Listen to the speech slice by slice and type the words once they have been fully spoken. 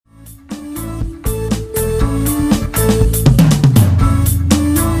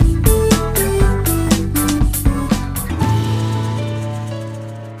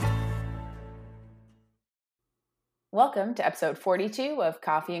Welcome to episode 42 of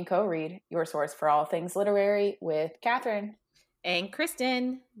Coffee and Co-Read, your source for all things literary with Catherine. And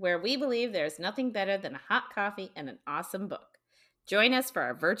Kristen, where we believe there's nothing better than a hot coffee and an awesome book. Join us for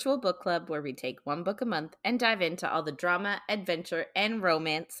our virtual book club where we take one book a month and dive into all the drama, adventure, and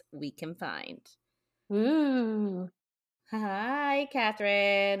romance we can find. Ooh. Hi,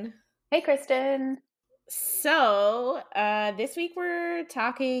 Catherine. Hey, Kristen. So, this week we're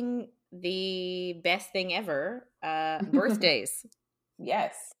talking the best thing ever, birthdays.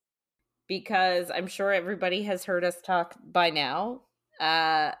 Yes. Because I'm sure everybody has heard us talk by now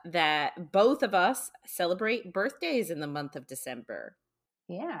that both of us celebrate birthdays in the month of December.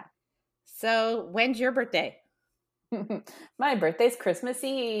 Yeah. So, when's your birthday? My birthday's Christmas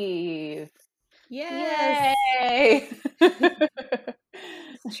Eve. Yes. Yay!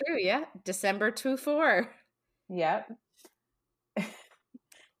 It's true, yeah. December 24. Yep.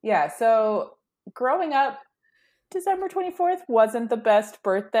 Yeah, so growing up, December 24th wasn't the best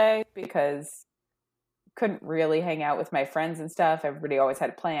birthday because couldn't really hang out with my friends and stuff. Everybody always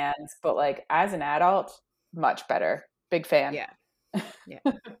had plans, but like as an adult, much better. Big fan. Yeah.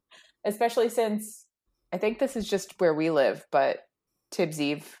 Yeah. Especially since I think this is just where we live, but Tibbs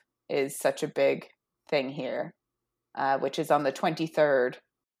Eve is such a big thing here, which is on the 23rd.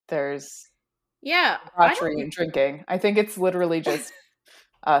 There's debauchery and drinking. I think it's literally just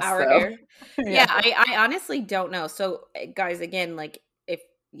us. Here. Yeah, I honestly don't know. So, guys, again, like if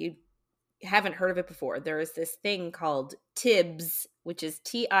you haven't heard of it before, there is this thing called Tibbs, which is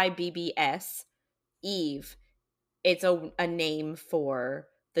Tibbs Eve. It's a name for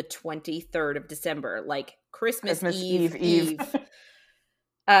the 23rd of December, like Christmas Eve.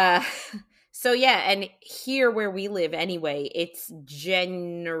 So yeah, and here where we live anyway, it's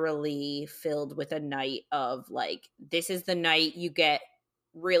generally filled with a night of like, this is the night you get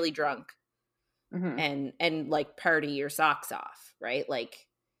really drunk and like party your socks off, right? Like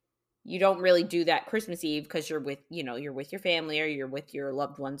you don't really do that Christmas Eve because you're with your family or you're with your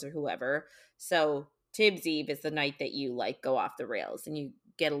loved ones or whoever. So Tibbs Eve is the night that you like go off the rails and you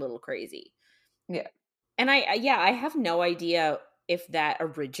get a little crazy. Yeah. And I have no idea if that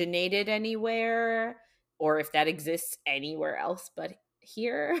originated anywhere or if that exists anywhere else but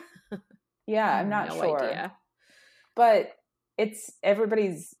here. Yeah, I'm not sure. Idea. But it's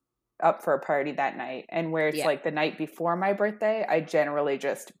everybody's up for a party that night. And where it's like the night before my birthday, I generally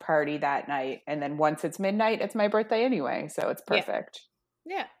just party that night. And then once it's midnight, it's my birthday anyway. So it's perfect.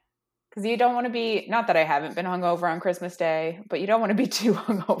 Yeah. Because you don't want to be, not that I haven't been hungover on Christmas Day, but you don't want to be too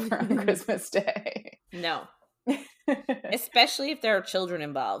hungover on Christmas Day. No. Especially if there are children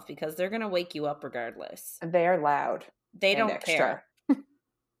involved, because they're going to wake you up regardless. They are loud. They don't care.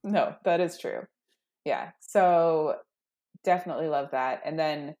 No, that is true. Yeah. So definitely love that. And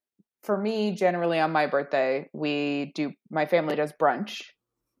then for me, generally on my birthday, my family does brunch.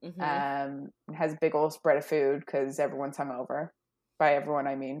 Has a big old spread of food because everyone's hungover. By everyone,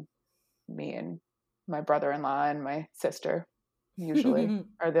 I mean me and my brother-in-law and my sister usually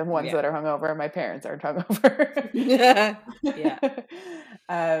are the ones that are hungover. My parents aren't hungover. Yeah.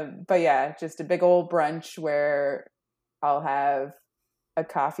 But yeah, just a big old brunch where I'll have a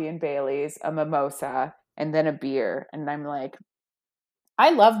coffee and Bailey's, a mimosa, and then a beer. And I'm like,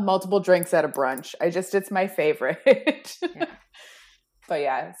 I love multiple drinks at a brunch. It's my favorite. Yeah. But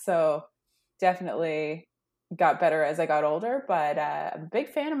yeah, so definitely got better as I got older, but I'm a big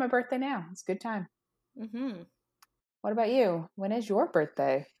fan of my birthday now. It's a good time. What about you? When is your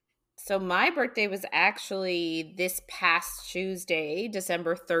birthday? So my birthday was actually this past Tuesday,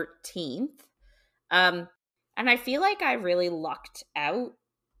 December 13th. And I feel like I really lucked out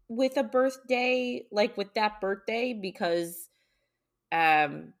with a birthday, like with that birthday, because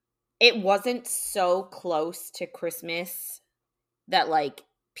it wasn't so close to Christmas that like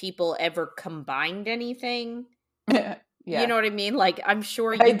people ever combined anything. Yeah. You know what I mean? Like, I'm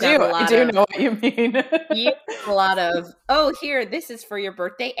sure I do know what you mean. You got a lot of, here, this is for your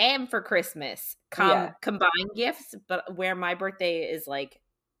birthday and for Christmas. Combined gifts, but where my birthday is like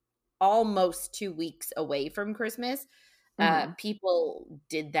almost 2 weeks away from Christmas, people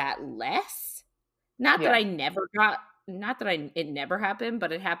did that less. Not that it never happened,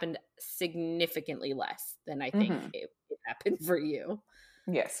 but it happened significantly less than I think it happened for you.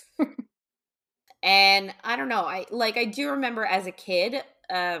 Yes. And I don't know, I do remember as a kid,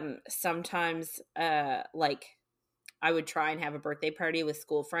 sometimes like I would try and have a birthday party with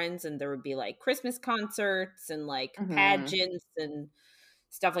school friends and there would be like Christmas concerts and like pageants and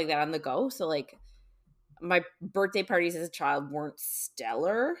stuff like that on the go. So like my birthday parties as a child weren't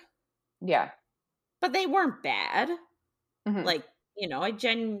stellar. Yeah. But they weren't bad. Like, I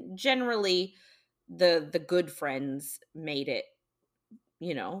generally the good friends made it,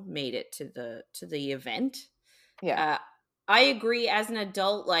 made it to the event. Yeah. I agree, as an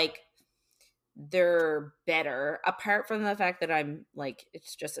adult, like, they're better, apart from the fact that I'm like,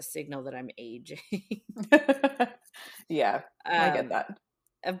 it's just a signal that I'm aging. Yeah, I get that.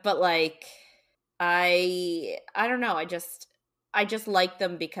 But like, I don't know, I just like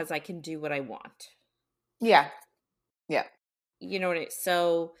them because I can do what I want. Yeah. Yeah. You know what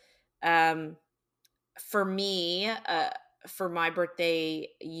so for me, for my birthday,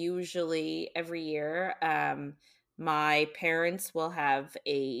 usually every year, my parents will have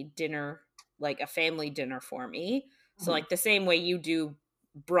a dinner, like a family dinner for me. So like the same way you do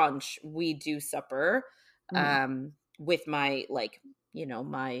brunch, we do supper, with my, like,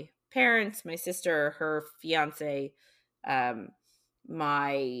 my parents, my sister, her fiance,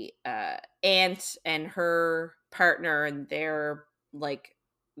 my aunt and her partner, and their, like,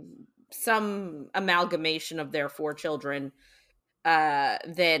 some amalgamation of their 4 children,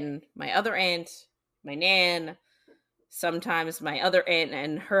 then my other aunt, my nan, sometimes my other aunt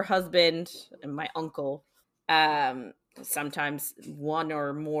and her husband, and my uncle, sometimes one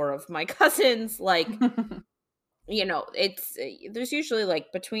or more of my cousins, like, it's there's usually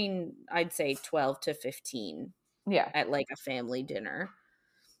like between, I'd say, 12 to 15 Yeah. at like a family dinner.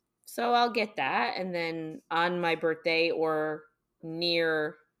 So I'll get that, and then on my birthday or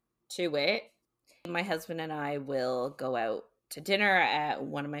near to it, my husband and I will go out to dinner at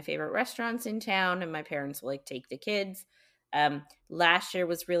one of my favorite restaurants in town, and my parents will like take the kids. Last year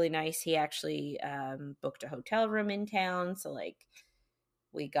was really nice. He actually booked a hotel room in town, so like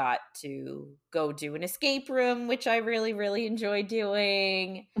we got to go do an escape room, which I really, really enjoy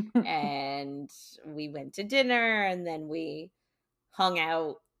doing. And we went to dinner, and then we hung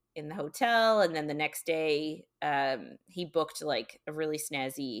out in the hotel, and then the next day he booked like a really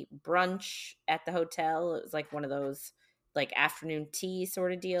snazzy brunch at the hotel. It was like one of those like afternoon tea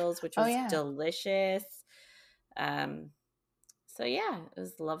sort of deals, which was delicious. So yeah, it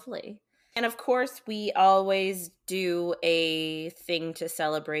was lovely. And of course, we always do a thing to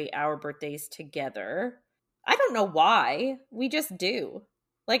celebrate our birthdays together. I don't know why, we just do.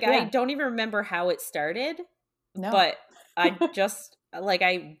 Like, I don't even remember how it started. No. But I just, like,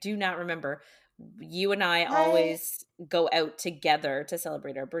 I do not remember. You and I always go out together to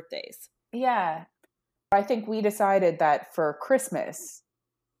celebrate our birthdays. Yeah. I think we decided that for Christmas,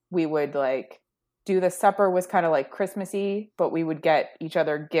 we would like do the supper was kind of like Christmassy, but we would get each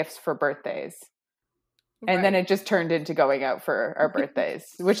other gifts for birthdays. And then it just turned into going out for our birthdays,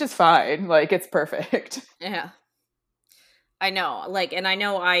 which is fine. Like, it's perfect. Yeah. I know. Like, and I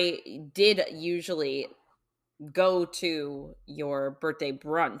know I did usually go to your birthday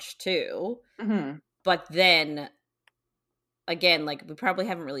brunch too. But then again, like, we probably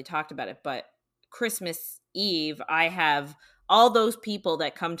haven't really talked about it, but Christmas Eve, I have all those people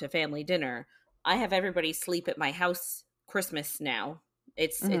that come to family dinner. I have everybody sleep at my house Christmas now.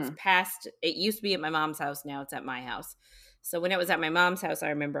 It's past, it used to be at my mom's house, now it's at my house. So when it was at my mom's house, I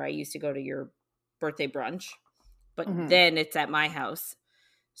remember I used to go to your birthday brunch, but then it's at my house.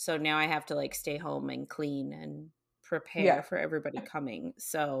 So now I have to like stay home and clean and prepare for everybody coming.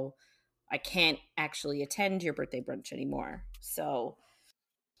 So I can't actually attend your birthday brunch anymore. So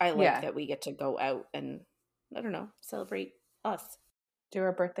I like that we get to go out and, I don't know, celebrate us. Do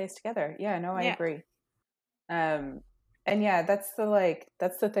our birthdays together. Yeah, no, I agree. And yeah, that's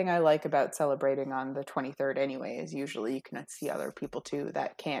the thing I like about celebrating on the 23rd anyway, is usually you can see other people too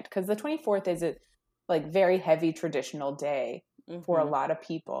that can't. Because the 24th is a like very heavy traditional day for a lot of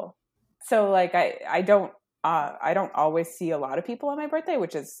people. So like I don't always see a lot of people on my birthday,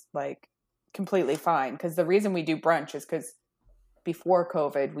 which is like completely fine. Because the reason we do brunch is because before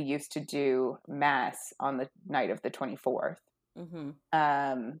COVID, we used to do mass on the night of the 24th.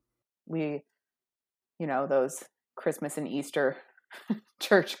 We, those Christmas and Easter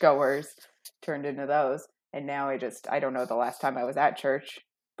churchgoers turned into those. And now I don't know the last time I was at church,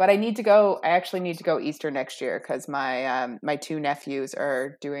 but I actually need to go Easter next year because my 2 nephews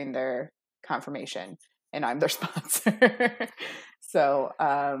are doing their confirmation and I'm their sponsor. So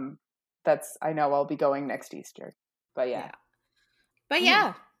I know I'll be going next Easter, but yeah. But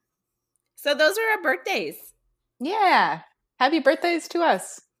yeah. So those are our birthdays. Yeah. Happy birthdays to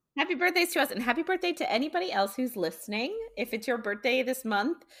us. Happy birthdays to us, and happy birthday to anybody else who's listening. If it's your birthday this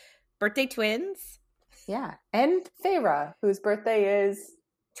month, birthday twins. Yeah. And Feyre, whose birthday is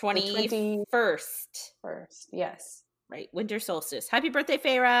 21st. First, yes. Right. Winter solstice. Happy birthday,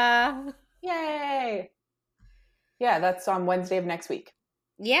 Feyre. Yay. Yeah, that's on Wednesday of next week.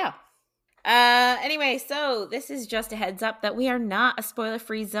 Yeah. Anyway, so this is just a heads up that we are not a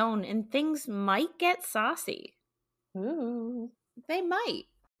spoiler-free zone and things might get saucy. Ooh. They might.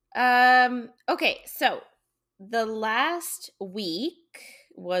 Okay, so the last week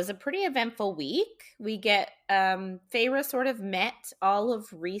was a pretty eventful week. We get Feyre sort of met all of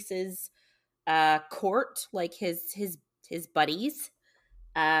Rhys's court, like his buddies.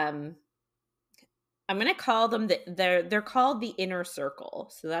 I'm gonna call them they're called the inner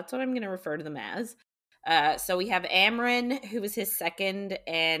circle, so that's what I'm gonna refer to them as. So we have Amren, who is his second,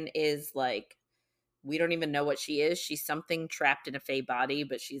 and is like, we don't even know what she is. She's something trapped in a Fey body,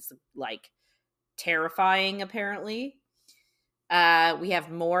 but she's like terrifying apparently. We have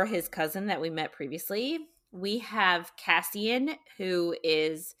Mor, his cousin that we met previously. We have Cassian, who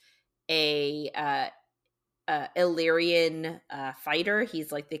is a Illyrian fighter.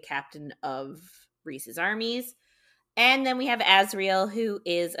 He's like the captain of Rhys's armies. And then we have Azriel, who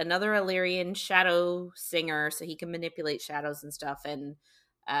is another Illyrian shadow singer, so he can manipulate shadows and stuff. And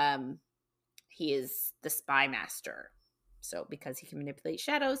he is the spy master. So because he can manipulate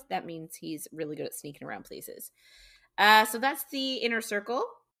shadows, that means he's really good at sneaking around places. So that's the inner circle.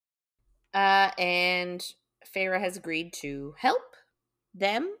 And Feyre has agreed to help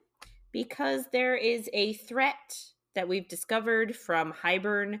them because there is a threat that we've discovered from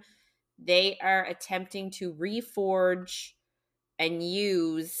Hybern. They are attempting to reforge and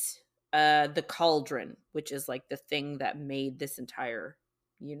use the cauldron, which is like the thing that made this entire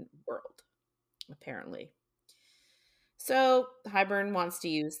world, apparently. So Hybern wants to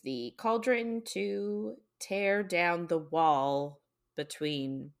use the cauldron to tear down the wall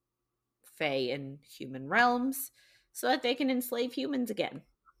between Fey and human realms so that they can enslave humans again.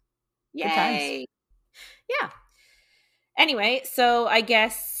 Yay! Good times. Yeah. Anyway, so I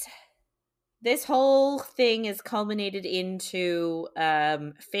guess this whole thing is culminated into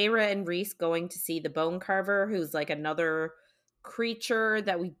Feyre and Rhys going to see the bone carver, who's like another creature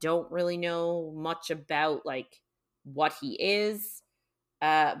that we don't really know much about, like what he is,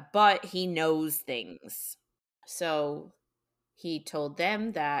 but he knows things. So he told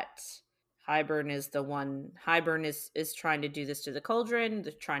them that Hybern is the one. Hybern is trying to do this to the cauldron.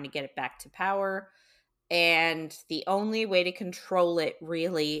 They're trying to get it back to power. And the only way to control it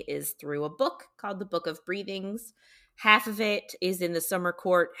really is through a book called the Book of Breathings. Half of it is in the Summer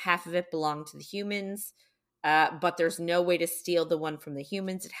Court. Half of it belonged to the humans. But there's no way to steal the one from the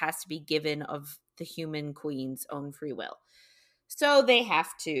humans. It has to be given of the human queen's own free will. So they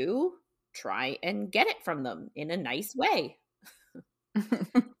have to try and get it from them in a nice way.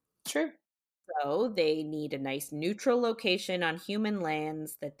 True. So they need a nice neutral location on human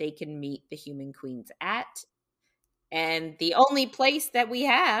lands that they can meet the human queens at. And the only place that we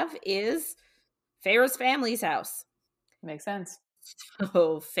have is Feyre's family's house. Makes sense.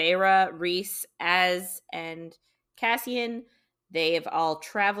 So Feyre, Rhys, Az, and Cassian, they have all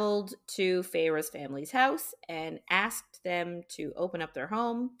traveled to Feyre's family's house and asked them to open up their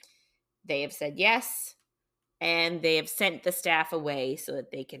home. They have said yes. And they have sent the staff away so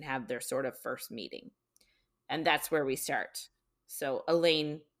that they can have their sort of first meeting. And that's where we start. So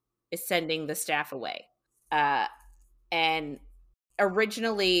Elain is sending the staff away. And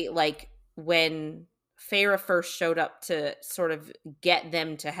originally, like, when Feyre first showed up to sort of get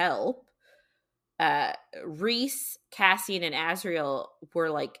them to help, Rhys, Cassian, and Azriel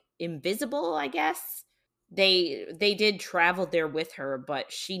were, like, invisible, I guess. They did travel there with her,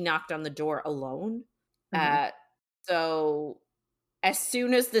 but she knocked on the door alone. Mm-hmm. So as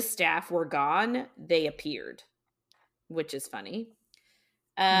soon as the staff were gone, they appeared, which is funny.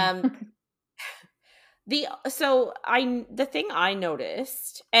 The thing I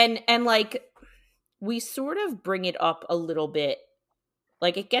noticed, and like we sort of bring it up a little bit,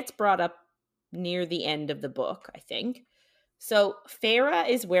 like it gets brought up near the end of the book, I think. So Feyre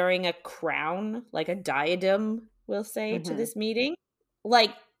is wearing a crown, like a diadem, we'll say, to this meeting.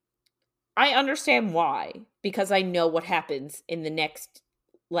 Like, I understand why, because I know what happens in the next,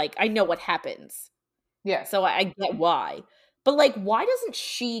 like, I know what happens. Yeah. So I get why. But, like, why doesn't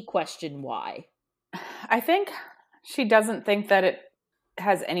she question why? I think she doesn't think that it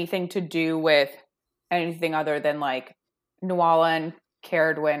has anything to do with anything other than, like, Nuala and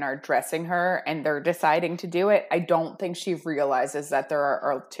Caradwyn are dressing her and they're deciding to do it. I don't think she realizes that there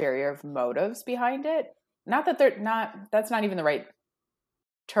are ulterior motives behind it. Not that that's not even the right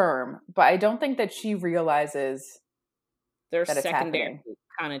term, but I don't think that she realizes there's secondary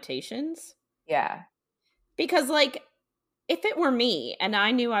connotations. Yeah. Because, like, if it were me and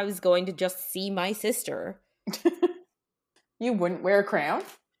I knew I was going to just see my sister, you wouldn't wear a crown?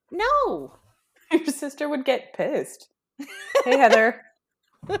 No. Your sister would get pissed. Hey, Heather.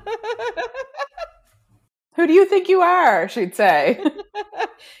 Who do you think you are? She'd say.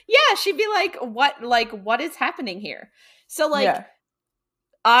 Yeah, she'd be like, what is happening here? So like, Yeah.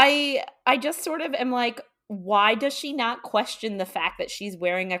 I just sort of am like, why does she not question the fact that she's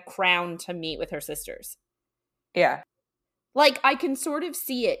wearing a crown to meet with her sisters? Yeah. Like, I can sort of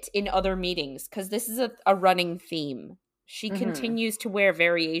see it in other meetings because this is a running theme. She continues to wear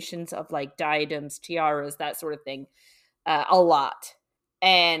variations of like diadems, tiaras, that sort of thing, a lot.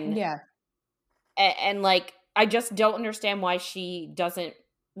 And Yeah. and like, I just don't understand why she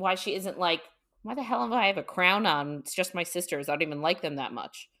isn't like, why the hell do I have a crown on? It's just my sisters. I don't even like them that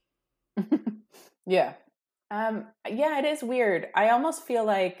much. Yeah. Yeah, it is weird. I almost feel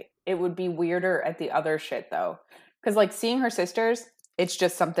like it would be weirder at the other shit though. Cause like seeing her sisters, it's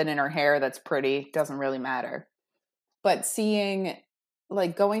just something in her hair that's pretty, doesn't really matter. But seeing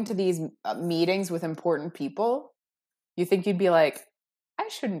like going to these meetings with important people, you think you'd be like, I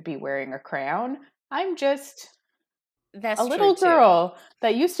shouldn't be wearing a crown. I'm just That's a little true, girl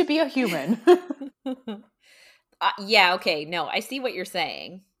that used to be a human. Yeah, okay. No, I see what you're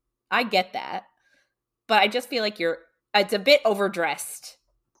saying. I get that. But I just feel like it's a bit overdressed.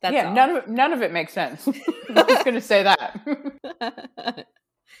 That's yeah, all. none of it makes sense. I was going to say that.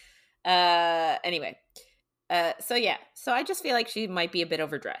 Anyway. So yeah. So I just feel like she might be a bit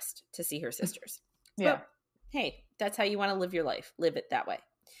overdressed to see her sisters. Yeah. But hey, that's how you want to live your life. Live it that way.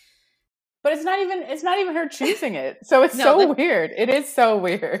 But it's not even her choosing it. So it's weird. It is so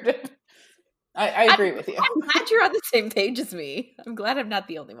weird. I agree with you. I'm glad you're on the same page as me. I'm glad I'm not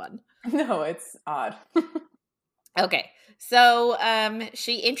the only one. No, it's odd. Okay. So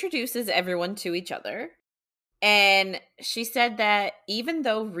she introduces everyone to each other. And she said that even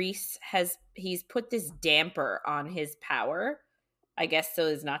though Rhys he's put this damper on his power, I guess so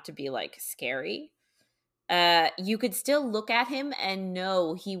as not to be like scary, you could still look at him and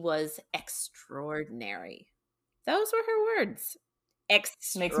know he was extraordinary. Those were her words.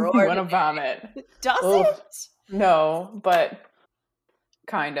 Makes me want to vomit. Does it? No, but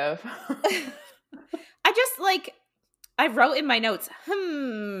kind of. I just like, I wrote in my notes,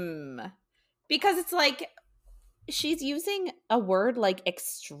 because it's like, she's using a word like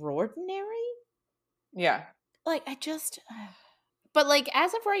extraordinary. Yeah. Like, but like,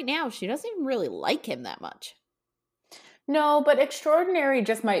 as of right now, she doesn't even really like him that much. No, but extraordinary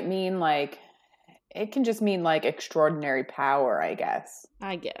just might mean like, it can just mean like extraordinary power, I guess.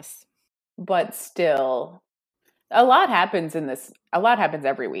 But still, a lot happens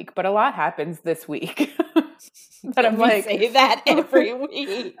every week, but a lot happens this week. But I'm like, say that every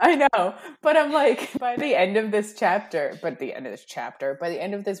week. I know, but I'm like, by the end of this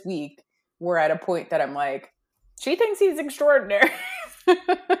week, we're at a point that I'm like, she thinks he's extraordinary.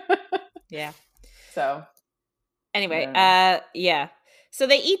 Yeah. So anyway, yeah. So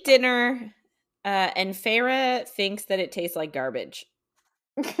they eat dinner, and Feyre thinks that it tastes like garbage.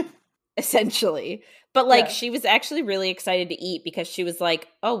 Essentially. But like, she was actually really excited to eat because she was like,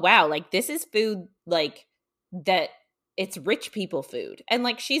 oh wow, like this is food like that, it's rich people food. And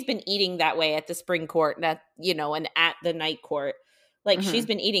like, she's been eating that way at the spring court and at the night court. Like, she's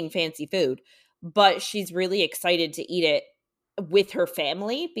been eating fancy food, but she's really excited to eat it with her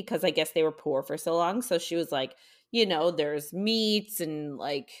family because I guess they were poor for so long. So she was like, there's meats and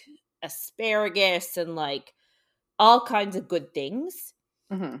like asparagus and like all kinds of good things.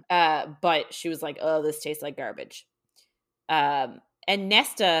 But she was like, oh, this tastes like garbage. And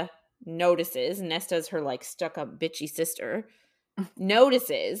Nesta notices, Nesta's her like stuck up bitchy sister,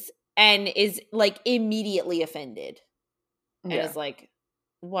 notices and is like immediately offended. And is like,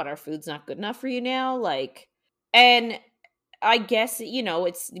 what, our food's not good enough for you now? Like, and I guess,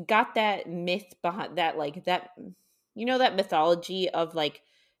 it's got that myth behind that, like that, that mythology of like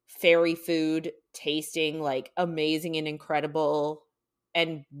fairy food tasting like amazing and incredible,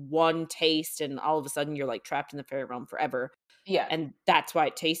 and one taste and all of a sudden you're like trapped in the fairy realm forever. Yeah. And that's why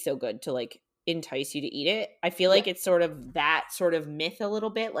it tastes so good, to like entice you to eat it. I feel like it's sort of that sort of myth a little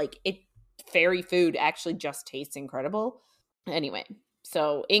bit. Like, fairy food actually just tastes incredible. Anyway,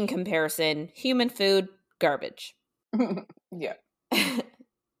 so in comparison, human food, garbage. Yeah.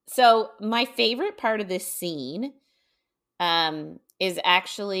 So my favorite part of this scene is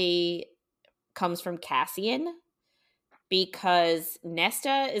actually comes from Cassian, because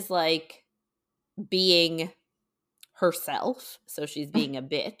Nesta is like being herself, so she's being a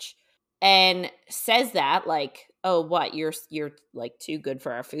bitch, and says that like, oh, what, you're like too good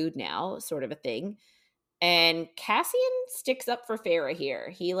for our food now, sort of a thing. And Cassian sticks up for Feyre here.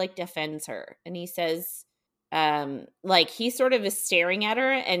 He like defends her, and he says, like, he sort of is staring at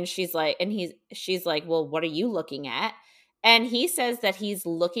her, and she's like, well, what are you looking at? And he says that he's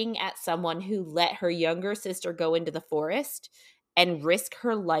looking at someone who let her younger sister go into the forest and risk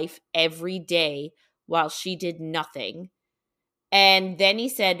her life every day while she did nothing. And then he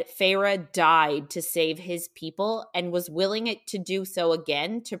said Feyre died to save his people and was willing to do so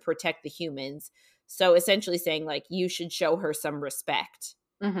again to protect the humans. So essentially saying, like, you should show her some respect.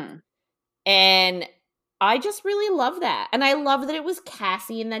 Mm-hmm. And I just really love that. And I love that it was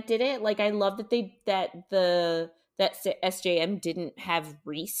Cassian that did it. Like, I love that SJM didn't have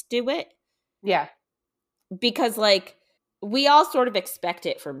Rhys do it. Yeah. Because, like, we all sort of expect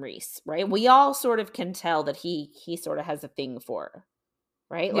it from Rhys, right? We all sort of can tell that he sort of has a thing for her,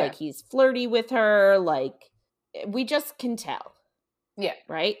 right? Yeah. Like, he's flirty with her. Like, we just can tell. Yeah.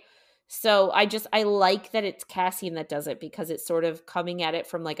 Right? So I like that it's Cassian that does it, because it's sort of coming at it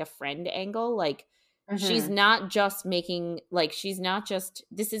from, like, a friend angle. Like, she's not just making, like,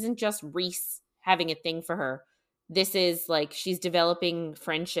 this isn't just Rhys having a thing for her. This is, like, she's developing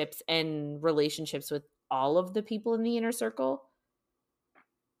friendships and relationships with all of the people in the inner circle.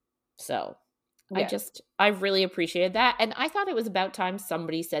 So Yeah. I really appreciated that. And I thought it was about time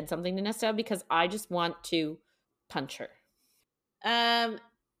somebody said something to Nesta, because I just want to punch her.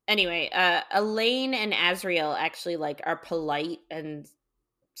 Anyway, Elain and Azriel actually, like, are polite and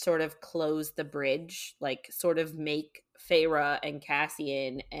sort of close the bridge, like, sort of make Feyre and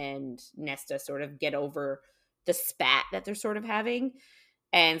Cassian and Nesta sort of get over the spat that they're sort of having,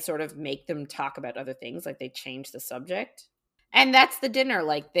 and sort of make them talk about other things. Like, they change the subject. And that's the dinner.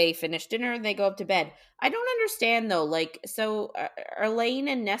 Like, they finish dinner and they go up to bed. I don't understand, though. Like, so are Elain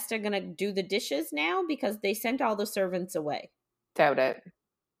and Nesta gonna do the dishes now? Because they sent all the servants away. Doubt it.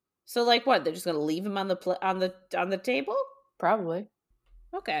 So, like, what? They're just gonna leave them on the table? Probably.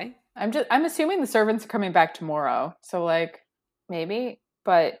 Okay. I'm assuming the servants are coming back tomorrow. So, like, maybe.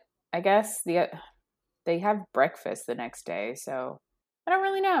 But I guess they have breakfast the next day. So I don't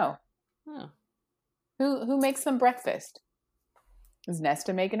really know. Oh. Who makes them breakfast? Is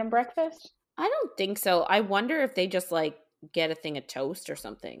Nesta making them breakfast? I don't think so. I wonder if they just, like, get a thing of toast or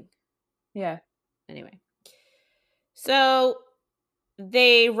something. Yeah. Anyway. So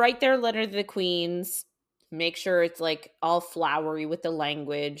they write their letter to the queens, make sure it's, like, all flowery with the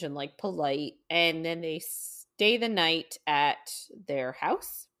language and, like, polite. And then they stay the night at their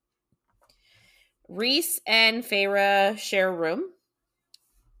house. Rhys and Feyre share a room.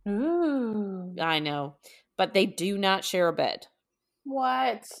 Ooh. I know. But they do not share a bed.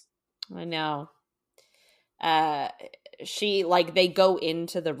 What? I know. They go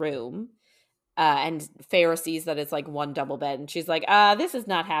into the room, and Feyre sees that it's, like, one double bed, and she's like, this is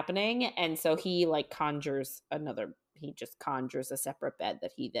not happening. And so he, like, conjures a separate bed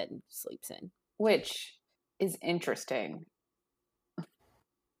that he then sleeps in. Which is interesting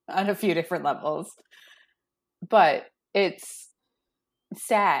on a few different levels. But it's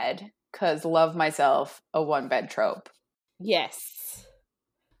sad, because love myself a one bed trope. Yes.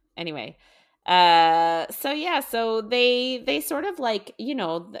 Anyway, so they sort of, like, you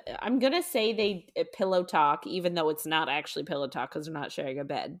know, I'm gonna say they pillow talk, even though it's not actually pillow talk because they're not sharing a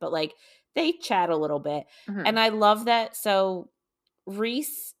bed, but, like, they chat a little bit. And I love that. So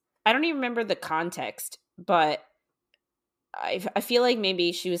Rhys, I don't even remember the context, but I feel like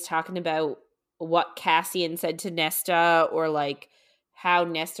maybe she was talking about what Cassian said to Nesta, or, like, how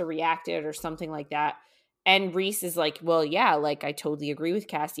Nesta reacted or something like that. And Rhys is like, well, yeah, like, I totally agree with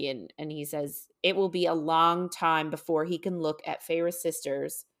Cassian. And he says it will be a long time before he can look at Feyre's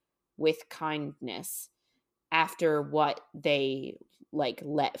sisters with kindness after what they, like,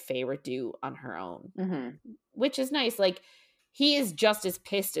 let Feyre do on her own. Which is nice. Like, he is just as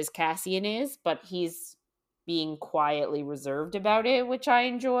pissed as Cassian is, but he's being quietly reserved about it, which I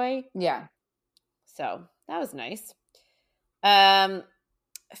enjoy. Yeah. So that was nice. Feyre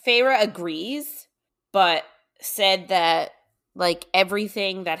agrees, but said that, like,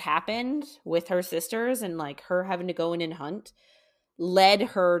 everything that happened with her sisters and, like, her having to go in and hunt led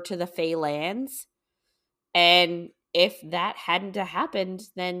her to the Fey lands. And if that hadn't happened,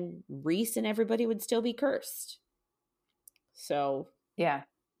 then Rhys and everybody would still be cursed. So yeah,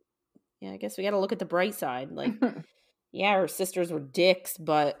 I guess we got to look at the bright side. Like, yeah, her sisters were dicks,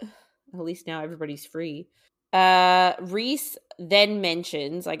 but at least now everybody's free. Rhys then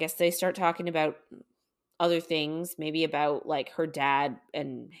mentions, I guess they start talking about other things, maybe about, like, her dad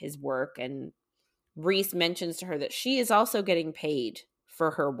and his work. And Rhys mentions to her that she is also getting paid for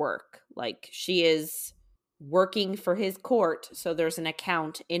her work. Like, she is working for his court. So there's an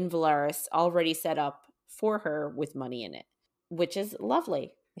account in Velaris already set up for her with money in it, which is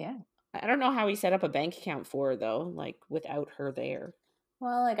lovely. Yeah. I don't know how he set up a bank account for her, though, like, without her there.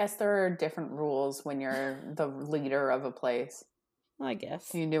 Well, I guess there are different rules when you're the leader of a place. I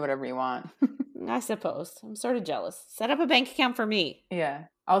guess. You can do whatever you want. I suppose. I'm sort of jealous. Set up a bank account for me. Yeah.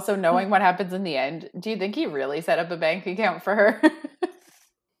 Also, knowing what happens in the end, do you think he really set up a bank account for her?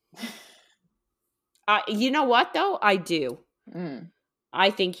 You know what, though? I do. Mm. I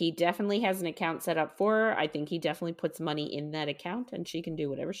think he definitely has an account set up for her. I think he definitely puts money in that account, and she can do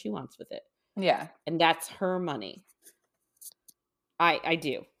whatever she wants with it. Yeah. And that's her money. I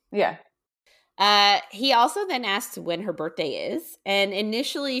do. Yeah. He also then asks when her birthday is, and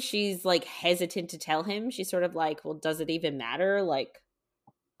initially she's like hesitant to tell him. She's sort of like, well, does it even matter? Like,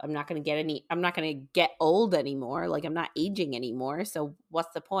 I'm not going to get old anymore. Like, I'm not aging anymore. So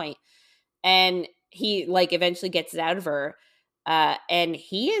what's the point? And he like eventually gets it out of her. And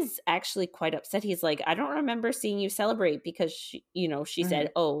he is actually quite upset. He's like, I don't remember seeing you celebrate because she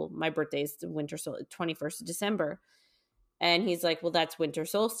said, oh, my birthday is the 21st of December. And he's like, well, that's winter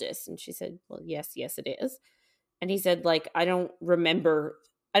solstice. And she said, well, yes, it is. And he said, like, I don't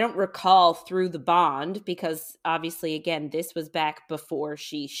recall through the bond because obviously, again, this was back before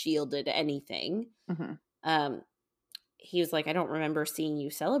she shielded anything. Mm-hmm. He was like, I don't remember seeing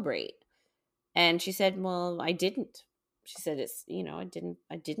you celebrate. And she said, well, I didn't. She said, it's,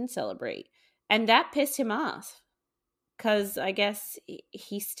 I didn't celebrate. And that pissed him off. Because I guess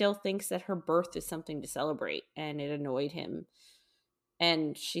he still thinks that her birth is something to celebrate, and it annoyed him.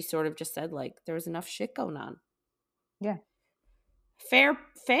 And she sort of just said, like, there was enough shit going on. Yeah. Fair.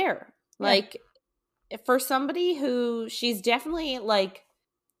 Yeah. Like, for somebody who, she's definitely, like,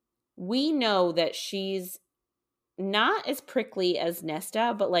 we know that she's not as prickly as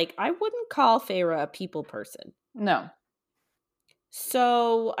Nesta, but, like, I wouldn't call Feyre a people person. No.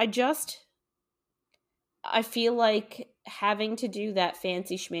 So, I feel like having to do that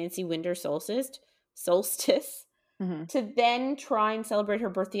fancy schmancy winter solstice mm-hmm. to then try and celebrate her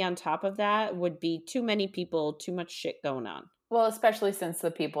birthday on top of that would be too many people, too much shit going on. Well, especially since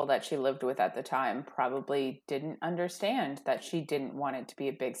the people that she lived with at the time probably didn't understand that she didn't want it to be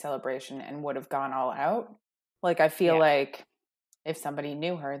a big celebration and would have gone all out. Like, I feel like if somebody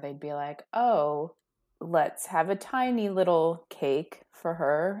knew her, they'd be like, oh, let's have a tiny little cake for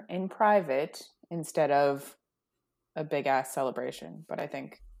her in private instead of a big ass celebration. But I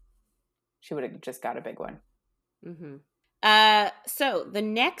think she would have just got a big one. Mm-hmm. So the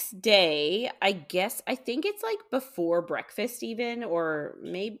next day, I think it's like before breakfast even, or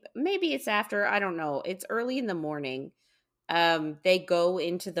maybe it's after, I don't know. It's early in the morning. They go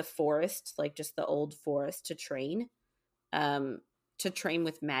into the forest, like just the old forest to train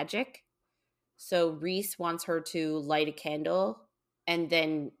with magic. So Rhys wants her to light a candle and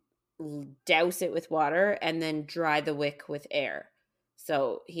then douse it with water and then dry the wick with air.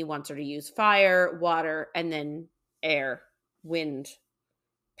 So he wants her to use fire, water, and then air, wind,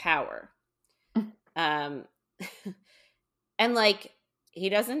 power. And like, he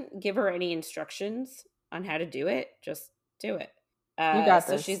doesn't give her any instructions on how to do it. Just do it. You got this.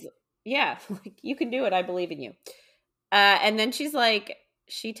 So she's, like, you can do it. I believe in you. And then she's like,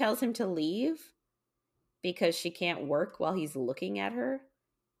 she tells him to leave because she can't work while he's looking at her,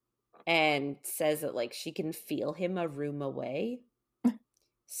 and says that, like, she can feel him a room away.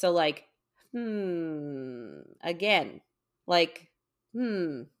 So, like, again, like,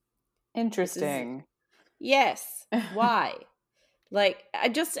 interesting. Yes. Why? Like, I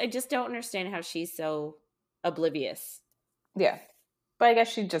just don't understand how she's so oblivious. Yeah. But I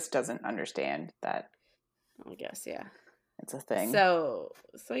guess she just doesn't understand that. I guess, yeah. It's a thing. So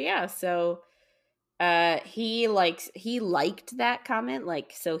he liked that comment,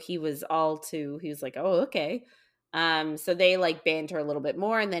 like, so he was like, oh, okay. So they like banter a little bit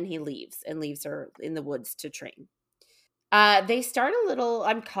more, and then he leaves her in the woods to train. They start a little,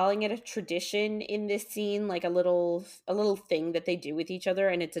 I'm calling it a tradition in this scene, like a little thing that they do with each other,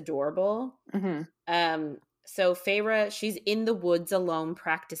 and it's adorable. Mm-hmm. So Feyre, she's in the woods alone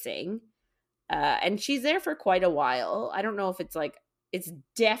practicing, and she's there for quite a while. I don't know if it's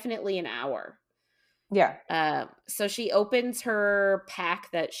definitely an hour. Yeah. So she opens her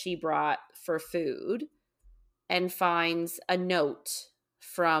pack that she brought for food and finds a note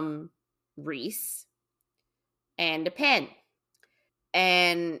from Rhys and a pen.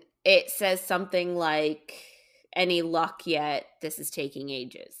 And it says something like, any luck yet? This is taking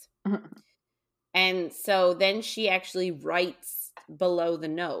ages. And so then she actually writes below the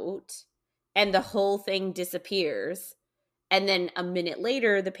note, and the whole thing disappears. And then a minute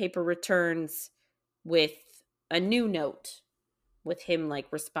later, the paper returns with a new note with him like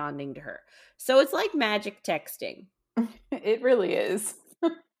responding to her. So it's like magic texting. It really is.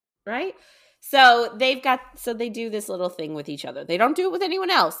 Right? So they do this little thing with each other. They don't do it with anyone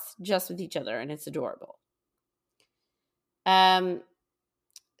else, just with each other, and it's adorable.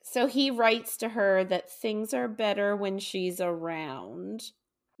 So he writes to her that things are better when she's around.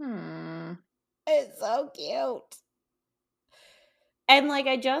 It's so cute. And like,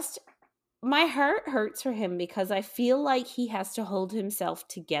 my heart hurts for him because I feel like he has to hold himself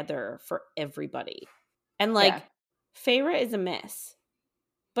together for everybody. And like, Feyre is a mess.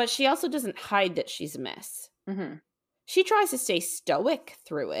 But she also doesn't hide that she's a mess. Mm-hmm. She tries to stay stoic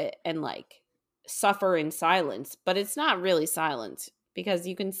through it and like suffer in silence, but it's not really silence because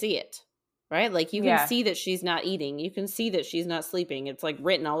you can see it, right? Like you can see that she's not eating. You can see that she's not sleeping. It's like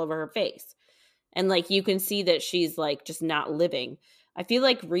written all over her face. And like you can see that she's like just not living. I feel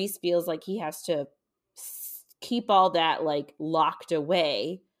like Rhys feels like he has to keep all that like locked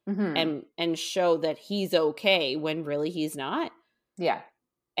away and show that he's okay when really he's not. Yeah.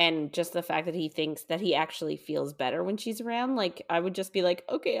 And just the fact that he thinks that he actually feels better when she's around, like I would just be like,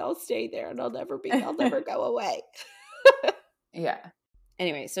 okay, I'll stay there and I'll never go away. Yeah.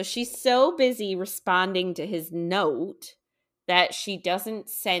 Anyway, so she's so busy responding to his note that she doesn't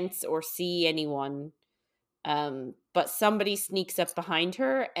sense or see anyone. But somebody sneaks up behind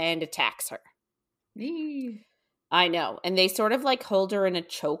her and attacks her. I know. And they sort of like hold her in a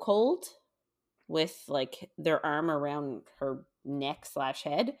chokehold with like their arm around her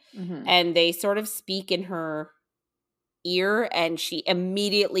neck/head. And they sort of speak in her ear and she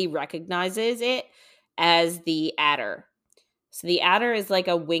immediately recognizes it as the attor. So the attor is like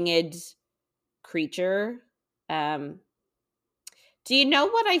a winged creature. Do you know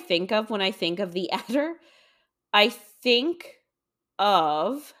what I think of when I think of the attor? I think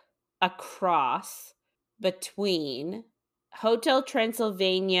of a cross between Hotel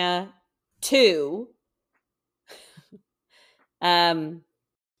Transylvania 2, the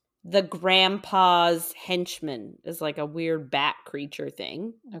grandpa's henchman is like a weird bat creature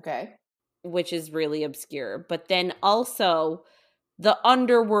thing. Okay. Which is really obscure. But then also the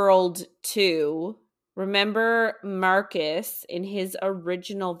Underworld 2. Remember Marcus in his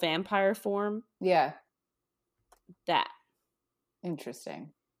original vampire form? Yeah. That.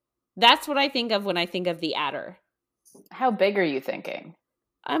 Interesting. That's what I think of when I think of the attor. How big are you thinking?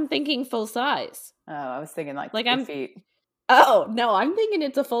 I'm thinking full size. Oh, I was thinking like 3 feet. Oh, no, I'm thinking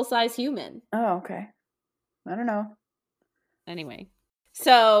it's a full-size human. Oh, okay. I don't know. Anyway.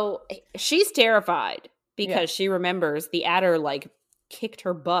 So she's terrified because she remembers the attor like kicked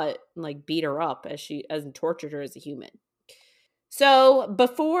her butt and like beat her up as tortured her as a human. So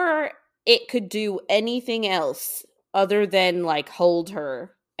before it could do anything else other than like hold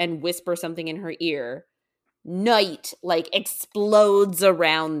her and whisper something in her ear, night like explodes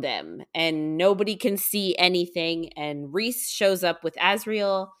around them and nobody can see anything. And Rhys shows up with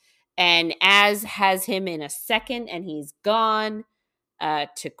Azriel and Az has him in a second and he's gone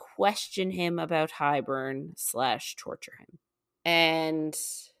to question him about Hybern / torture him. And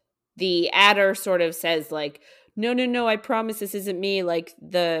the attor sort of says like, no, I promise this isn't me. Like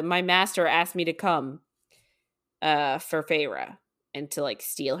my master asked me to come for Feyre and to like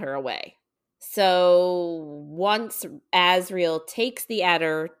steal her away. So once Azriel takes the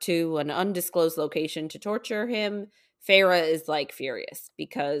attor to an undisclosed location to torture him, Feyre is like furious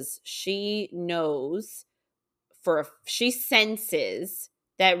because she knows she senses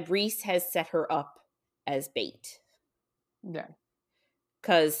that Rhys has set her up as bait. Yeah.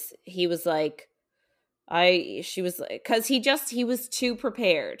 Because he was like, because he was too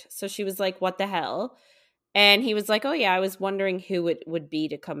prepared. So she was like, what the hell? And he was like, oh yeah, I was wondering who it would be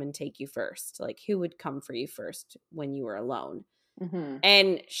to come and take you first. Like, who would come for you first when you were alone?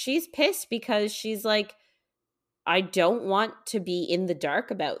 And she's pissed because she's like, I don't want to be in the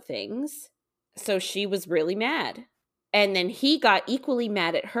dark about things. So she was really mad. And then he got equally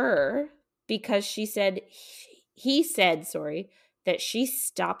mad at her because he said, that she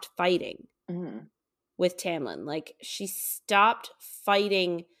stopped fighting with Tamlin. Like, she stopped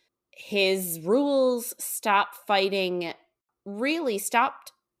fighting his rules, stopped fighting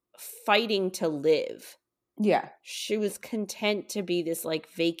to live. Yeah. She was content to be this, like,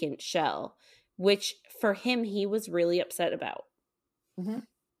 vacant shell, which for him, he was really upset about.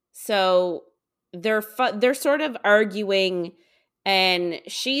 So they're sort of arguing, and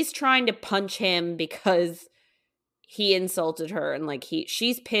she's trying to punch him because he insulted her, and like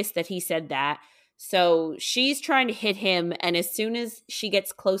she's pissed that he said that. So she's trying to hit him, and as soon as she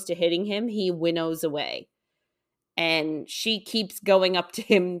gets close to hitting him, he winnows away. And she keeps going up to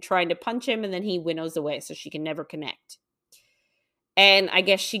him, trying to punch him, and then he winnows away, so she can never connect. And I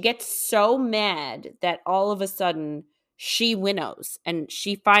guess she gets so mad that all of a sudden she winnows, and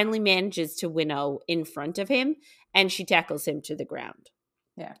she finally manages to winnow in front of him, and she tackles him to the ground.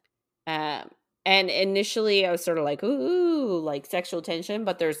 Yeah. And initially I was sort of like, ooh, like sexual tension,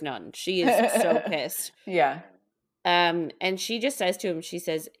 but there's none. She is so pissed. Yeah. And she just says to him, she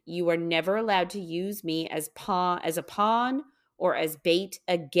says, "You are never allowed to use me as a pawn or as bait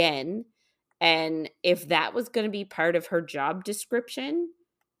again." And if that was going to be part of her job description,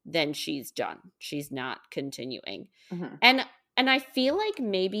 then she's done. She's not continuing. Mm-hmm. And I feel like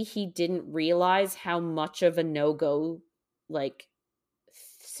maybe he didn't realize how much of a no-go, like,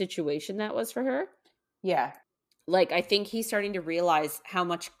 situation that was for her. Yeah. Like, I think he's starting to realize how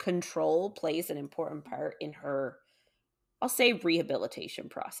much control plays an important part in her, I'll say, rehabilitation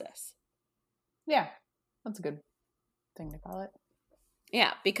process. Yeah. That's a good thing to call it.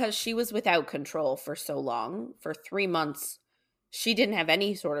 Yeah, because she was without control for so long. For 3 months, she didn't have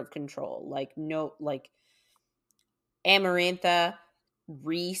any sort of control. Like, no, like, Amarantha,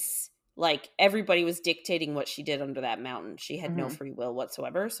 Rhys, like, everybody was dictating what she did under that mountain. She had no free will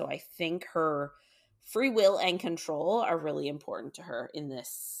whatsoever. So I think her free will and control are really important to her in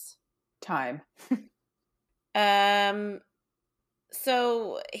this time.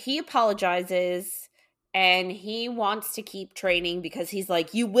 So he apologizes and he wants to keep training because he's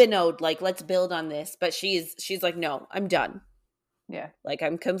like, "You winnowed, like, let's build on this." But she's like, "No, I'm done. Yeah. Like,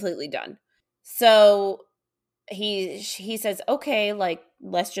 I'm completely done." So he says, "Okay, like,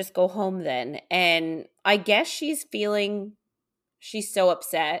 let's just go home then." And I guess she's so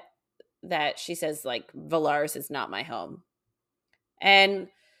upset that she says, like, "Velaris is not my home." And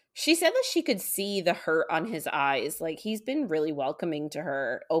she said that she could see the hurt on his eyes. Like, he's been really welcoming to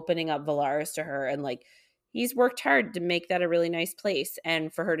her, opening up Velaris to her, and, like, he's worked hard to make that a really nice place.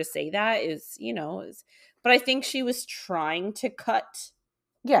 And for her to say that is, but I think she was trying to cut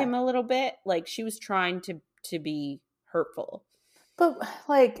him a little bit. Like, she was trying to be hurtful. But,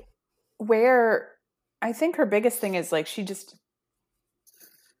 like, I think her biggest thing is, like,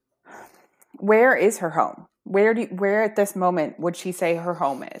 where is her home? Where at this moment would she say her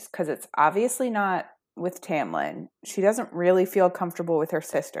home is? Because it's obviously not with Tamlin. She doesn't really feel comfortable with her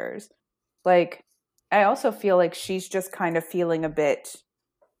sisters. Like, I also feel like she's just kind of feeling a bit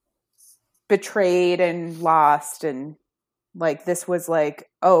betrayed and lost, and like, this was like,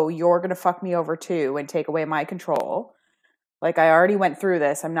 oh, you're going to fuck me over too and take away my control. Like, I already went through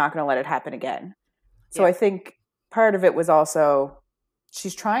this. I'm not going to let it happen again. So I think part of it was also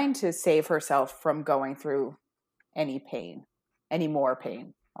she's trying to save herself from going through any more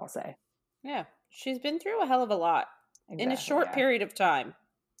pain, I'll say. Yeah. She's been through a hell of a lot in a short period of time.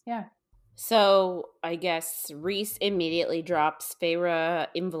 Yeah. So I guess Rhys immediately drops Feyre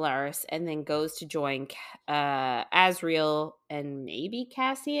in Velaris and then goes to join Azriel and maybe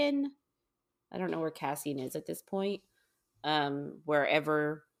Cassian. I don't know where Cassian is at this point.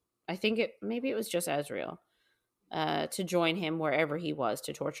 Wherever, I think maybe it was just Azriel. To join him wherever he was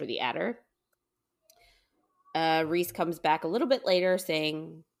to torture the Attor. Rhys comes back a little bit later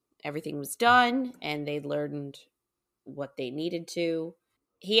saying everything was done and they learned what they needed to.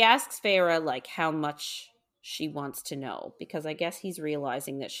 He asks Feyre, like, how much she wants to know, because I guess he's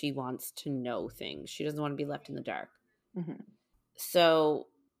realizing that she wants to know things. She doesn't want to be left in the dark. Mm-hmm. So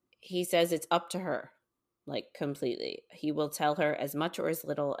he says it's up to her, like, completely. He will tell her as much or as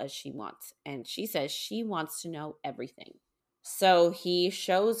little as she wants. And she says she wants to know everything. So he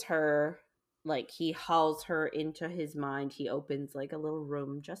shows her, like, he hauls her into his mind. He opens, like, a little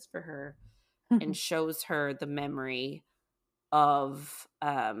room just for her and shows her the memory of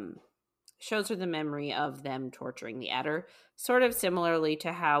them torturing the Attor, sort of similarly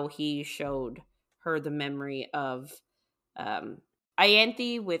to how he showed her the memory of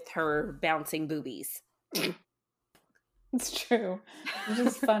Ianthe with her bouncing boobies. It's true. It's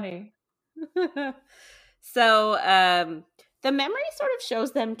just funny. So the memory sort of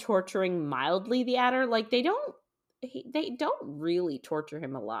shows them torturing mildly the Attor. Like, they don't really torture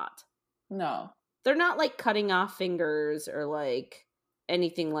him a lot. No. They're not, like, cutting off fingers or, like,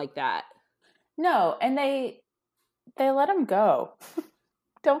 anything like that. No, and they let him go.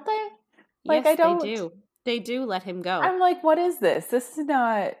 Don't they? Like, yes, they do. They do let him go. I'm like, what is this? This is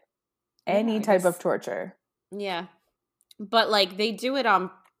not any type of torture. Yeah. But, like, they do it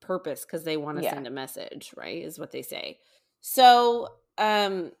on purpose because they want to send a message, right? Is what they say. So,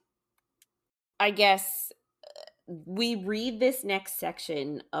 I guess we read this next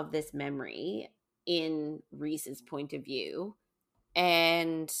section of this memory in Rhys's point of view.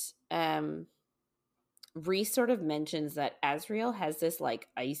 And Rhys sort of mentions that Azriel has this, like,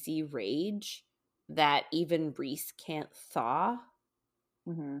 icy rage that even Rhys can't thaw.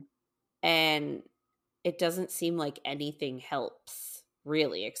 Mm-hmm. And it doesn't seem like anything helps,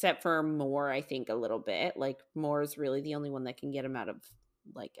 really, except for Mor, I think, a little bit. Like, Mor is really the only one that can get him out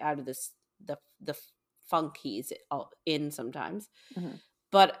of this, the funk he's in sometimes. Mm-hmm.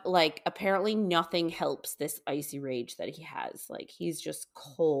 But, like, apparently nothing helps this icy rage that he has. Like, he's just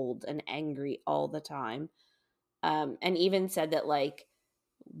cold and angry all the time. And even said that, like,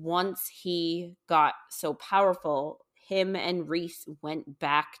 once he got so powerful, him and Rhys went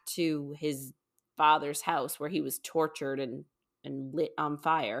back to his father's house where he was tortured and lit on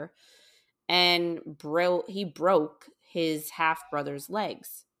fire, and he broke his half brother's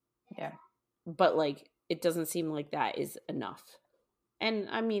legs. Yeah. But, like, it doesn't seem like that is enough. And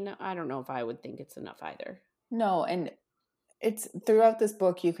I mean, I don't know if I would think it's enough either. No, and it's throughout this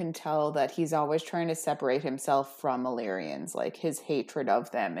book you can tell that he's always trying to separate himself from Illyrians. Like, his hatred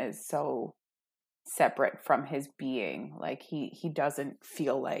of them is so separate from his being. Like, he doesn't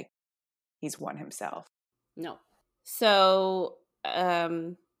feel like he's one himself. No. So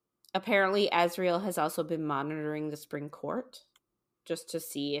apparently Azriel has also been monitoring the spring court just to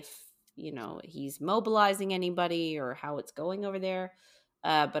see if, he's mobilizing anybody or how it's going over there.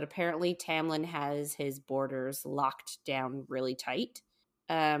 But apparently Tamlin has his borders locked down really tight.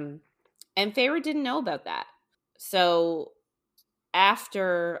 And Feyre didn't know about that. So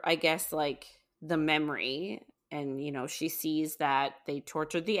after, I guess, like, the memory, and, she sees that they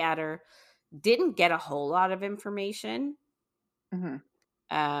tortured the attor, didn't get a whole lot of information.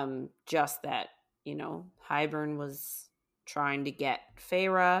 Mm-hmm. Just that, Hybern was trying to get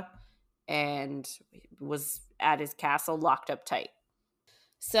Feyre and was at his castle locked up tight.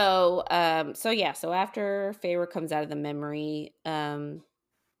 So after Feyre comes out of the memory,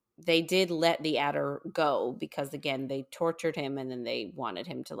 they did let the attor go because, again, they tortured him and then they wanted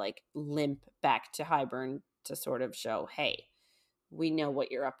him to, like, limp back to Hybern to sort of show, hey, we know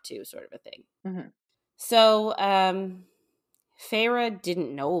what you're up to, sort of a thing. Mm-hmm. So Feyre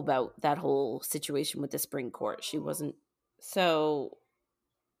didn't know about that whole situation with the spring court. So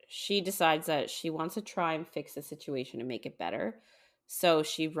she decides that she wants to try and fix the situation and make it better. So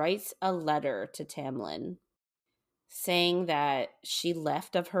she writes a letter to Tamlin saying that she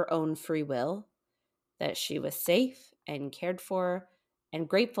left of her own free will, that she was safe and cared for and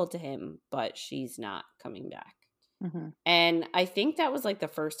grateful to him, but she's not coming back. Mm-hmm. And I think that was, like, the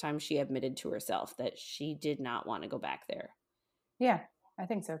first time she admitted to herself that she did not want to go back there. Yeah, I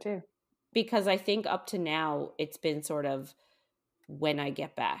think so too. Because I think up to now, it's been sort of when I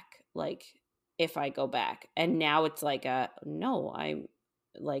get back, like, if I go back. And now it's like, no, I'm,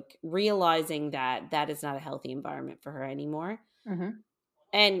 like, realizing that is not a healthy environment for her anymore. Mm-hmm.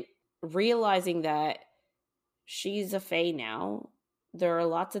 And realizing that she's a fae now. There are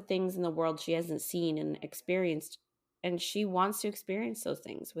lots of things in the world she hasn't seen and experienced, and she wants to experience those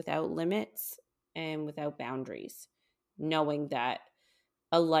things without limits and without boundaries, knowing that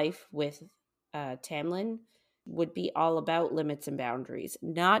a life with Tamlin would be all about limits and boundaries,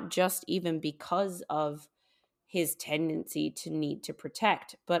 not just even because of his tendency to need to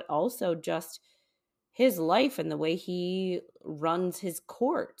protect, but also just his life and the way he runs his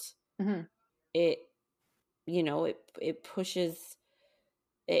court. Mm-hmm. It pushes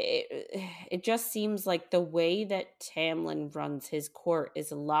it just seems like the way that Tamlin runs his court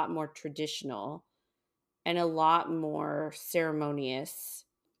is a lot more traditional and a lot more ceremonious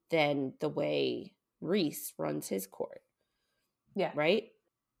than the way Rhys runs his court. Yeah. Right?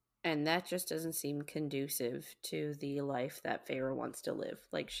 And that just doesn't seem conducive to the life that Feyre wants to live.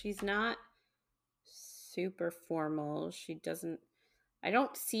 Like, she's not super formal. I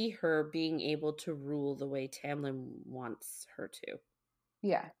don't see her being able to rule the way Tamlin wants her to.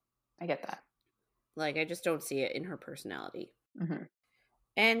 Yeah, I get that. Like, I just don't see it in her personality. Mm-hmm.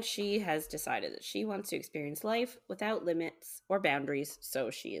 And she has decided that she wants to experience life without limits or boundaries, so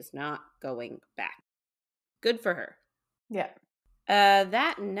she is not going back. Good for her. Yeah.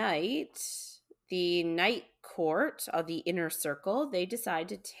 That night, the night court of the inner circle, they decide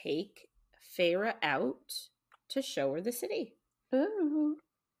to take Feyre out to show her the city. Ooh.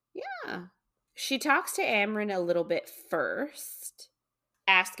 Yeah. She talks to Amren a little bit first,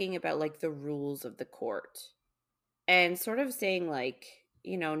 asking about, like, the rules of the court. And sort of saying, like,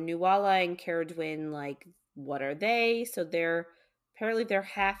 Nuala and Caradwyn, like, what are they? So apparently they're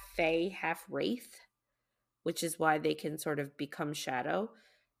half fae, half wraith, which is why they can sort of become shadow.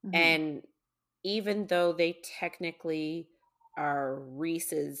 Mm-hmm. And even though they technically are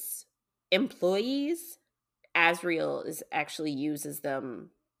Rhys's employees, Azriel actually uses them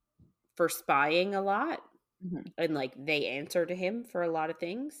for spying a lot. Mm-hmm. And, like, they answer to him for a lot of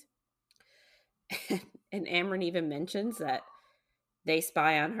things. And Amren even mentions that they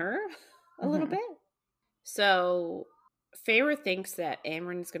spy on her a little bit. So Feyre thinks that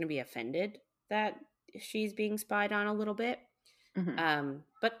Amren is going to be offended that she's being spied on a little bit.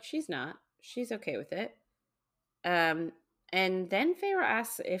 But she's not. She's okay with it. And then Feyre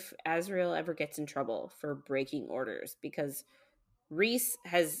asks if Azriel ever gets in trouble for breaking orders, because Rhys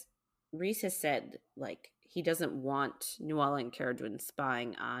has said, like, he doesn't want Nuala and Caradwyn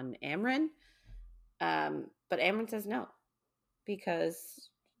spying on Amren. But Amren says no, because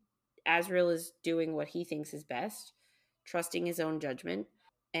Azriel is doing what he thinks is best, trusting his own judgment,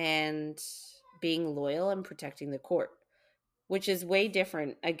 and being loyal and protecting the court, which is way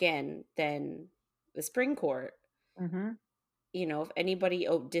different, again, than the Spring Court. You know, if anybody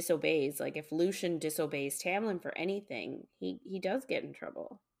disobeys, like if Lucian disobeys Tamlin for anything, he does get in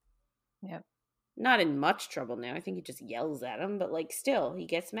trouble. Yep. Not in much trouble now. I think he just yells at him, but like still, he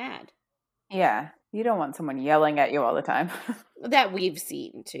gets mad. Yeah, you don't want someone yelling at you all the time. That we've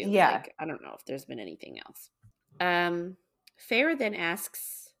seen too. Yeah. Like, I don't know if there's been anything else. Feyre then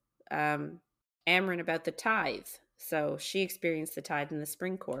asks Amren about the tithe. So she experienced the tithe in the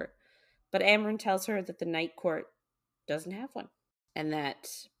Spring Court, but Amren tells her that the Night Court doesn't have one, and that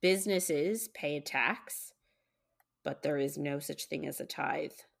businesses pay a tax, but there is no such thing as a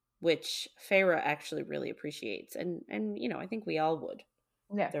tithe, which Feyre actually really appreciates, and you know, I think we all would.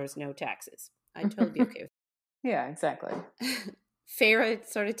 Yeah, if there was no taxes, I'd totally be okay with it. Yeah, exactly. Feyre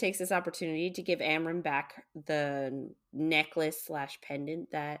sort of takes this opportunity to give Amren back the necklace /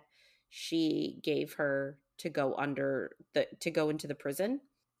 pendant that she gave her to go into the prison,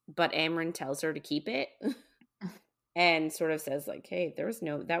 but Amren tells her to keep it. And sort of says, like, hey,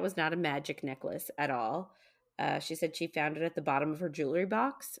 that was not a magic necklace at all. She said she found it at the bottom of her jewelry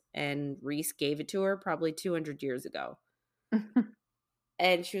box, and Rhys gave it to her probably 200 years ago.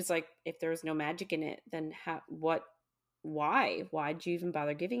 And she was like, if there was no magic in it, then why'd you even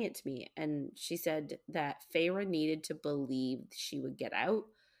bother giving it to me? And she said that Feyre needed to believe she would get out,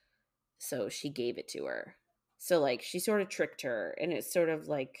 so she gave it to her. So, like, she sort of tricked her, and it's sort of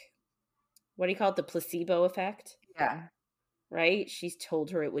like, what do you call it? The placebo effect? Yeah. Right? She's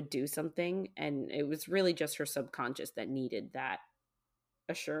told her it would do something, and it was really just her subconscious that needed that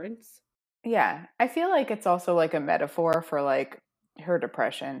assurance. Yeah. I feel like it's also like a metaphor for like her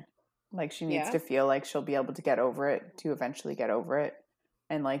depression. Like she needs to feel like she'll be able to get over it, to eventually get over it.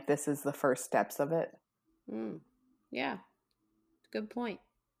 And like this is the first steps of it. Yeah. Good point.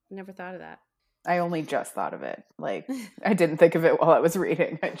 Never thought of that. I only just thought of it. Like, I didn't think of it while I was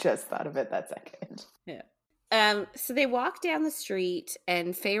reading. I just thought of it that second. Yeah. So they walk down the street,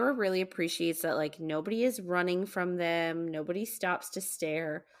 and Feyre really appreciates that, like, nobody is running from them. Nobody stops to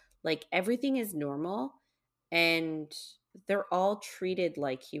stare. Like, everything is normal, and they're all treated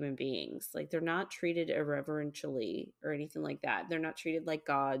like human beings. Like, they're not treated irreverentially or anything like that. They're not treated like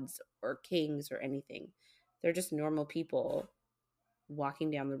gods or kings or anything. They're just normal people walking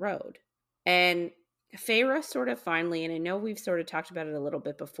down the road. And Feyre sort of finally, and I know we've sort of talked about it a little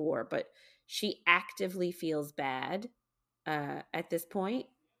bit before, but she actively feels bad at this point.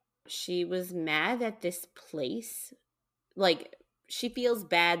 She was mad at this place. Like, she feels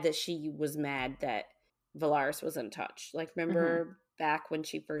bad that she was mad that Velaris was untouched. Like, remember back when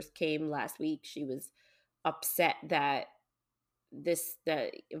she first came last week, she was upset that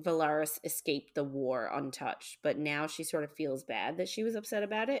Velaris escaped the war untouched, but now she sort of feels bad that she was upset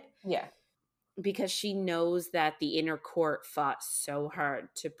about it. Yeah. Because she knows that the inner court fought so hard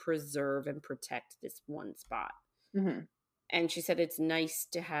to preserve and protect this one spot. And she said it's nice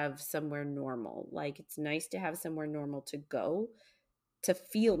to have somewhere normal. Like, it's nice to have somewhere normal to go, to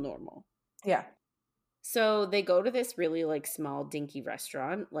feel normal. Yeah. So they go to this really, like, small, dinky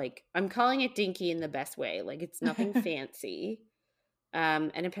restaurant. Like, I'm calling it dinky in the best way. Like, it's nothing fancy.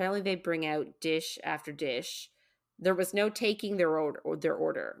 And apparently they bring out dish after dish. There was no taking their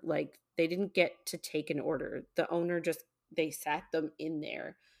order. Like, they didn't get to take an order. The owner they sat them in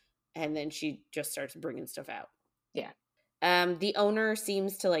there, and then she just starts bringing stuff out. Yeah. The owner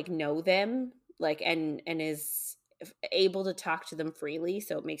seems to, like, know them, like, and is able to talk to them freely.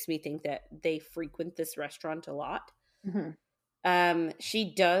 So it makes me think that they frequent this restaurant a lot.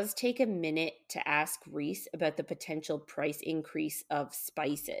 She does take a minute to ask Rhys about the potential price increase of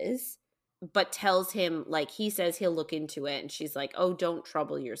spices, but tells him, like, he says he'll look into it, and she's like, oh, don't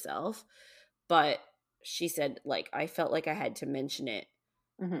trouble yourself. But she said, like, I felt like I had to mention it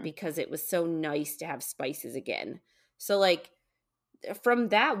because it was so nice to have spices again. So, like, from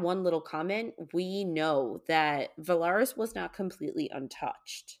that one little comment, we know that Velaris was not completely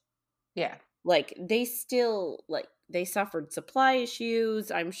untouched. Yeah. Like, they still, like, they suffered supply issues.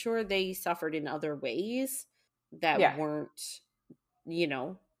 I'm sure they suffered in other ways that weren't, you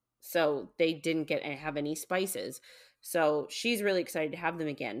know, So they didn't have any spices. So she's really excited to have them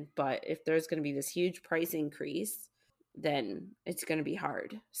again. But if there's going to be this huge price increase, then it's going to be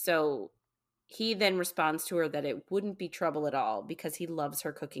hard. So he then responds to her that it wouldn't be trouble at all because he loves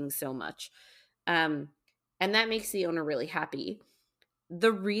her cooking so much. And that makes the owner really happy.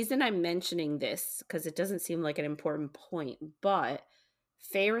 The reason I'm mentioning this, because it doesn't seem like an important point, but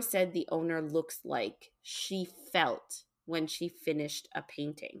Feyre said the owner looks like she felt when she finished a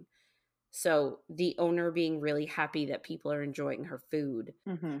painting. So the owner being really happy that people are enjoying her food.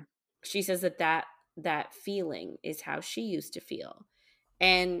 Mm-hmm. She says that feeling is how she used to feel.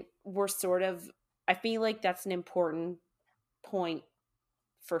 And we're sort of, I feel like that's an important point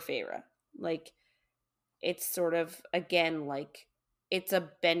for Feyre. Like, it's sort of, again, like, it's a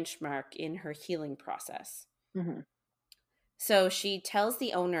benchmark in her healing process. Mm-hmm. So she tells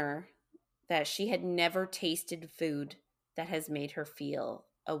the owner that she had never tasted food that has made her feel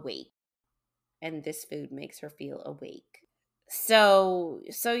awake. And this food makes her feel awake. So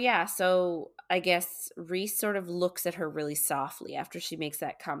I guess Rhys sort of looks at her really softly after she makes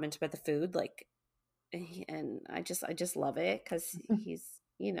that comment about the food, like, and I just love it because he's,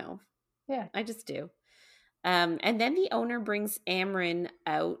 Yeah. I just do. And then the owner brings Amren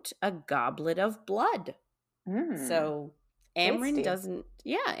out a goblet of blood. So Amren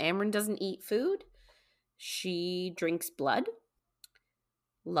doesn't eat food. She drinks blood.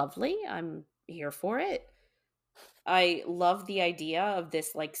 Lovely. I'm here for it. I love the idea of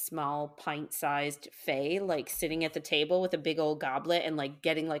this like small pint-sized fae like sitting at the table with a big old goblet and like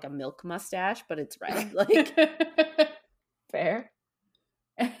getting like a milk mustache, but it's red. Like fair.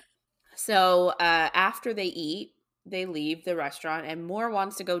 So after they eat, they leave the restaurant and Mor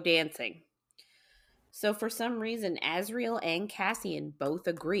wants to go dancing. So for some reason, Azriel and Cassian both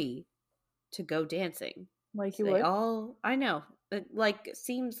agree to go dancing. Like you would. I know. It like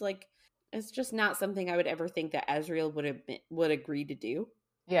seems like it's just not something I would ever think that Azriel would agree to do.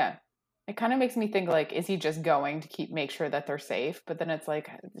 Yeah. It kind of makes me think like, is he just going to make sure that they're safe? But then it's like,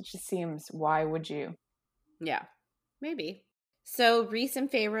 it just seems, why would you? Yeah, maybe. So Rhys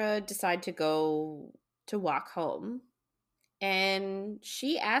and Feyre decide to go to walk home. And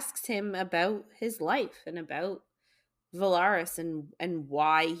she asks him about his life and about Velaris and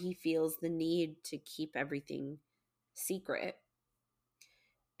why he feels the need to keep everything secret.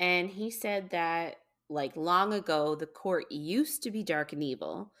 And he said that like long ago the court used to be dark and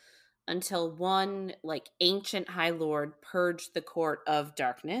evil until one like ancient high lord purged the court of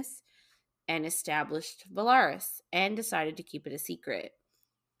darkness and established Velaris and decided to keep it a secret.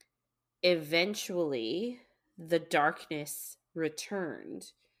 Eventually, the darkness returned,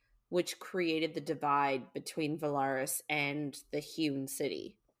 which created the divide between Velaris and the hewn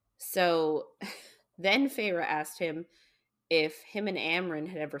city. So then Feyre asked him if him and Amren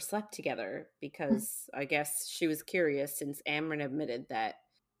had ever slept together, because I guess she was curious since Amren admitted that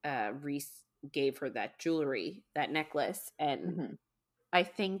Rhys gave her that jewelry, that necklace, and I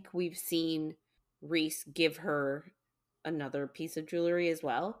think we've seen Rhys give her another piece of jewelry as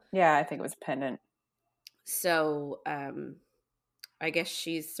well. Yeah, I think it was a pendant. So I guess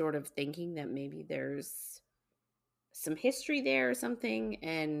she's sort of thinking that maybe there's some history there or something,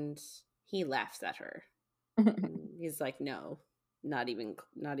 and he laughs at her. He's like, no, not even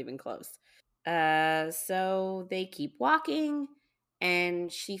close. So they keep walking,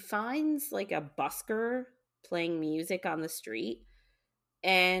 and she finds like a busker playing music on the street,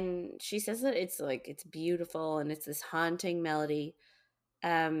 and she says that it's beautiful and it's this haunting melody.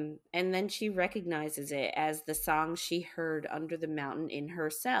 And then she recognizes it as the song she heard under the mountain in her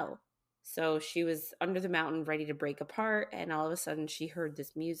cell. So she was under the mountain ready to break apart, and all of a sudden she heard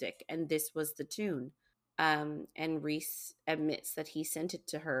this music, and this was the tune. And Rhys admits that he sent it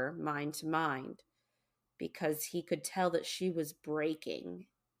to her mind to mind because he could tell that she was breaking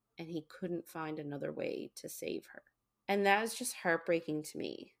and he couldn't find another way to save her. And that is just heartbreaking to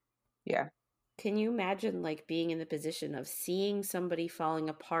me. Yeah. Can you imagine like being in the position of seeing somebody falling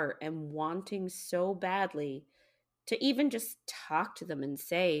apart and wanting so badly to even just talk to them and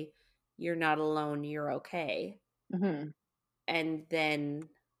say, you're not alone, you're okay. And then,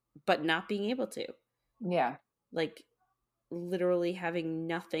 but not being able to. Yeah. Like literally having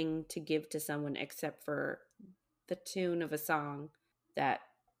nothing to give to someone except for the tune of a song that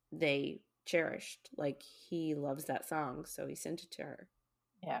they cherished. Like he loves that song, so he sent it to her.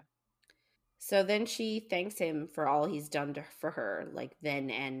 Yeah. So then she thanks him for all he's done for her, like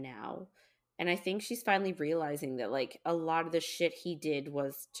then and now. And I think she's finally realizing that like a lot of the shit he did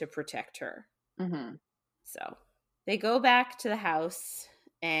was to protect her. So they go back to the house,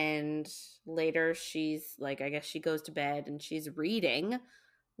 and later she's like, I guess she goes to bed and she's reading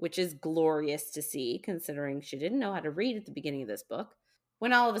which is glorious to see considering she didn't know how to read at the beginning of this book,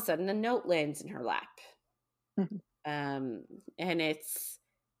 when all of a sudden a note lands in her lap. And it's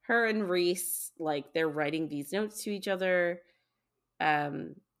her and Rhys, like, they're writing these notes to each other.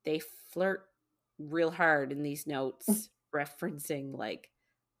 They flirt real hard in these notes, referencing like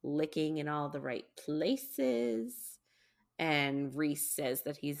licking in all the right places. And Rhys says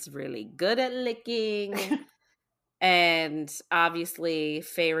that he's really good at licking. And obviously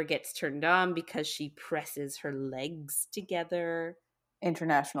Feyre gets turned on because she presses her legs together.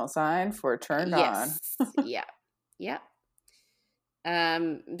 International sign for turned on. Yeah.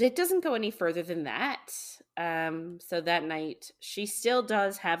 It doesn't go any further than that. So that night she still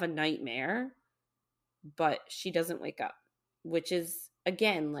does have a nightmare, but she doesn't wake up, which is,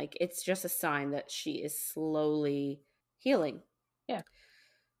 again, like, it's just a sign that she is slowly healing. Yeah.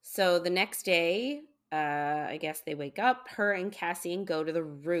 So the next day, I guess they wake up. Her and Cassian go to the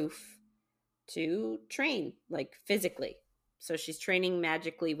roof to train, like, physically. So she's training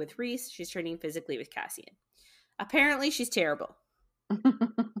magically with Rhys. She's training physically with Cassian. Apparently she's terrible.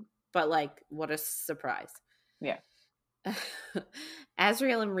 But, like, what a surprise. Yeah.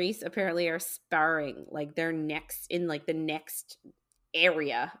 Azriel and Rhys apparently are sparring, like, they're next in, like, the next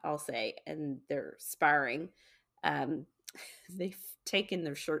area, I'll say, and they're sparring. They've taken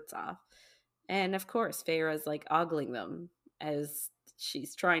their shirts off, and of course Feyre's like ogling them as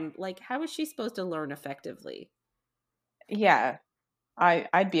she's trying, like, how is she supposed to learn effectively? Yeah,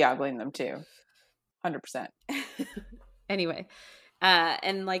 I'd be ogling them too, 100%. Anyway,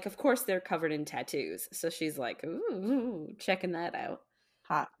 and, like, of course they're covered in tattoos, so she's like, ooh, checking that out.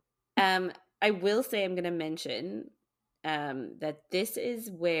 Hot. I will say, I'm gonna mention that this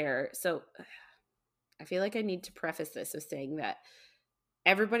is where, so I feel like I need to preface this with saying that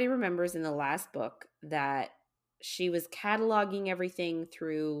everybody remembers in the last book that she was cataloging everything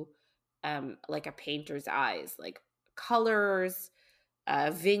through like a painter's eyes, like colors,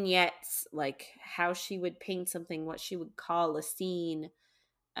 vignettes, like how she would paint something, what she would call a scene,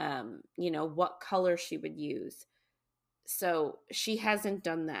 what color she would use. So she hasn't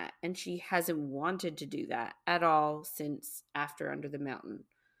done that, and she hasn't wanted to do that at all since after Under the Mountain.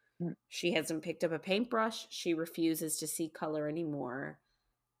 She hasn't picked up a paintbrush. She refuses to see color anymore.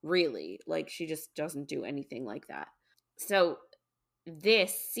 Really, like, she just doesn't do anything like that. So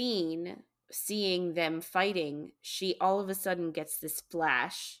this scene, seeing them fighting, she all of a sudden gets this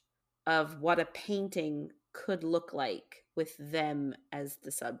flash of what a painting could look like with them as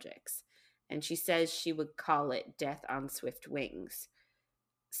the subjects. And she says she would call it Death on Swift Wings.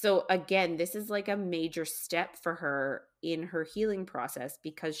 So again, this is like a major step for her in her healing process,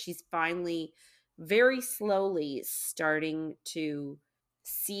 because she's finally very slowly starting to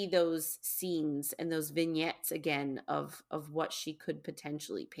see those scenes and those vignettes again of what she could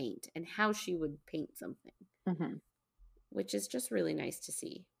potentially paint and how she would paint something, which is just really nice to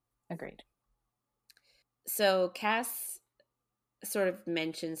see. Agreed. So Cass sort of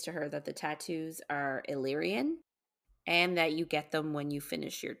mentions to her that the tattoos are Illyrian and that you get them when you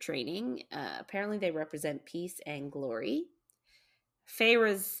finish your training. Apparently they represent peace and glory.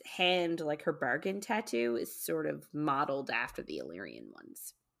 Feyre's hand, like her bargain tattoo, is sort of modeled after the Illyrian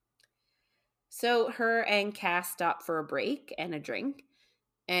ones. So her and Cass stop for a break and a drink,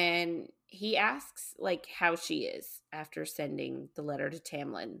 and he asks, like, how she is after sending the letter to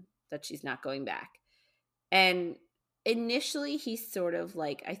Tamlin that she's not going back. And initially he's sort of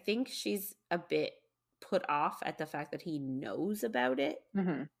like, I think she's a bit put off at the fact that he knows about it.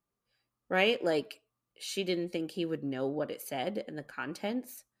 Right? Like, she didn't think he would know what it said and the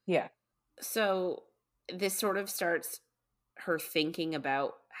contents. Yeah. So this sort of starts her thinking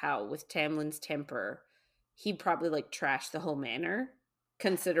about how, with Tamlin's temper, he'd probably, like, trash the whole manor,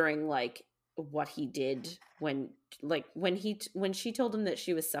 considering, like, what he did when she told him that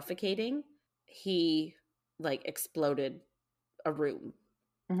she was suffocating, he, like, exploded a room.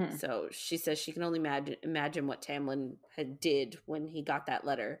 So she says she can only imagine what Tamlin did when he got that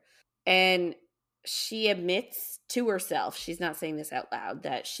letter. And she admits to herself, she's not saying this out loud,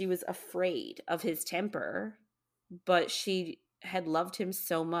 that she was afraid of his temper, but she had loved him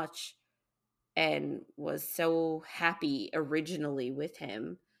so much and was so happy originally with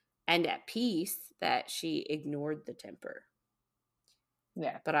him and at peace that she ignored the temper.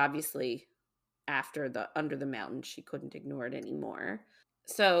 Yeah. But obviously after the Under the Mountain, she couldn't ignore it anymore.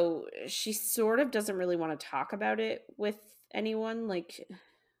 So she sort of doesn't really want to talk about it with anyone, like,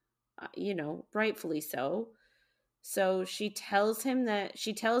 rightfully so. So she tells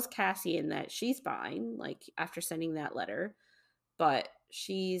Cassian that she's fine, like, after sending that letter, but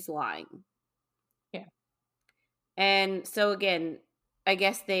she's lying. Yeah. And so again, I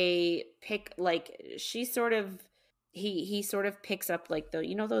guess they pick, like, she sort of, he sort of picks up, like,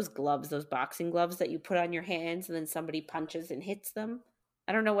 the, those gloves, those boxing gloves that you put on your hands and then somebody punches and hits them.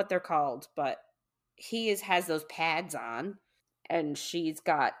 I don't know what they're called, but has those pads on, and she's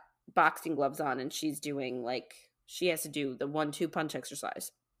got boxing gloves on, and she's doing, like, she has to do the 1-2 punch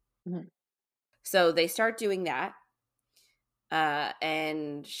exercise. Mm-hmm. So they start doing that.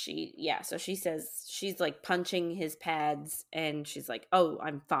 And so she says, she's like punching his pads, and she's like, oh,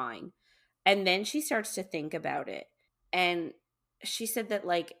 I'm fine. And then she starts to think about it. And she said that,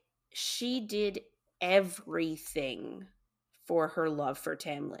 like, she did everything for her love for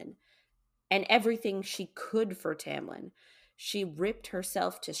Tamlin, and everything she could for Tamlin. She ripped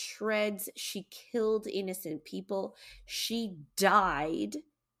herself to shreds. She killed innocent people. She died,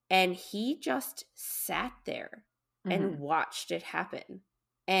 and he just sat there and watched it happen.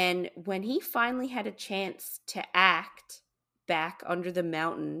 And when he finally had a chance to act back under the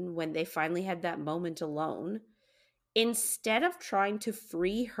mountain, when they finally had that moment alone, instead of trying to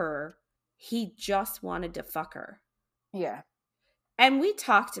free her, he just wanted to fuck her. Yeah. And we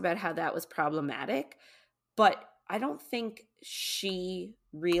talked about how that was problematic, but I don't think she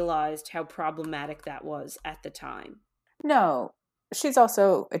realized how problematic that was at the time. No, she's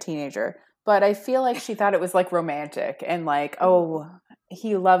also a teenager, but I feel like she thought it was like romantic and like, oh,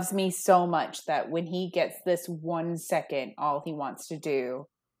 he loves me so much that when he gets this 1 second, all he wants to do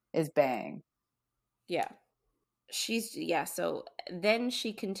is bang. Yeah. So then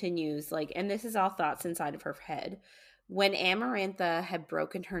she continues, like, and this is all thoughts inside of her head. When Amarantha had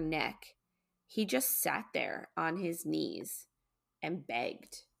broken her neck, he just sat there on his knees and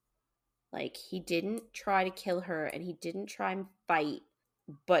begged. Like, he didn't try to kill her, and he didn't try and fight.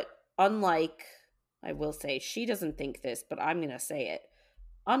 But unlike, I will say, she doesn't think this, but I'm going to say it.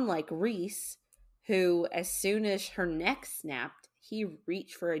 Unlike Rhys, who, as soon as her neck snapped, he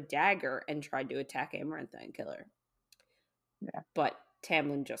reached for a dagger and tried to attack Amarantha and kill her. Yeah. But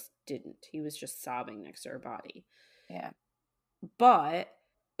Tamlin just didn't. He was just sobbing next to her body. Yeah. But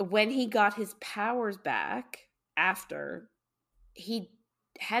when he got his powers back after, he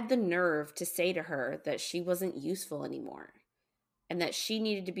had the nerve to say to her that she wasn't useful anymore and that she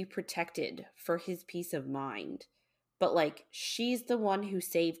needed to be protected for his peace of mind. But, like, she's the one who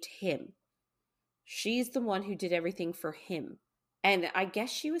saved him. She's the one who did everything for him. And I guess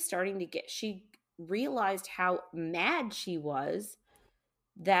she was starting to she realized how mad she was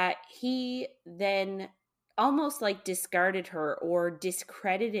that he then almost like discarded her or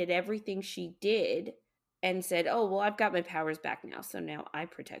discredited everything she did and said, oh, well, I've got my powers back now, so now I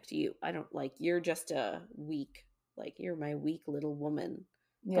protect you. I don't, like, you're just a weak, like, you're my weak little woman.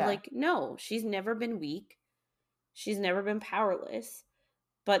 Yeah. But, like, no, she's never been weak. She's never been powerless.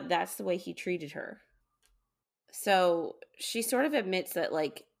 But that's the way he treated her. So she sort of admits that,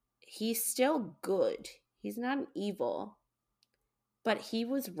 like, he's still good. He's not an evil. But he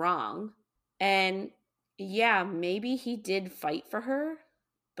was wrong. And yeah, maybe he did fight for her,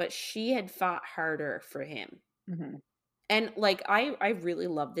 but she had fought harder for him. Mm-hmm. And, like, I really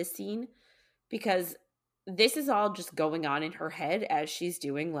love this scene because this is all just going on in her head as she's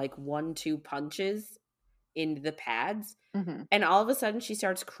doing, like, 1-2 punches into the pads. Mm-hmm. And all of a sudden she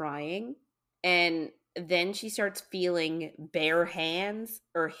starts crying, and then she starts feeling bare hands,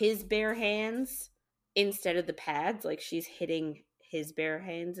 or his bare hands instead of the pads. Like, she's hitting his bare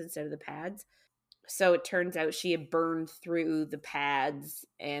hands instead of the pads. So it turns out she had burned through the pads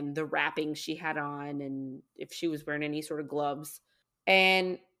and the wrapping she had on, and if she was wearing any sort of gloves.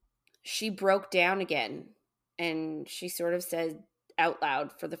 And she broke down again, and she sort of said out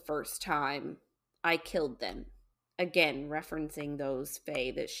loud for the first time, I killed them. Again, referencing those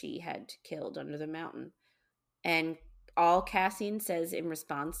Fae that she had killed under the mountain. And all Cassian says in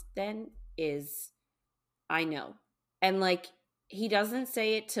response then is, I know. And, like, he doesn't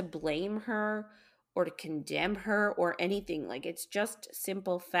say it to blame her or to condemn her or anything. Like, it's just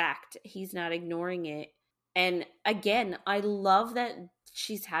simple fact. He's not ignoring it. And again, I love that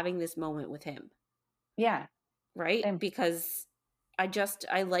she's having this moment with him. Yeah. Right? Same. Because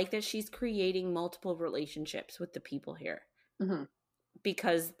I like that she's creating multiple relationships with the people here. Mm-hmm.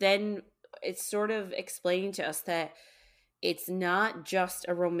 Because then it's sort of explaining to us that it's not just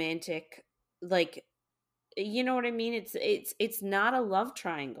a romantic, like, you know what I mean? It's not a love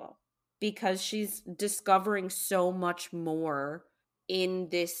triangle, because she's discovering so much more in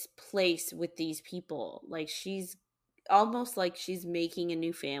this place with these people. Like, she's almost like she's making a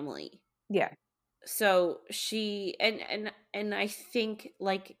new family. Yeah. So she and I think,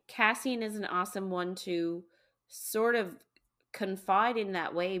 like, Cassian is an awesome one to sort of confide in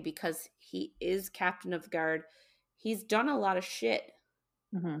that way, because he is captain of the guard. He's done a lot of shit.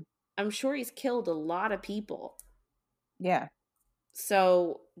 Mm-hmm. I'm sure he's killed a lot of people. Yeah.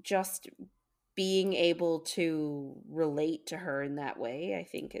 So just being able to relate to her in that way, I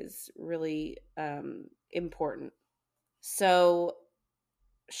think, is really important. So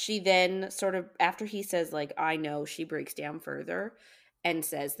she then sort of, after he says, like, I know, she breaks down further and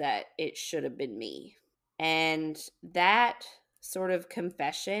says that it should have been me. And that sort of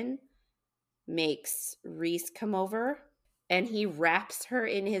confession makes Rhys come over, and he wraps her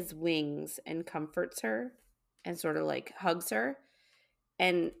in his wings and comforts her and sort of like hugs her.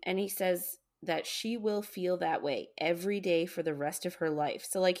 And he says that she will feel that way every day for the rest of her life.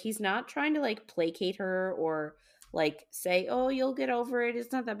 So like he's not trying to like placate her or like say, "Oh, you'll get over it.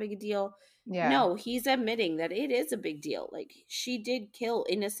 It's not that big a deal." Yeah. No, he's admitting that it is a big deal. Like she did kill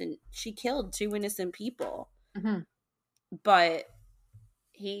innocent. She killed 2 innocent people. Mm-hmm. But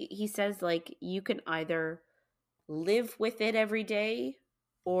he says like you can either live with it every day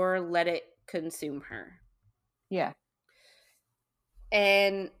or let it consume her. Yeah.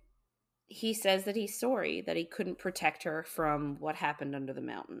 And he says that he's sorry that he couldn't protect her from what happened under the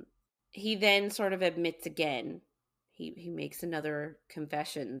mountain. He then sort of admits again, he makes another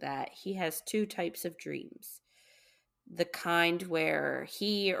confession that he has 2 types of dreams. The kind where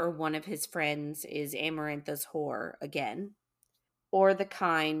he or one of his friends is Amarantha's whore again, or the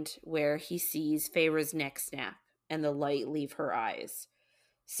kind where he sees Feyre's neck snap and the light leave her eyes.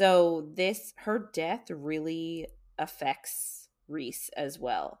 So her death really affects Rhys as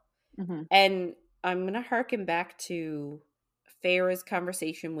well. Mm-hmm. And I'm going to harken back to Feyre's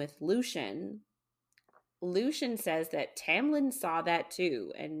conversation with Lucien. Lucien says that Tamlin saw that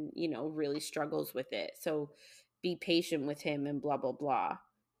too and, really struggles with it. So be patient with him and blah, blah, blah.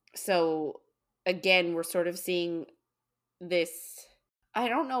 So again, we're sort of seeing this. I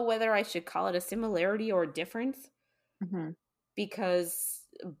don't know whether I should call it a similarity or a difference, Mm-hmm. because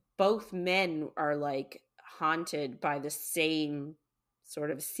both men are like haunted by the same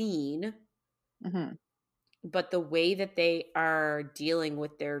sort of scene. Mm-hmm. But the way that they are dealing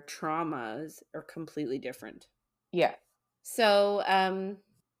with their traumas are completely different. Yeah. So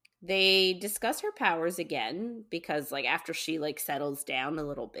they discuss her powers again because like after she like settles down a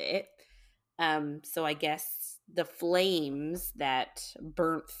little bit, so I guess the flames that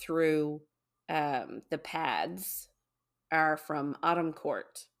burnt through the pads are from Autumn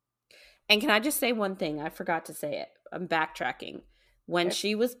Court. And can I just say one thing? I forgot to say it. I'm backtracking. When Okay.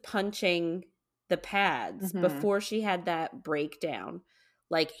 she was punching the pads Mm-hmm. before she had that breakdown,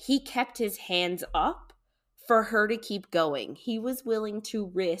 like he kept his hands up for her to keep going. He was willing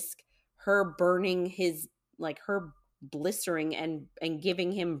to risk her burning his, like her blistering and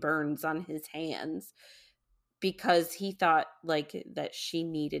giving him burns on his hands because he thought like that she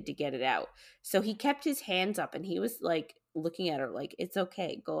needed to get it out. So he kept his hands up and he was like looking at her like, it's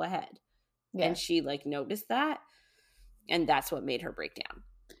okay, go ahead. Yeah. And she like noticed that, and that's what made her break down.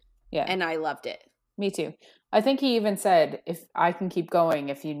 Yeah. And I loved it. Me too. I think he even said, if I can keep going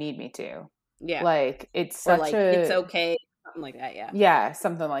if you need me to. Yeah. Like, it's Or such like, it's a... okay, something like that. Yeah. Yeah,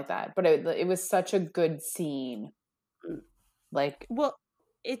 something like that. But it was such a good scene. Mm. Like... Well,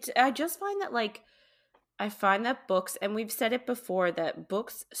 I just find that like, I find that books, and we've said it before, that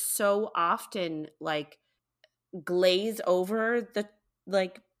books so often like glaze over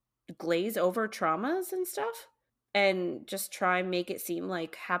traumas and stuff and just try and make it seem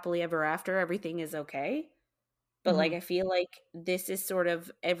like happily ever after everything is okay. But like Mm-hmm. I feel like this is sort of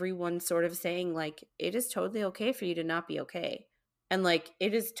everyone sort of saying like it is totally okay for you to not be okay. And like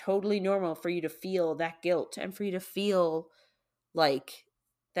it is totally normal for you to feel that guilt and for you to feel like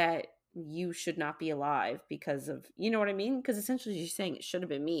that you should not be alive because of, you know what I mean? Because essentially you're saying it should have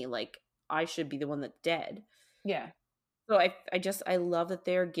been me, like I should be the one that's dead. Yeah. So I love that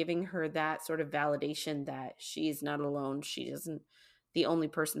they're giving her that sort of validation that she's not alone. She isn't the only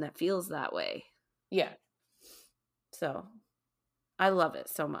person that feels that way. Yeah. So I love it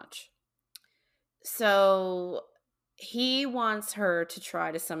so much. So he wants her to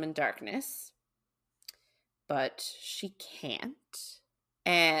try to summon darkness, but she can't.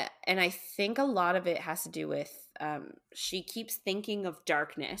 And I think a lot of it has to do with she keeps thinking of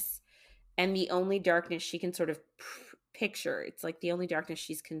darkness, and the only darkness she can sort of picture, it's like the only darkness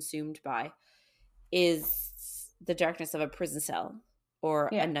she's consumed by, is the darkness of a prison cell or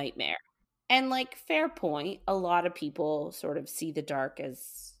a Yeah. nightmare. And like, fair point, a lot of people sort of see the dark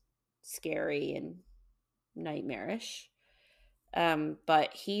as scary and nightmarish.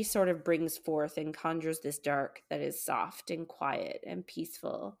 But he sort of brings forth and conjures this dark that is soft and quiet and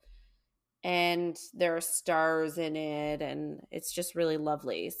peaceful. And there are stars in it, and it's just really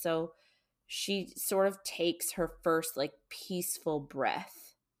lovely. So she sort of takes her first like peaceful breath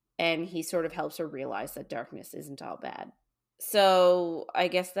And he sort of helps her realize that darkness isn't all bad. So I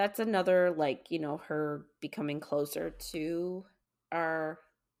guess that's another, like, you know, her becoming closer to our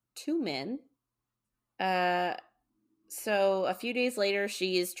two men. So a few days later,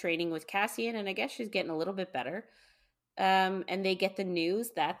 she is training with Cassian, and I guess she's getting a little bit better. And they get the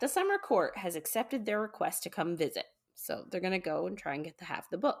news that the summer court has accepted their request to come visit. So they're going to go and try and get the half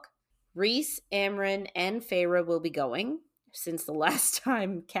the book. Rhys, Amren, and Feyre will be going. Since the last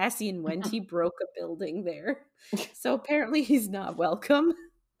time Cassian went, he broke a building there. So apparently he's not welcome.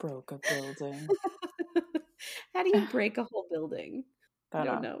 Broke a building. How do you break a whole building? I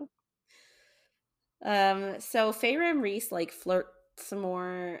don't know. So Feyre and Rhys like flirt some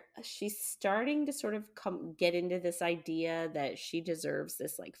more. She's starting to sort of get into this idea that she deserves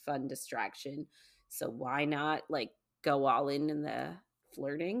this like fun distraction. So why not like go all in the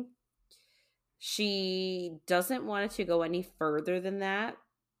flirting? She doesn't want it to go any further than that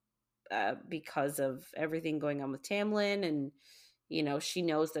because of everything going on with Tamlin, and you know, she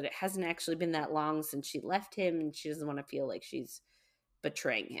knows that it hasn't actually been that long since she left him, and she doesn't want to feel like she's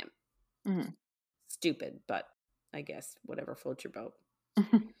betraying him. Mm-hmm. Stupid, but I guess whatever floats your boat.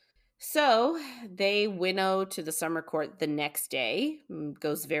 So they winnow to the summer court the next day.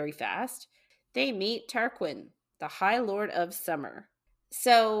 Goes very fast. They meet Tarquin, the High Lord of Summer.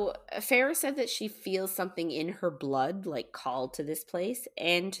 So Feyre said that she feels something in her blood, like called to this place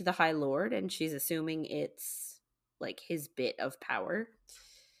and to the High Lord, and she's assuming it's like his bit of power.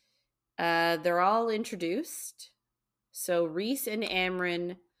 They're all introduced. So Rhys and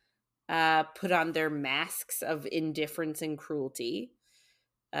Amren put on their masks of indifference and cruelty,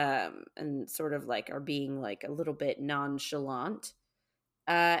 and sort of like are being like a little bit nonchalant.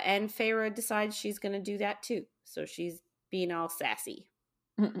 And Feyre decides she's going to do that too. So she's being all sassy.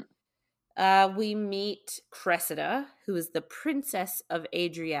 We meet Cressida, who is the princess of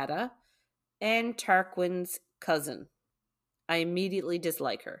Adriata and Tarquin's cousin. I immediately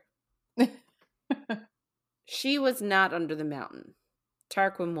dislike her. She was not under the mountain.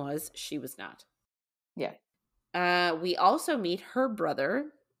 Tarquin was. She was not. Yeah. We also meet her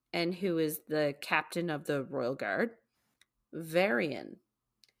brother, and who is the captain of the Royal Guard, Varian.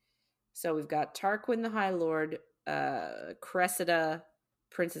 So we've got Tarquin the High Lord, Cressida,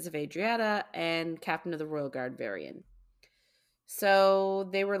 Princess of Adriata, and Captain of the Royal Guard, Varian. So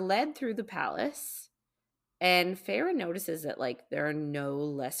they were led through the palace, and Feyre notices that like there are no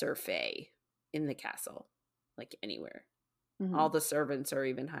lesser fae in the castle, like anywhere. Mm-hmm. All the servants are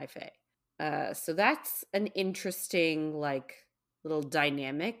even high fae. So that's an interesting like little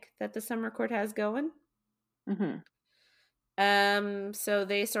dynamic that the summer court has going. Mm-hmm. So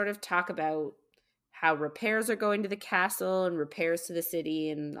they sort of talk about how repairs are going to the castle and repairs to the city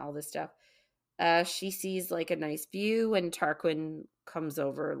and all this stuff. She sees like a nice view, and Tarquin comes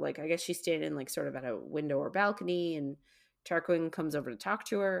over. Like, I guess she's standing like sort of at a window or balcony, and Tarquin comes over to talk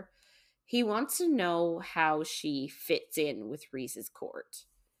to her. He wants to know how she fits in with Rhys's court.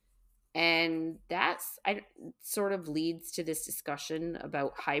 And that's sort of leads to this discussion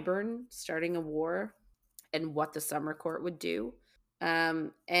about Hybern starting a war and what the summer court would do.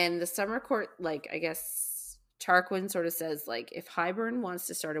 And the summer court, like, I guess Tarquin sort of says, like, if Hybern wants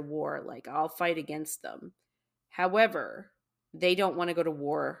to start a war, like, I'll fight against them. However, they don't want to go to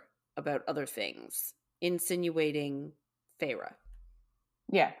war about other things, insinuating Feyre.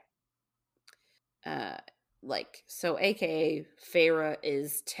 Yeah. Like, so aka Feyre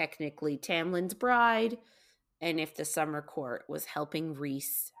is technically Tamlin's bride, and if the summer court was helping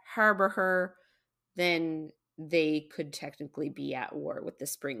Rhys harbor her, then they could technically be at war with the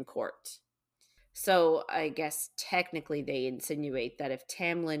spring court. So I guess technically they insinuate that if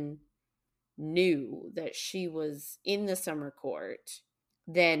Tamlin knew that she was in the summer court,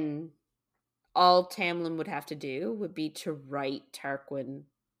 then all Tamlin would have to do would be to write Tarquin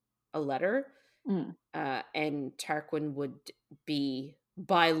a letter. And Tarquin would be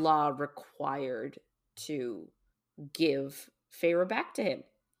by law required to give Feyre back to him,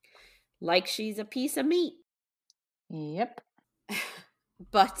 like she's a piece of meat. Yep.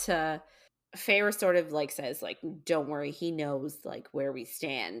 But Feyre sort of like says, like, don't worry, he knows like where we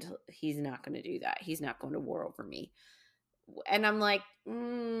stand. He's not going to do that. He's not going to war over me. And I'm like, I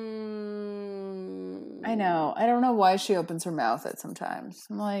know. I don't know why she opens her mouth at sometimes.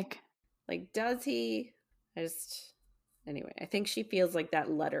 I'm like, does he? Anyway, I think she feels like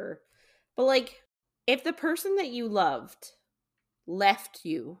that letter. But like, if the person that you loved left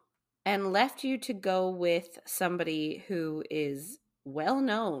you to go with somebody who is well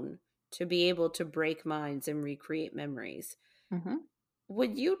known to be able to break minds and recreate memories,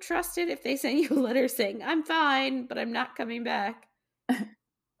 would you trust it if they sent you a letter saying, I'm fine, but I'm not coming back?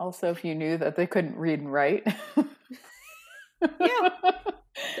 Also, if you knew that they couldn't read and write. Yeah,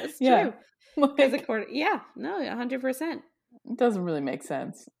 that's true. Because according, 100%. It doesn't really make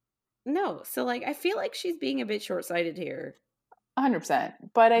sense. No, so like I feel like she's being a bit short-sighted here. 100%.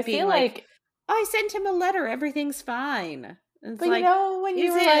 But I feel like I sent him a letter, everything's fine. But like, when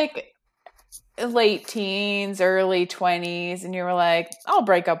you were like late teens, early 20s, and you were like, I'll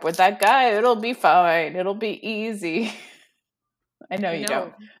break up with that guy, it'll be fine, it'll be easy. I know you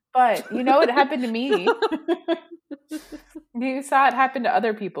don't. But it happened to me. You saw it happen to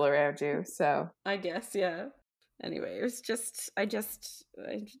other people around you, so I guess, yeah. Anyway, it was I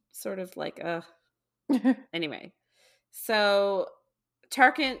sort of like, Anyway, so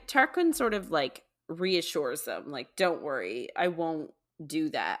Tarquin sort of like reassures them, like, don't worry, I won't do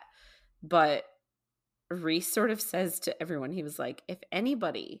that. But Rhys sort of says to everyone, he was like, if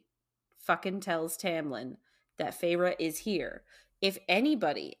anybody fucking tells Tamlin that Feyre is here, if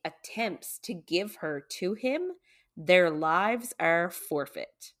anybody attempts to give her to him, their lives are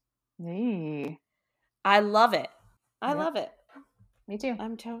forfeit. Hey. I love it. I love it. Me too.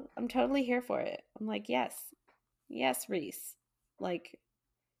 I'm totally here for it. I'm like, yes, Rhys. Like,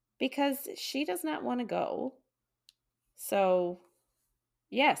 because she does not want to go. So,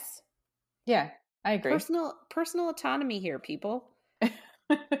 yes. Yeah, I agree. Personal autonomy here, people.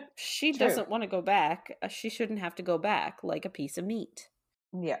 She doesn't want to go back. She shouldn't have to go back like a piece of meat.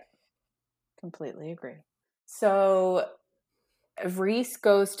 Yeah, completely agree. So Rhys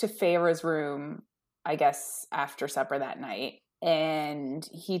goes to Feyre's room, I guess, after supper that night. And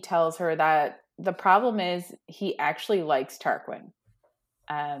he tells her that the problem is he actually likes Tarquin.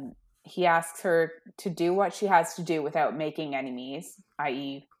 He asks her to do what she has to do without making enemies,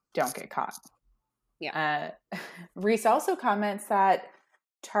 i.e., don't get caught. Yeah. Rhys also comments that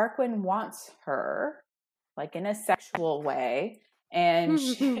Tarquin wants her, like in a sexual way. And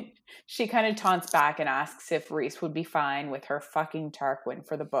she kind of taunts back and asks if Rhys would be fine with her fucking Tarquin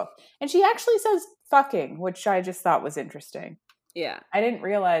for the book. And she actually says fucking, which I just thought was interesting. Yeah. I didn't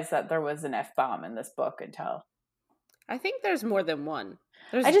realize that there was an F-bomb in this book until... I think there's more than one.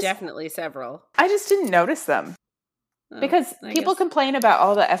 There's definitely several. I just didn't notice them. Because people complain about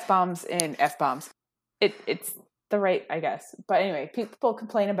all the F-bombs in F-bombs. It's the right, I guess. But anyway, people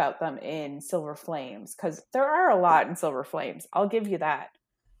complain about them in Silver Flames because there are a lot in Silver Flames. I'll give you that.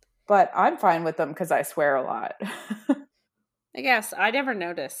 But I'm fine with them because I swear a lot. I guess. I never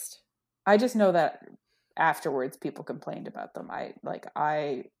noticed. I just know that afterwards people complained about them.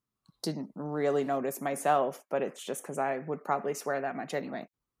 I didn't really notice myself, but it's just because I would probably swear that much anyway.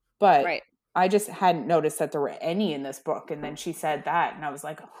 But right. I just hadn't noticed that there were any in this book. And then she said that, and I was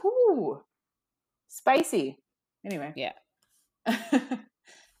like, whoo, spicy. Anyway. Yeah.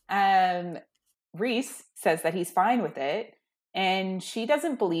 Rhys says that he's fine with it, and she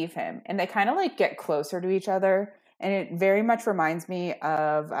doesn't believe him. And they kind of like get closer to each other. And it very much reminds me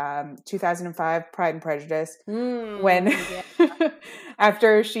of 2005 Pride and Prejudice, when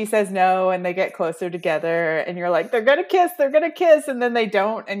after she says no and they get closer together and you're like, they're going to kiss, and then they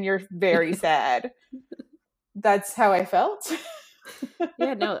don't, and you're very sad. That's how I felt.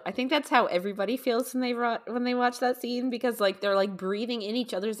 Yeah, no, I think that's how everybody feels when they watch that scene, because like they're like breathing in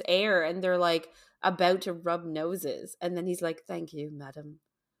each other's air and they're like about to rub noses, and then he's like, thank you, madam,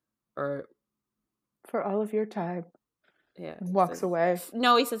 or for all of your time. Yeah. Walks away.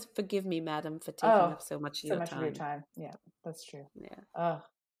 No, he says, forgive me, madam, for taking up so much of your time. Yeah, that's true. Yeah. Oh,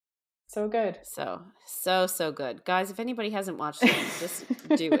 so good. So good. Guys, if anybody hasn't watched it, just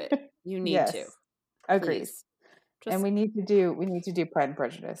do it. You need to. Agreed. And we need to do Pride and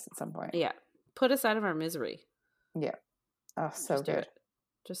Prejudice at some point. Yeah. Put us out of our misery. Yeah. Oh, so just good.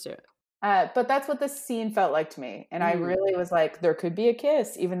 Just do it. But that's what this scene felt like to me. And I really was like, there could be a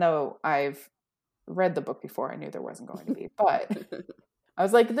kiss, even though I've read the book before. I knew there wasn't going to be. But I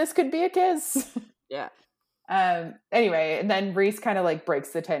was like, this could be a kiss. Yeah. Anyway, and then Rhys kind of like breaks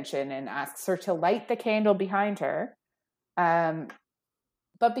the tension and asks her to light the candle behind her.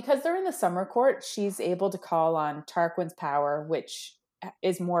 But because they're in the summer court, she's able to call on Tarquin's power, which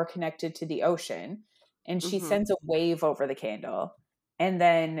is more connected to the ocean. And she sends a wave over the candle. And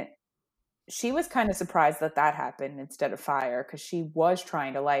then she was kind of surprised that happened instead of fire, because she was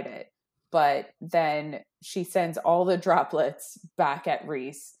trying to light it. But then she sends all the droplets back at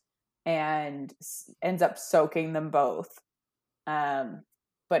Rhys and ends up soaking them both. But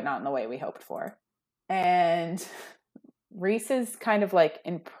not in the way we hoped for. And Rhys is kind of like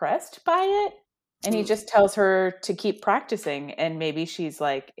impressed by it. And he just tells her to keep practicing. And maybe she's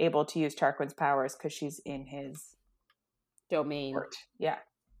like able to use Tarquin's powers because she's in his domain. Yeah.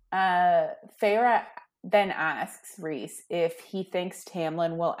 Feyre then asks Rhys if he thinks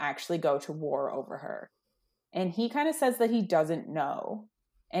Tamlin will actually go to war over her. And he kind of says that he doesn't know.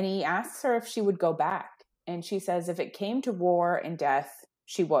 And he asks her if she would go back. And she says if it came to war and death,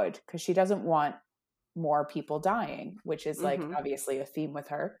 she would, because she doesn't want more people dying, which is like obviously a theme with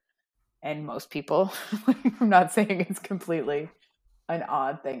her and most people. I'm not saying it's completely an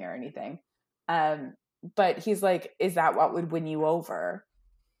odd thing or anything. But he's like, is that what would win you over?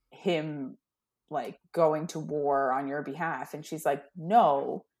 Him like going to war on your behalf? And she's like,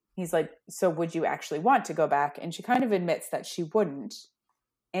 no. He's like, so would you actually want to go back? And she kind of admits that she wouldn't.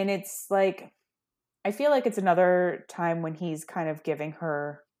 And it's like, I feel like it's another time when he's kind of giving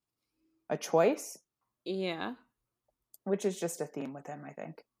her a choice. Yeah. Which is just a theme with him, I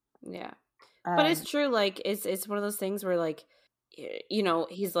think. Yeah. But it's true, like, it's one of those things where, like, you know,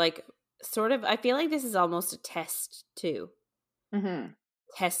 he's like, sort of, I feel like this is almost a test, too.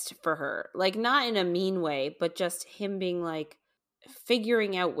 Test for her. Like, not in a mean way, but just him being, like,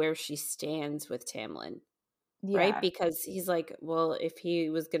 figuring out where she stands with Tamlin. Yeah. Right? Because he's like, well, if he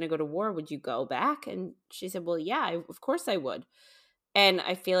was going to go to war, would you go back? And she said, well, yeah, of course I would. And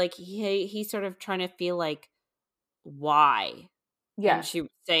I feel like he's sort of trying to feel like, why? Yeah. And she was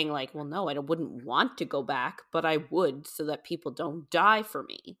saying like, well, no, I wouldn't want to go back, but I would so that people don't die for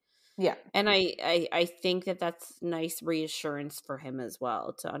me. Yeah. And I think that that's nice reassurance for him as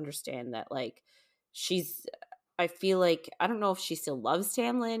well, to understand that like I feel like, I don't know if she still loves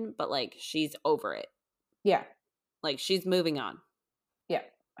Tamlin, but like she's over it. Yeah. Like she's moving on. Yeah,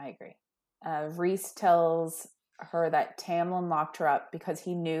 I agree. Rhys tells her that Tamlin locked her up because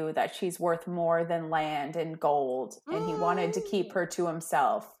he knew that she's worth more than land and gold, and he wanted to keep her to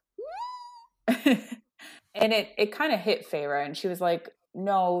himself. And it kind of hit Feyre, and she was like,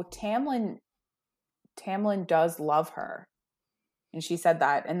 no, Tamlin does love her. And she said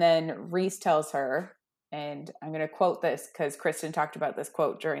that. And then Rhys tells her, and I'm going to quote this because Kristen talked about this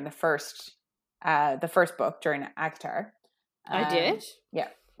quote during the first book during attor. I did? Yeah.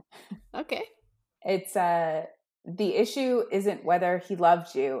 Okay. It's the issue isn't whether he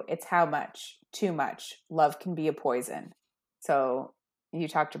loved you, it's how much. Too much. Love can be a poison. So you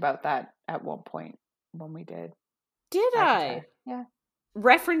talked about that at one point when we did. Did I? Yeah.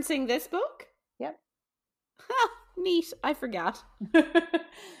 Referencing this book? Yep. Neat. I forgot.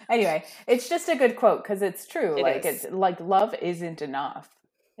 Anyway, it's just a good quote because it's true. It's like love isn't enough.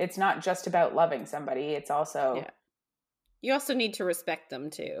 It's not just about loving somebody. It's also... Yeah. You also need to respect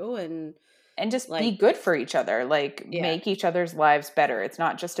them too. And just like, be good for each other. Like, make each other's lives better. It's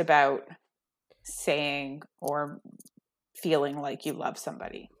not just about saying or feeling like you love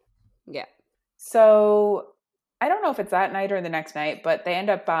somebody. Yeah. So, I don't know if it's that night or the next night, but they end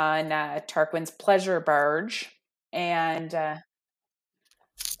up on Tarquin's pleasure barge. And,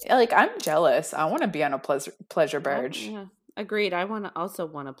 I'm jealous. I want to be on a pleasure barge. Oh, yeah. Agreed. I also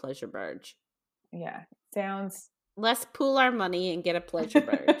want a pleasure barge. Yeah. Sounds... Let's pool our money and get a pleasure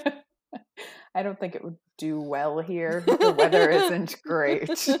barge. I don't think it would do well here. The weather isn't great.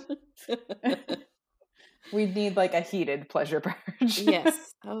 We'd need like a heated pleasure barge.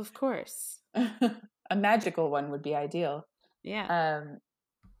 Yes, of course. A magical one would be ideal. Yeah.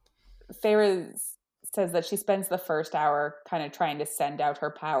 Feyre says that she spends the first hour kind of trying to send out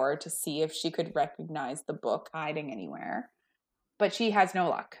her power to see if she could recognize the book hiding anywhere. But she has no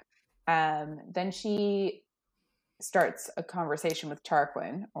luck. Then she starts a conversation with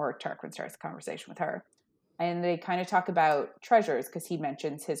Tarquin, or Tarquin starts a conversation with her. And they kind of talk about treasures because he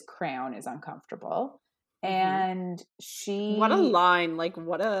mentions his crown is uncomfortable. And she... What a line. Like,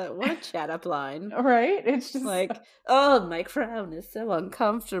 what a chat up line. Right? It's just like, oh, my crown is so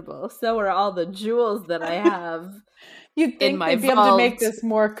uncomfortable. So are all the jewels that I have. You'd think they'd be able to make this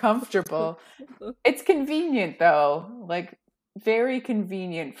more comfortable. It's convenient, though. Like, very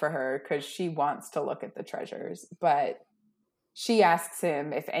convenient for her because she wants to look at the treasures. But she asks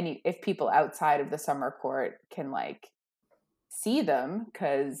him if people outside of the summer court can, like, see them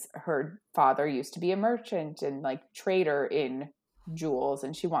because her father used to be a merchant and like trader in jewels,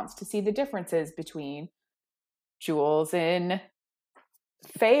 and she wants to see the differences between jewels in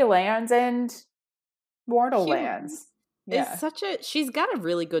Fey lands and mortal lands. Yeah, she's got a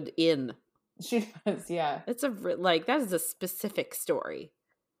really good in. She does, yeah. It's that is a specific story.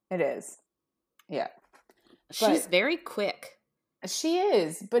 It is, yeah. She's very quick. She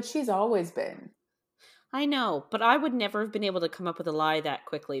is, but she's always been. I know, but I would never have been able to come up with a lie that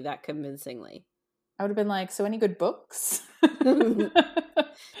quickly, that convincingly. I would have been like, so any good books? Do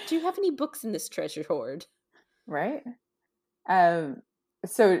you have any books in this treasure hoard? Right?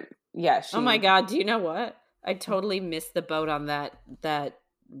 So, yeah. Oh my God, do you know what? I totally missed the boat on that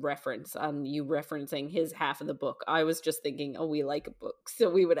reference on you referencing his half of the book. I was just thinking, oh, we like a book, so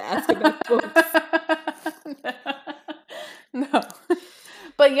we would ask about books. No.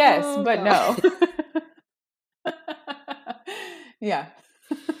 But yes, Oh, but God. no. Yeah.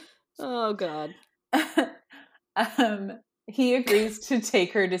 Oh, God. He agrees to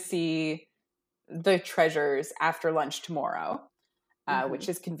take her to see the treasures after lunch tomorrow, which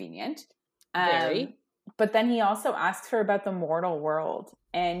is convenient. Very. But then he also asks her about the mortal world,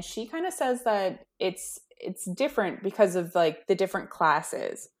 and she kind of says that it's different because of like the different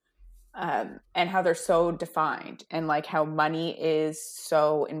classes, and how they're so defined, and like how money is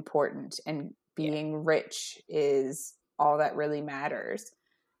so important, and being rich is all that really matters.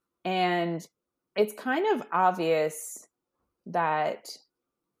 And it's kind of obvious that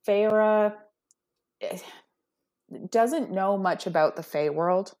Feyre doesn't know much about the Fey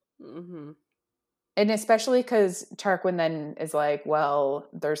world. Mm-hmm. And especially because Tarquin then is like, well,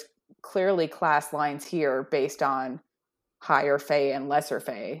 there's clearly class lines here based on higher Fey and lesser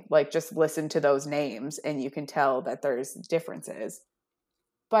Fey. Like, just listen to those names and you can tell that there's differences.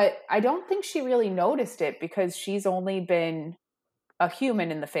 But I don't think she really noticed it because she's only been a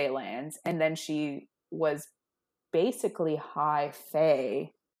human in the Feylands, and then she was basically high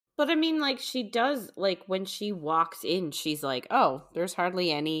Fey. But I mean, like, she does, like, when she walks in, she's like, oh, there's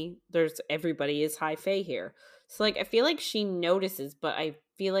hardly any, everybody is high Fae here. So, like, I feel like she notices, but I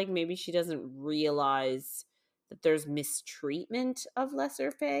feel like maybe she doesn't realize that there's mistreatment of lesser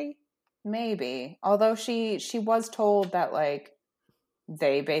Fae. Maybe. Although she was told that, like,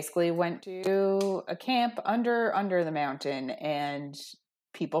 they basically went to a camp under the mountain and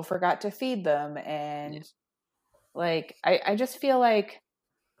people forgot to feed them. And, like, I just feel like,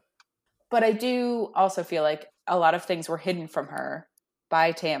 but I do also feel like a lot of things were hidden from her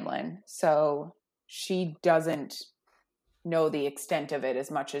by Tamlin. So she doesn't know the extent of it as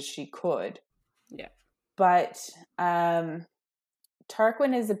much as she could. Yeah. But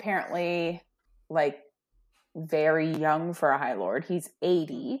Tarquin is apparently, like, very young for a High Lord. He's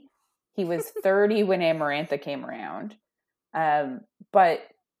 80. He was 30 when Amarantha came around. But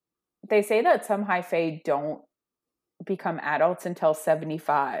they say that some High Fae don't become adults until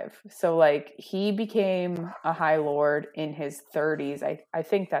 75. So, like, he became a High Lord in his 30s. I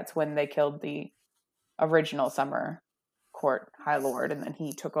think that's when they killed the original Summer Court High Lord, and then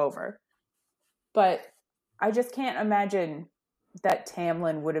he took over. But I just can't imagine that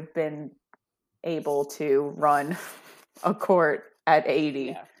Tamlin would have been able to run a court at 80.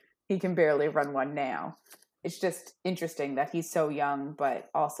 Yeah. He can barely run one now. It's just interesting that he's so young, but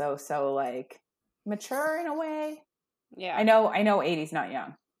also so, like, mature in a way. Yeah. I know 80's not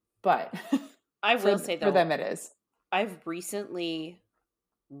young, but I will say, though, for them it is. I've recently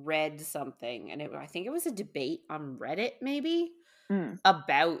read something, and I think it was a debate on Reddit, maybe,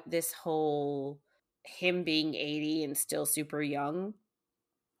 about this whole him being 80 and still super young.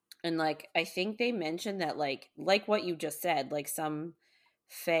 And, like, I think they mentioned that, like what you just said, like, some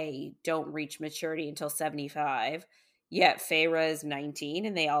Fae don't reach maturity until 75, yet Feyre is 19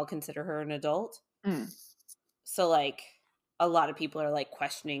 and they all consider her an adult. So, like, a lot of people are, like,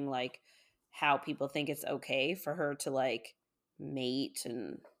 questioning, like, how people think it's okay for her to, like, mate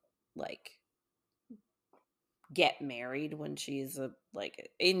and, like, get married when she's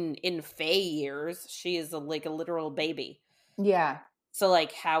in Fae years, she is a literal baby. Yeah. So,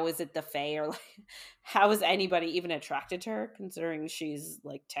 like, how is it the Fae, or, like, how is anybody even attracted to her considering she's,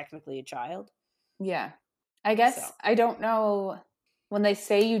 like, technically a child? Yeah. I guess I don't know, when they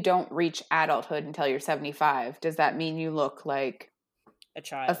say you don't reach adulthood until you're 75, does that mean you look like a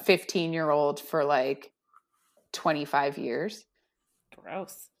child, a 15-year-old for, like, 25 years?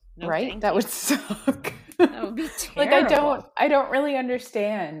 Gross. No, right? That would suck. That would be terrible. Like, I don't really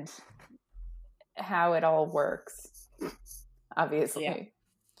understand how it all works, obviously. Yeah.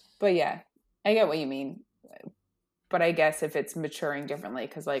 But yeah, I get what you mean. But I guess if it's maturing differently,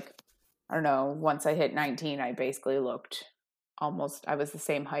 because, like, I don't know, once I hit 19, I basically looked I was the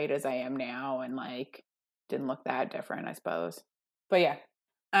same height as I am now, and, like, didn't look that different, I suppose. But yeah.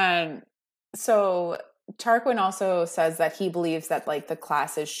 So Tarquin also says that he believes that, like, the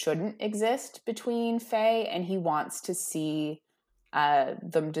classes shouldn't exist between Fae, and he wants to see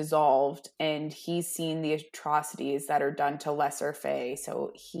them dissolved, and he's seen the atrocities that are done to lesser Fae,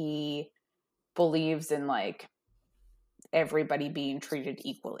 so he believes in, like, everybody being treated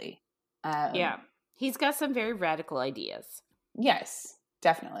equally. Yeah, he's got some very radical ideas. Yes,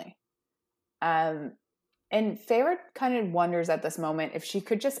 definitely. And Feyre kind of wonders at this moment if she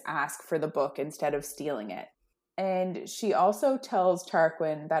could just ask for the book instead of stealing it. And she also tells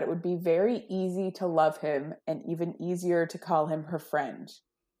Tarquin that it would be very easy to love him and even easier to call him her friend.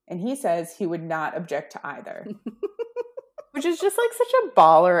 And he says he would not object to either. Which is just like such a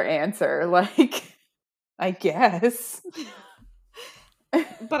baller answer. Like, I guess.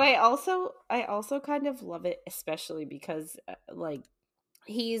 But I also kind of love it, especially because like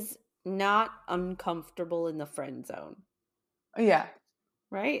he's not uncomfortable in the friend zone. Yeah.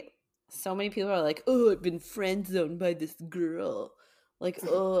 Right? So many people are like, oh, I've been friend zoned by this girl. Like,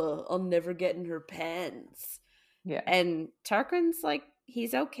 oh, I'll never get in her pants. Yeah. And Tarquin's like,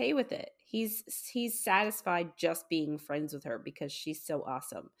 he's okay with it. He's satisfied just being friends with her because she's so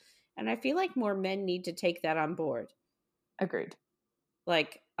awesome. And I feel like more men need to take that on board. Agreed.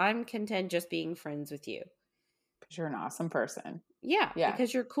 Like, I'm content just being friends with you. Because you're an awesome person. Yeah.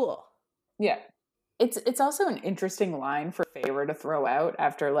 Because you're cool. Yeah. It's also an interesting line for Feyre to throw out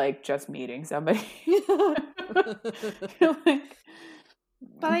after like just meeting somebody. You're like,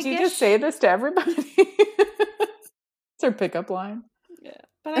 but did you just say this to everybody? It's her pickup line. Yeah.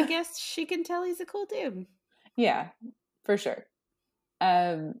 But I guess she can tell he's a cool dude. Yeah, for sure.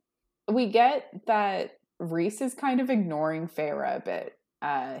 We get that Rhys is kind of ignoring Feyre a bit.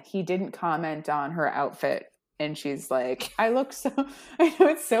 He didn't comment on her outfit. And she's like, I know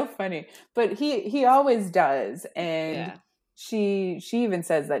it's so funny, but he always does. And she even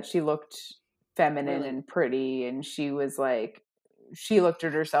says that she looked feminine and pretty. And she was like, she looked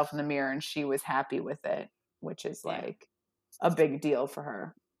at herself in the mirror and she was happy with it, which is like a big deal for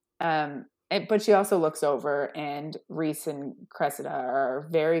her. But she also looks over and Rhys and Cressida are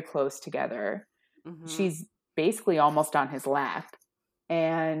very close together. Mm-hmm. She's basically almost on his lap.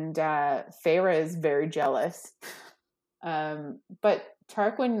 And Feyre is very jealous. But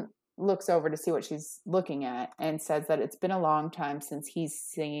Tarquin looks over to see what she's looking at and says that it's been a long time since he's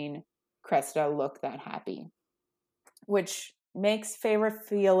seen Cressida look that happy. Which makes Feyre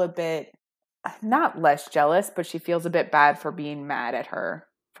feel a bit, not less jealous, but she feels a bit bad for being mad at her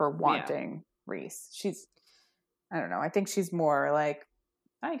for wanting Rhys. I don't know, I think she's more like,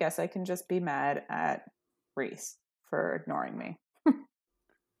 I guess I can just be mad at Rhys for ignoring me.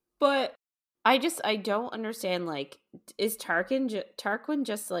 But I don't understand, like, is Tarquin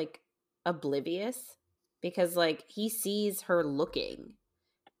just, like, oblivious? Because, like, he sees her looking.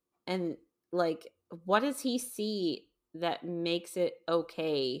 And, like, what does he see that makes it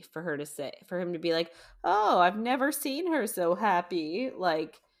okay for him to be like, oh, I've never seen her so happy?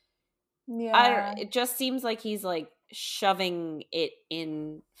 Like, it just seems like he's, like, shoving it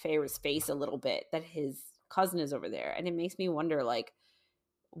in Feyre's face a little bit that his cousin is over there. And it makes me wonder, like,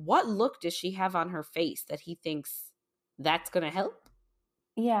 what look does she have on her face that he thinks that's going to help?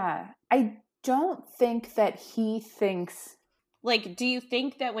 Yeah. I don't think that he thinks... Like, do you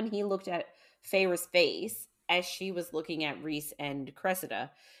think that when he looked at Feyre's face as she was looking at Rhys and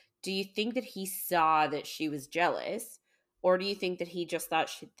Cressida, do you think that he saw that she was jealous? Or do you think that he just thought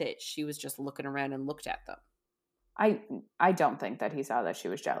that she was just looking around and looked at them? I don't think that he saw that she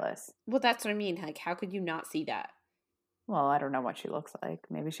was jealous. Well, that's what I mean. Like, how could you not see that? Well, I don't know what she looks like.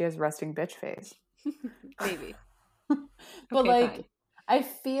 Maybe she has resting bitch face. Maybe. But, like, fine. I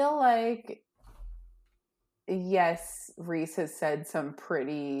feel like, yes, Rhys has said some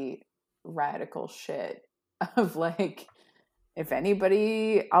pretty radical shit of, like, if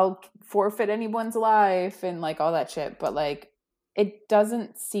anybody, I'll forfeit anyone's life and, like, all that shit. But, like, it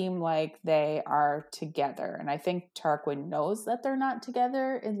doesn't seem like they are together. And I think Tarquin knows that they're not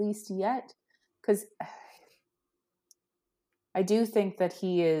together, at least yet. Because... I do think that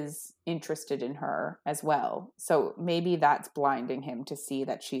he is interested in her as well. So maybe that's blinding him to see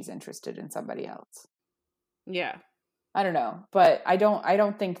that she's interested in somebody else. Yeah. I don't know. But I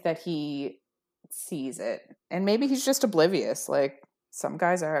don't think that he sees it. And maybe he's just oblivious. Like some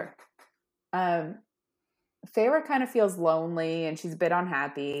guys are. Feyre kind of feels lonely and she's a bit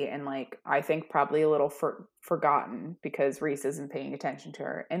unhappy. And like, I think probably a little forgotten because Rhys isn't paying attention to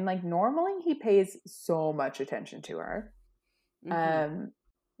her. And like normally he pays so much attention to her. Mm-hmm.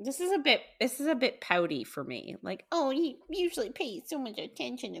 This is a bit pouty for me. Like, oh, he usually pays so much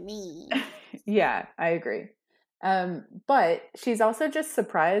attention to me. Yeah, I agree. But she's also just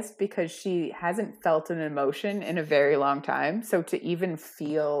surprised because she hasn't felt an emotion in a very long time. So to even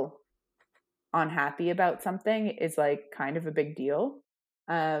feel unhappy about something is like kind of a big deal.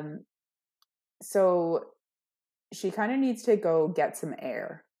 So she kind of needs to go get some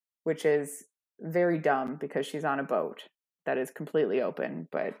air, which is very dumb because she's on a boat that is completely open,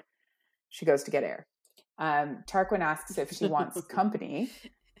 but she goes to get air. Tarquin asks if she wants company.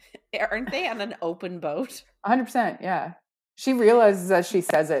 Aren't they on an open boat? 100%, yeah. She realizes as she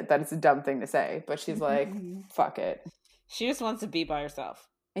says it that it's a dumb thing to say, but she's like, fuck it. She just wants to be by herself.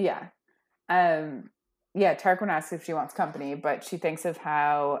 Yeah. Yeah, Tarquin asks if she wants company, but she thinks of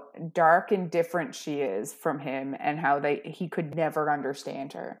how dark and different she is from him and how he could never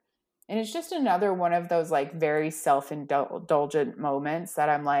understand her. And it's just another one of those like very self-indulgent moments that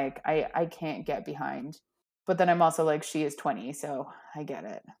I'm like, I can't get behind. But then I'm also like, she is 20, so I get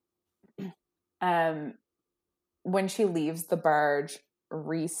it. When she leaves the barge,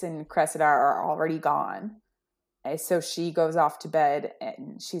 Rhys and Cressida are already gone. So she goes off to bed,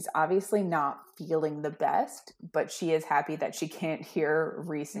 and she's obviously not feeling the best, but she is happy that she can't hear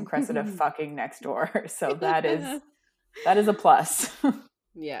Rhys and Cressida fucking next door. So that is a plus.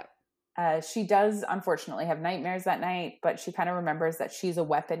 Yeah. She does unfortunately have nightmares that night, but she kind of remembers that she's a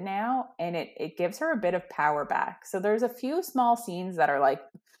weapon now, and it gives her a bit of power back. So there's a few small scenes that are like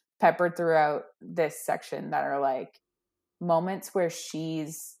peppered throughout this section that are like moments where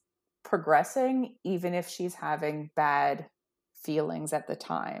she's progressing, even if she's having bad feelings at the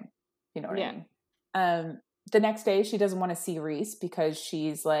time. You know what I mean? The next day, she doesn't want to see Rhys because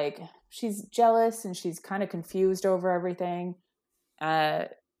she's jealous and she's kind of confused over everything. And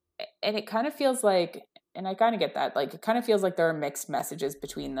it kind of feels like, and I kind of get that, like, it kind of feels like there are mixed messages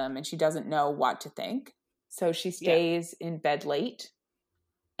between them and she doesn't know what to think. So she stays in bed late.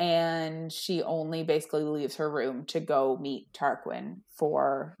 And she only basically leaves her room to go meet Tarquin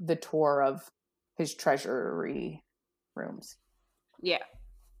for the tour of his treasury rooms. Yeah.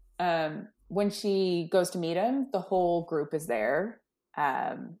 When she goes to meet him, the whole group is there.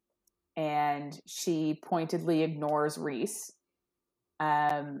 And she pointedly ignores Rhys.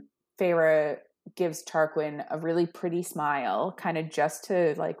 Feyre gives Tarquin a really pretty smile, kind of just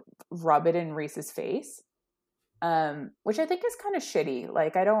to like rub it in Rhys's face. Which I think is kind of shitty.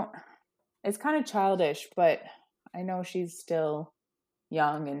 Like, it's kind of childish, but I know she's still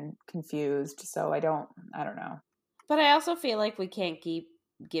young and confused. So I don't know. But I also feel like we can't keep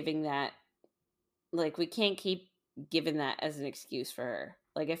giving that, as an excuse for her.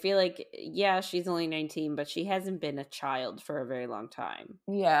 Like, I feel like, yeah, she's only 19, but she hasn't been a child for a very long time.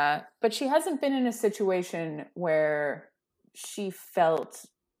 Yeah, but she hasn't been in a situation where she felt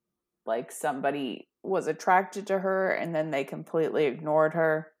like somebody was attracted to her and then they completely ignored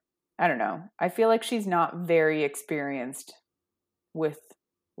her. I don't know. I feel like she's not very experienced with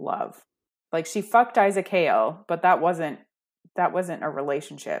love. Like, she fucked Isaac Hale, but that wasn't a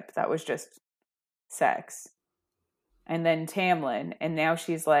relationship. That was just sex. And then Tamlin, and now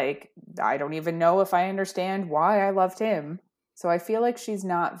she's like, I don't even know if I understand why I loved him. So I feel like she's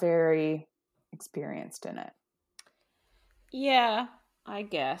not very experienced in it. Yeah, I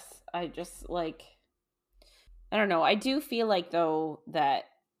guess. I just like, I don't know. I do feel like though that,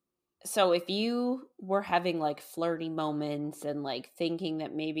 so if you were having like flirty moments and like thinking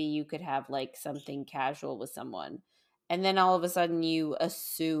that maybe you could have like something casual with someone, and then all of a sudden you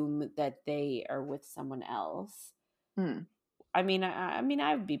assume that they are with someone else. I mean,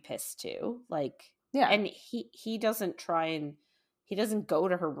 I would be pissed too. Like, yeah. And he doesn't go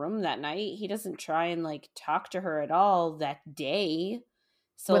to her room that night. He doesn't try and like talk to her at all that day.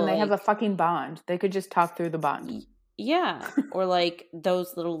 So when they have a fucking bond, they could just talk through the bond. Yeah. Or like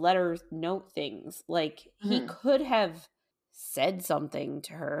those little letter note things. Like, he could have said something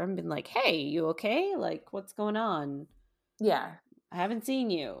to her and been like, hey, you okay? Like, what's going on? Yeah. I haven't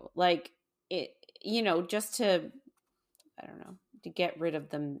seen you. Like, it, just to, I don't know, to get rid of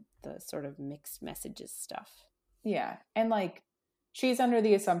the sort of mixed messages stuff. Yeah. And like, she's under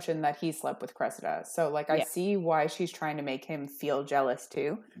the assumption that he slept with Cressida. So like, I see why she's trying to make him feel jealous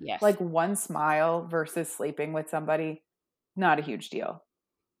too. Yes. Like, one smile versus sleeping with somebody, not a huge deal.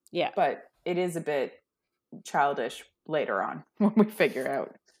 Yeah. But it is a bit childish later on when we figure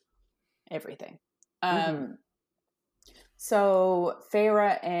out everything. So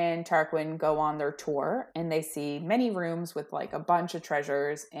Feyre and Tarquin go on their tour and they see many rooms with like a bunch of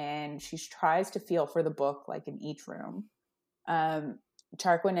treasures, and she tries to feel for the book like in each room.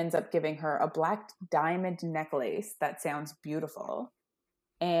 Tarquin ends up giving her a black diamond necklace that sounds beautiful.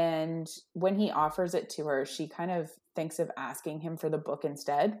 And when he offers it to her, she kind of thinks of asking him for the book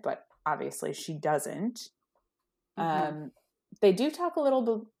instead, but obviously she doesn't. They do talk a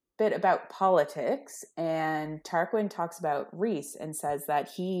little bit about politics, and Tarquin talks about Rhys and says that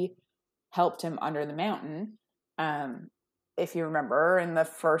he helped him under the mountain. If you remember in the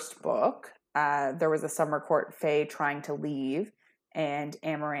first book, there was a summer court fae trying to leave, and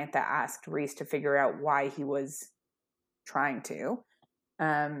Amarantha asked Rhys to figure out why he was trying to.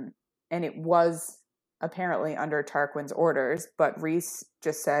 And it was apparently under Tarquin's orders, but Rhys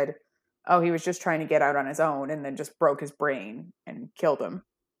just said, oh, he was just trying to get out on his own, and then just broke his brain and killed him.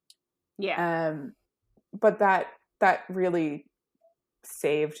 Yeah. But that really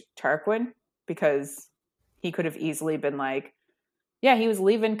saved Tarquin, because he could have easily been like, yeah, he was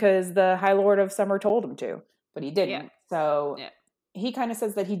leaving because the High Lord of Summer told him to, but he didn't. So he kind of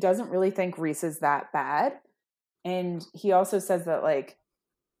says that he doesn't really think Rhys is that bad. And he also says that, like,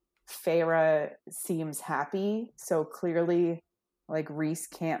 Feyre seems happy. So clearly, like, Rhys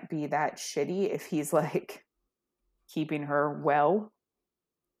can't be that shitty if he's, like, keeping her well.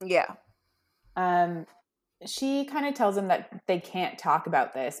 Yeah. She kind of tells him that they can't talk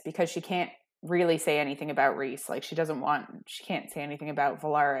about this because she can't really say anything about Rhys. Like, she can't say anything about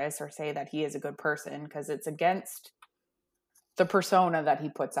Velaris or say that he is a good person because it's against the persona that he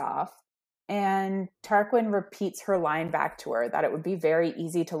puts off. And Tarquin repeats her line back to her that it would be very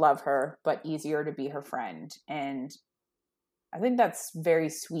easy to love her, but easier to be her friend. And I think that's very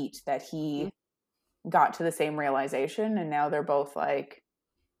sweet that he got to the same realization, and now they're both like...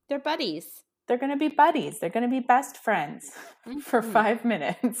 They're buddies. They're going to be buddies. They're going to be best friends for 5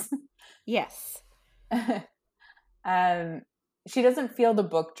 minutes. Yes. She doesn't feel the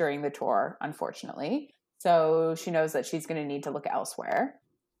book during the tour, unfortunately. So she knows that she's going to need to look elsewhere.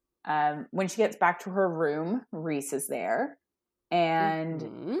 When she gets back to her room, Rhys is there.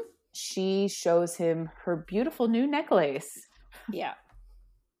 And she shows him her beautiful new necklace. Yeah.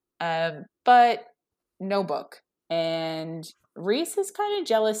 But no book. And Rhys is kind of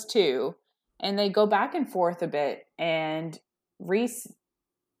jealous too. And they go back and forth a bit. And Rhys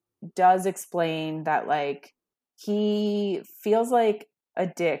does explain that, like, he feels like a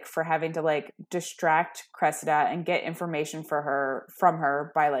dick for having to, like, distract Cressida and get information from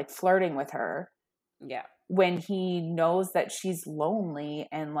her by, like, flirting with her. Yeah. When he knows that she's lonely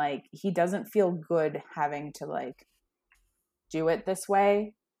and, like, he doesn't feel good having to, like, do it this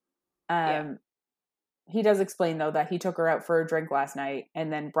way. He does explain, though, that he took her out for a drink last night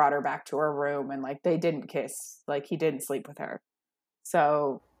and then brought her back to her room and, like, they didn't kiss. Like, he didn't sleep with her.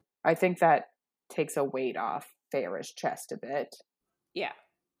 So I think that takes a weight off Feyre's chest a bit. Yeah.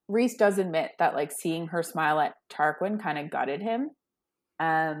 Rhys does admit that, like, seeing her smile at Tarquin kind of gutted him.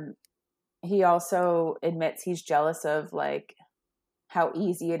 He also admits he's jealous of, like, how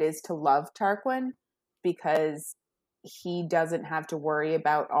easy it is to love Tarquin because he doesn't have to worry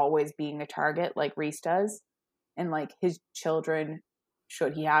about always being a target like Rhys does. And, like, his children,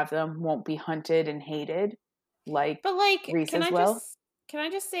 should he have them, won't be hunted and hated like Rhys's will. Can I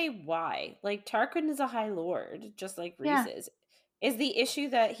just say why? Like, Tarquin is a High Lord, just like Rhys is. Is the issue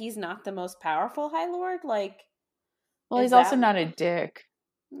that he's not the most powerful High Lord? Like, well, he's also not a dick.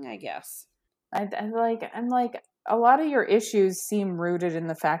 I guess. I'm like, a lot of your issues seem rooted in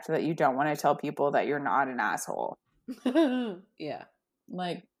the fact that you don't want to tell people that you're not an asshole. Yeah.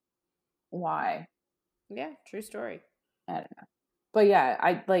 Like, why? Yeah, true story. I don't know. But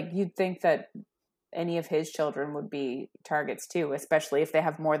yeah, you'd think that any of his children would be targets too, especially if they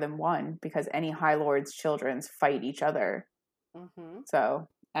have more than one, because any High Lord's children fight each other. Mm-hmm. So,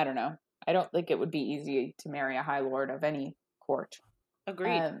 I don't know. I don't think it would be easy to marry a High Lord of any court.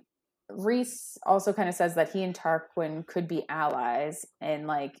 Agreed. Rhys also kind of says that he and Tarquin could be allies, and,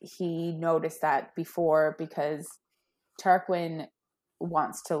 like, he noticed that before because Tarquin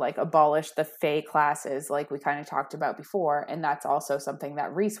wants to, like, abolish the Fey classes like we kind of talked about before, and that's also something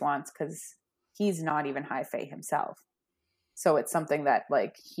that Rhys wants because he's not even High Fae himself. So it's something that,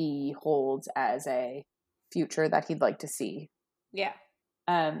 like, he holds as a future that he'd like to see. Yeah.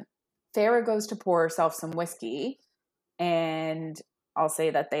 Feyre goes to pour herself some whiskey, and I'll say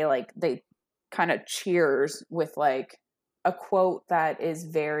that they kind of cheers with, like, a quote that is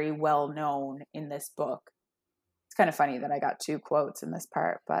very well known in this book. It's kind of funny that I got two quotes in this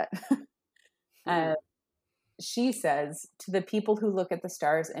part, but she says, "To the people who look at the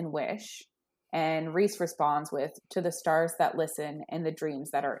stars and wish," and Rhys responds with, "To the stars that listen and the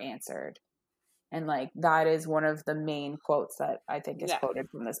dreams that are answered." And, like, that is one of the main quotes that I think is quoted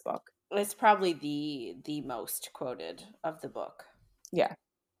from this book. It's probably the most quoted of the book. Yeah.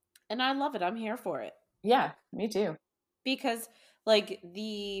 And I love it. I'm here for it. Yeah, me too. Because, like,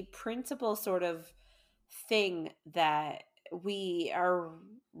 the principal sort of thing that we are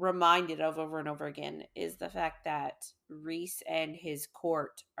reminded of over and over again is the fact that Rhys and his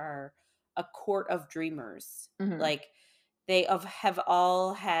court are a court of dreamers. Mm-hmm. Like, they have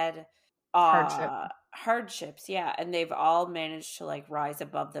all had hardships, yeah, and they've all managed to, like, rise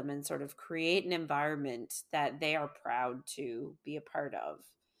above them and sort of create an environment that they are proud to be a part of.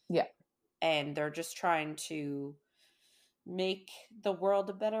 Yeah. And they're just trying to make the world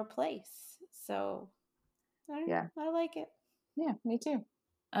a better place. So I like it. Yeah, me too.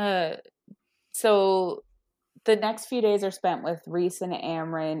 So the next few days are spent with Rhys and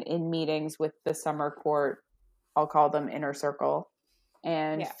Amren in meetings with the summer court. I'll call them inner circle.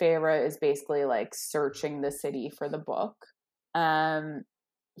 and Feyre is basically like searching the city for the book. Feyre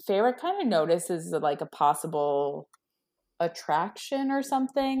kind of notices like a possible attraction or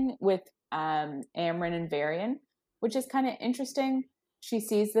something with Amren and Varian, which is kind of interesting. She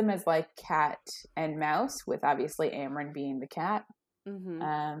sees them as like cat and mouse, with obviously Amren being the cat. Mm-hmm.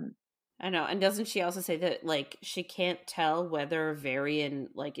 I know. And doesn't she also say that like she can't tell whether Varian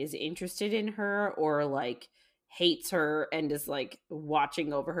like is interested in her or like hates her and is like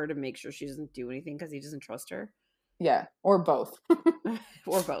watching over her to make sure she doesn't do anything because he doesn't trust her? Yeah, or both.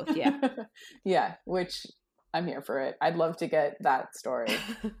 Or both, yeah. Yeah, which I'm here for it. I'd love to get that story.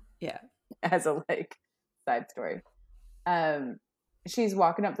 Yeah. As a like side story. She's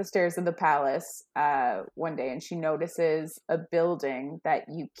walking up the stairs of the palace one day, and she notices a building that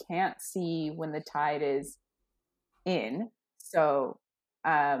you can't see when the tide is in. So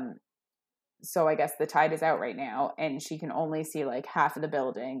I guess the tide is out right now, and she can only see like half of the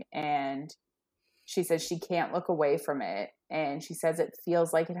building, and she says she can't look away from it, and she says it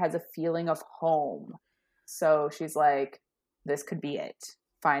feels like it has a feeling of home. So she's like, this could be it.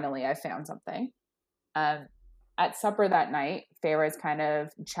 Finally, I found something. At supper that night, Feyre is kind of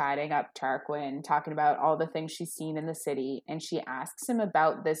chatting up Tarquin, talking about all the things she's seen in the city, and she asks him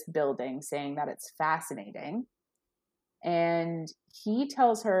about this building, saying that it's fascinating. And he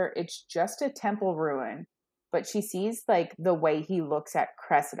tells her it's just a temple ruin, but she sees like the way he looks at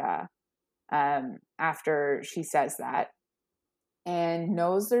Cressida after she says that, and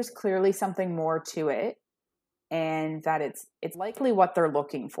knows there's clearly something more to it, and that it's likely what they're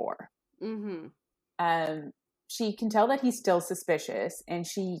looking for. Mm-hmm. She can tell that he's still suspicious, and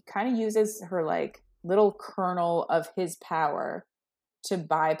she kind of uses her like little kernel of his power to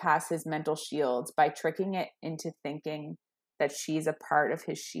bypass his mental shields by tricking it into thinking that she's a part of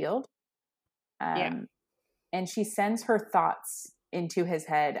his shield. And she sends her thoughts into his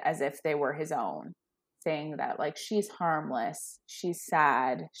head as if they were his own, saying that like she's harmless, she's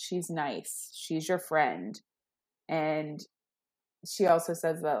sad, she's nice, she's your friend. And she also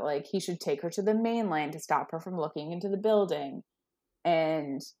says that like he should take her to the mainland to stop her from looking into the building,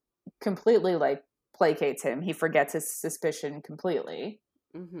 and completely like placates him. He forgets his suspicion completely.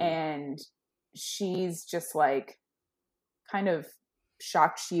 Mm-hmm. And she's just like kind of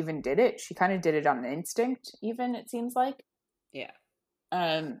shocked she even did it. She kind of did it on instinct even, it seems like. Yeah.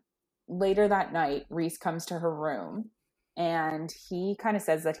 Later that night, Rhys comes to her room, and he kind of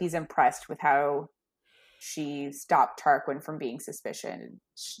says that he's impressed with how she stopped Tarquin from being suspicious.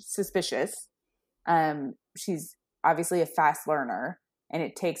 She's obviously a fast learner, and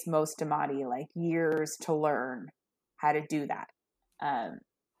it takes most Damati like years to learn how to do that.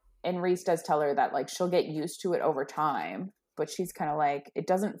 And Rhys does tell her that like she'll get used to it over time, but she's kind of like, it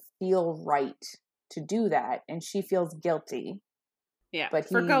doesn't feel right to do that, and she feels guilty. Yeah, but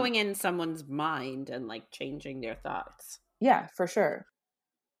for going in someone's mind and like changing their thoughts. Yeah, for sure.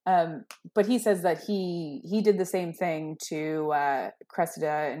 But he says that he did the same thing to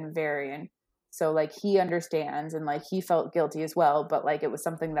Cressida and Varian. So like he understands, and like he felt guilty as well, but like it was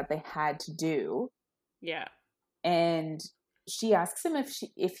something that they had to do. Yeah. And she asks him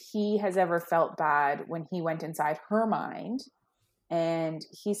if he has ever felt bad when he went inside her mind. And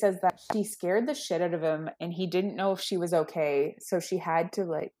he says that she scared the shit out of him, and he didn't know if she was okay. So he had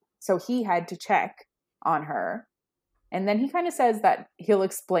to check on her. And then he kind of says that he'll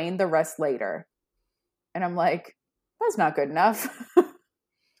explain the rest later. And I'm like, that's not good enough.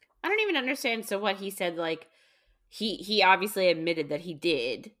 I don't even understand. So what he said, like, he obviously admitted that he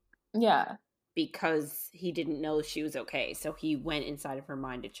did. Yeah. Because he didn't know she was okay. So he went inside of her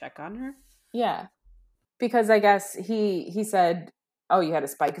mind to check on her. Yeah. Because I guess he said, oh, you had a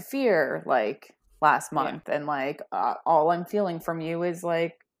spike of fear, like, last month. Yeah. And, like, all I'm feeling from you is,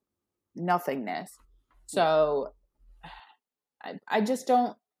 like, nothingness. So... I just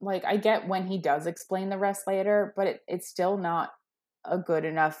don't, like, I get when he does explain the rest later, but it's still not a good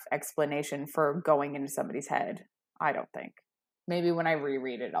enough explanation for going into somebody's head, I don't think. Maybe when I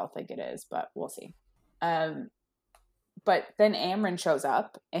reread it, I'll think it is, but we'll see. But then Amren shows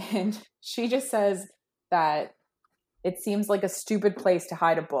up, and she just says that it seems like a stupid place to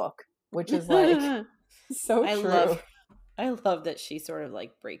hide a book, which is, like, so true. I love that she sort of,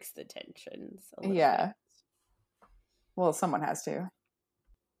 like, breaks the tensions a little bit. Well, someone has to.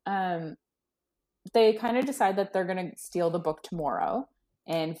 They kind of decide that they're going to steal the book tomorrow,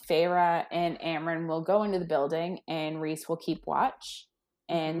 and Feyre and Amren will go into the building, and Rhys will keep watch,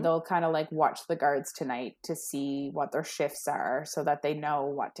 and they'll kind of like watch the guards tonight to see what their shifts are so that they know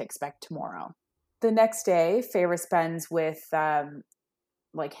what to expect tomorrow. The next day, Feyre spends with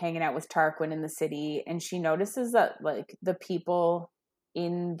like hanging out with Tarquin in the city, and she notices that like the people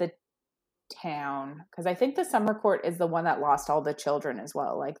in the town, because I think the summer court is the one that lost all the children as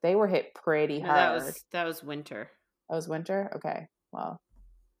well. Like they were hit pretty hard. That was winter. That was winter? Okay. Well,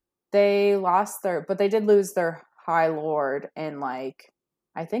 they lost but they did lose their High Lord and like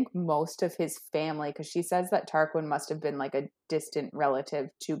I think most of his family, because she says that Tarquin must have been like a distant relative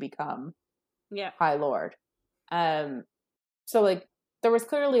to become High Lord. So like there was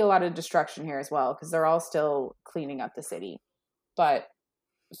clearly a lot of destruction here as well, because they're all still cleaning up the city. But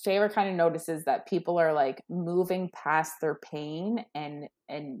Feyre kind of notices that people are like moving past their pain and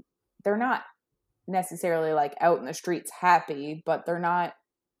they're not necessarily like out in the streets happy, but they're not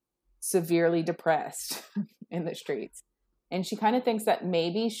severely depressed in the streets. And she kind of thinks that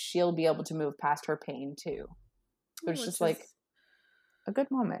maybe she'll be able to move past her pain too. So it's just like a good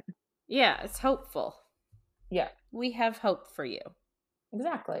moment. Yeah, it's hopeful. Yeah. We have hope for you.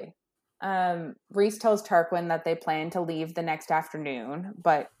 Exactly. Rhys tells Tarquin that they plan to leave the next afternoon,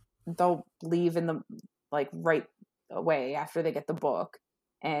 but they'll leave in the like right away after they get the book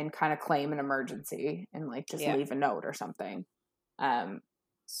and kind of claim an emergency and like just leave a note or something.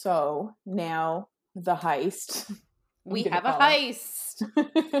 So now the heist. We have a heist.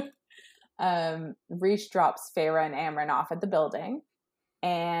 Rhys drops Feyre and Amren off at the building,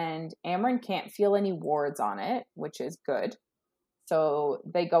 and Amren can't feel any wards on it, which is good. So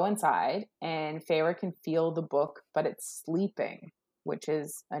they go inside, and Feyre can feel the book, but it's sleeping, which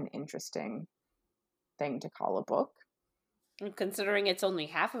is an interesting thing to call a book. Considering it's only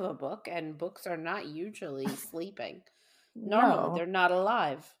half of a book, and books are not usually sleeping. Normally, they're not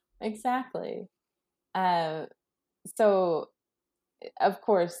alive. Exactly. So, of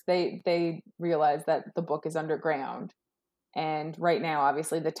course, they realize that the book is underground. And right now,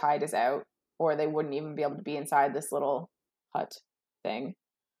 obviously, the tide is out, or they wouldn't even be able to be inside this little hut thing.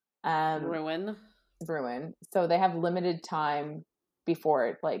 Ruin. So they have limited time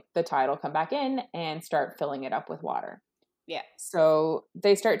before like the tide will come back in and start filling it up with water. Yeah. So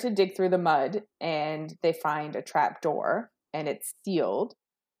they start to dig through the mud and they find a trap door and it's sealed.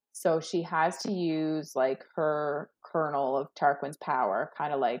 So she has to use like her kernel of Tarquin's power,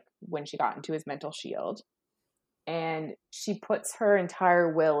 kind of like when she got into his mental shield. And she puts her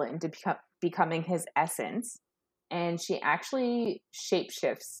entire will into becoming his essence. And she actually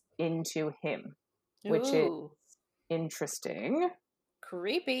shapeshifts into him, which is interesting.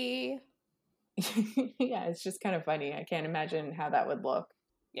 Creepy. Yeah, it's just kind of funny. I can't imagine how that would look.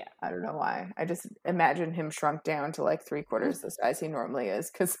 Yeah. I don't know why. I just imagine him shrunk down to like 3/4 the size he normally is.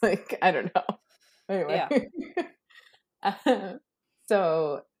 Because like, I don't know. Anyway. Yeah.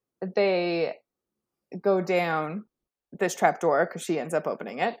 So they go down this trapdoor because she ends up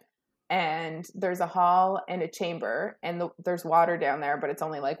opening it. And there's a hall and a chamber, and there's water down there, but it's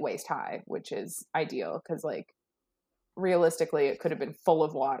only like waist high, which is ideal because, like, realistically, it could have been full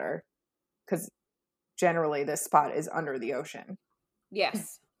of water because generally this spot is under the ocean.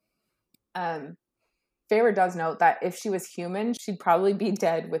 Yes. Feyre does note that if she was human, she'd probably be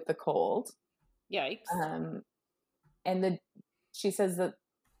dead with the cold. Yikes. And she says that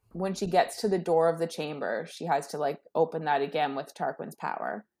when she gets to the door of the chamber, she has to like open that again with Tarquin's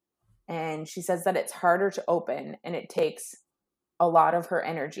power. And she says that it's harder to open and it takes a lot of her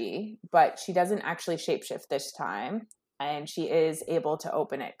energy, but she doesn't actually shapeshift this time. And she is able to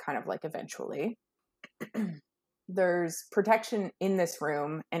open it kind of like eventually. There's protection in this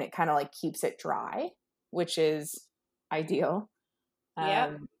room and it kind of like keeps it dry, which is ideal.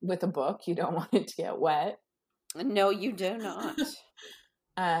 With a book, you don't want it to get wet. No, you do not.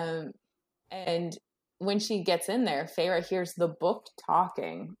 And when she gets in there, Feyre hears the book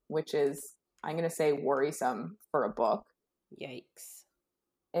talking, which is, I'm going to say, worrisome for a book. Yikes.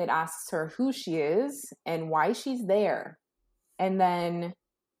 It asks her who she is and why she's there. And then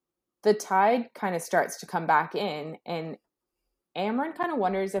the tide kind of starts to come back in, and Amren kind of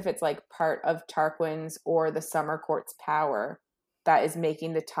wonders if it's like part of Tarquin's or the Summer Court's power that is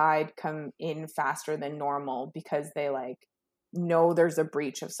making the tide come in faster than normal because they like know there's a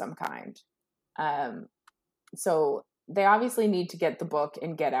breach of some kind. So they obviously need to get the book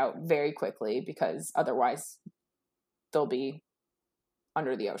and get out very quickly because otherwise they'll be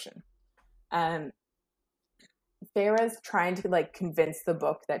under the ocean. Feyre's trying to like convince the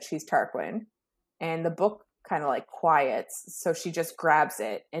book that she's Tarquin, and the book kind of like quiets, so she just grabs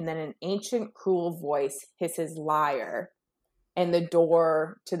it, and then an ancient cruel voice hisses liar, and the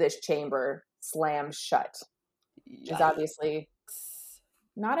door to this chamber slams shut. Which is obviously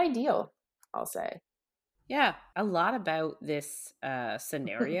not ideal, I'll say. Yeah, a lot about this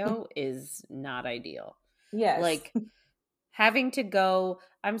scenario is not ideal. Yes. Like, Having to go,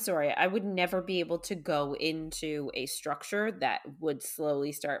 I'm sorry, I would never be able to go into a structure that would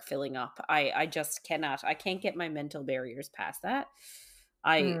slowly start filling up. I just cannot. I can't get my mental barriers past that.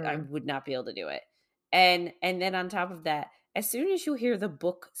 I would not be able to do it. And then on top of that, as soon as you hear the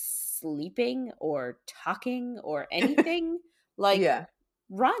book sleeping or talking or anything, like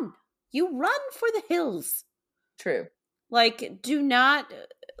run. You run for the hills. True. Like do not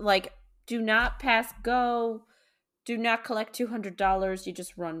pass go. Do not collect $200. You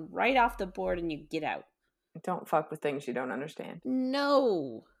just run right off the board and you get out. Don't fuck with things you don't understand.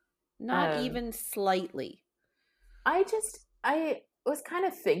 No, not even slightly. I was kind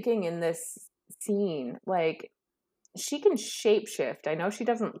of thinking in this scene, like, she can shapeshift. I know she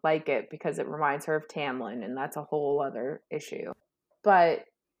doesn't like it because it reminds her of Tamlin, and that's a whole other issue. But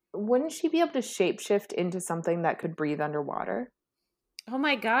wouldn't she be able to shapeshift into something that could breathe underwater? Oh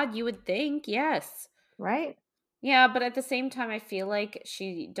my God, you would think, yes. Right? Yeah, but at the same time, I feel like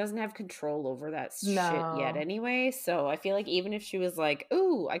she doesn't have control over that shit yet anyway. So I feel like even if she was like,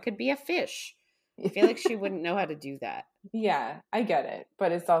 ooh, I could be a fish, I feel like she wouldn't know how to do that. Yeah, I get it.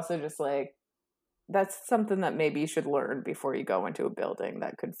 But it's also just like, that's something that maybe you should learn before you go into a building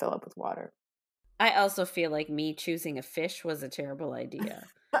that could fill up with water. I also feel like me choosing a fish was a terrible idea.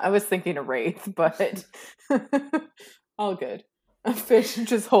 I was thinking a wraith, but all good. A fish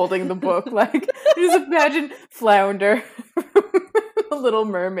just holding the book, like, just imagine Flounder, a little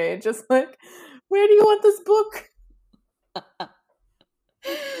mermaid, just like, where do you want this book?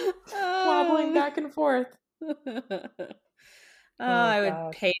 Wobbling back and forth. I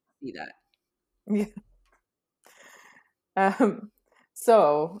would pay to see that. Yeah.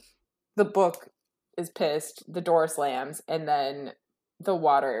 So the book is pissed, the door slams, and then the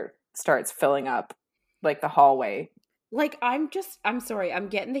water starts filling up, like, the hallway. Like, I'm sorry, I'm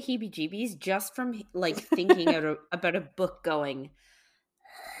getting the heebie-jeebies just from, like, thinking about a book going.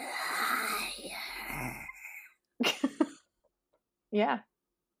 Yeah.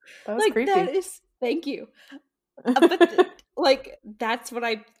 That was like, creepy. That is, thank you. But, like, that's what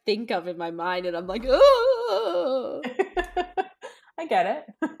I think of in my mind, and I'm like, oh! I get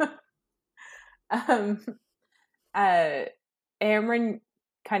it. Amren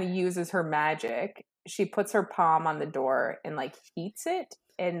kind of uses her magic. She puts her palm on the door and, like, heats it,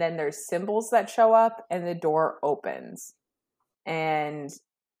 and then there's symbols that show up, and the door opens. And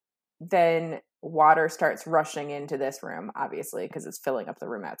then water starts rushing into this room, obviously, because it's filling up the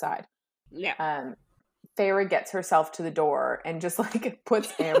room outside. Yeah. Feyre gets herself to the door and just, like,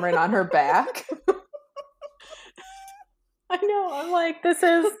 puts Amren on her back. I know. I'm like, this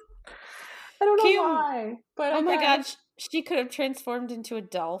is... I don't know why. But oh my God, she could have transformed into a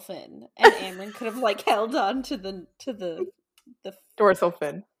dolphin, and Amren could have, like, held on to the dorsal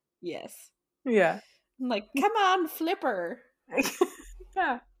fin. Yes. Yeah. I'm like, come on, Flipper.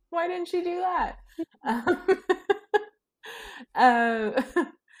 Yeah. Why didn't she do that?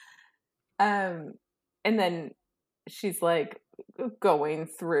 And then she's, like, going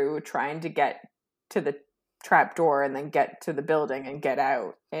through trying to get to the trap door and then get to the building and get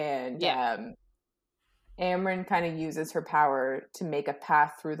out. And Amren kind of uses her power to make a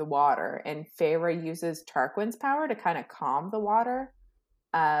path through the water, and Feyre uses Tarquin's power to kind of calm the water.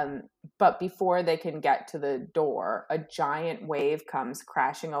 But before they can get to the door, a giant wave comes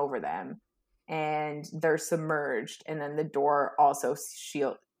crashing over them, and they're submerged, and then the door also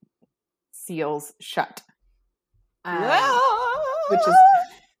seals shut. Which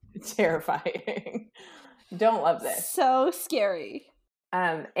is terrifying. Don't love this. So scary.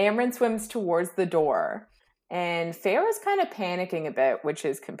 Amren swims towards the door, and Feyre's kind of panicking a bit, which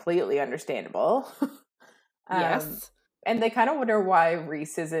is completely understandable. Yes. And they kind of wonder why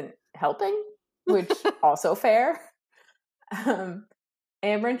Rhys isn't helping, which also fair.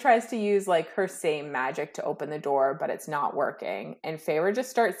 Amren tries to use, like, her same magic to open the door, but it's not working. And Feyre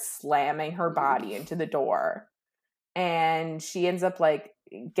just starts slamming her body into the door. And she ends up, like,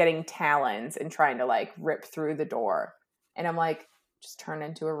 getting talons and trying to, like, rip through the door. And I'm like, just turn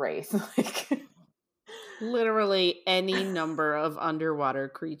into a wraith. Like, literally any number of underwater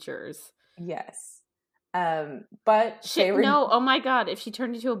creatures. Yes. But Feyre... No, oh my God, if she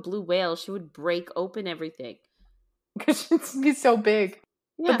turned into a blue whale, she would break open everything. Because she'd be so big.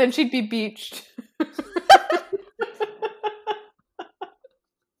 Yeah. But then she'd be beached.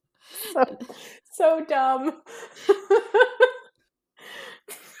 So dumb.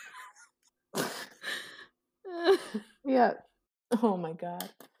 Yeah. Oh my God.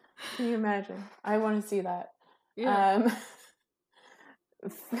 Can you imagine? I want to see that. Yeah.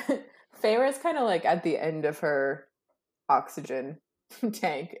 Feyre's kind of, like, at the end of her oxygen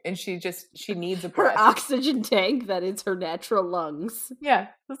tank, and she needs a Her breath. oxygen tank, that is her natural lungs. Yeah,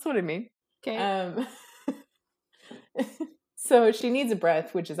 that's what I mean. Okay. So she needs a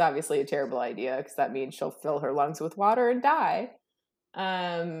breath, which is obviously a terrible idea because that means she'll fill her lungs with water and die.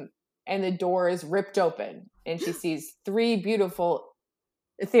 And the door is ripped open, and she sees 3 beautiful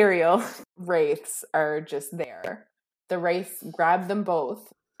ethereal wraiths are just there. The wraiths grab them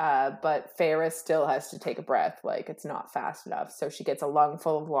both, but Feyre still has to take a breath, like it's not fast enough. So she gets a lung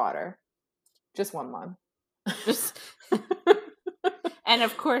full of water. Just one lung. And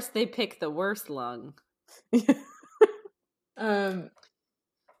of course they pick the worst lung.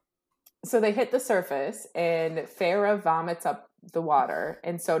 So they hit the surface, and Feyre vomits up the water,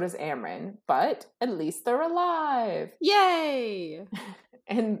 and so does Amren, but at least they're alive. Yay!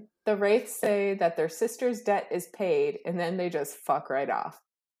 And the wraiths say that their sister's debt is paid, and then they just fuck right off.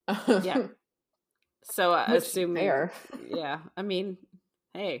 Yeah. So assuming, fair. Yeah, I mean,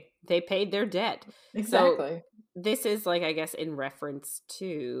 hey, they paid their debt. Exactly. So this is like, I guess, in reference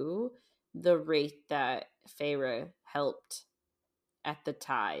to the wraith that Feyre helped at the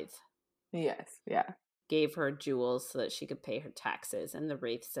tithe. Yes, yeah. Gave her jewels so that she could pay her taxes, and the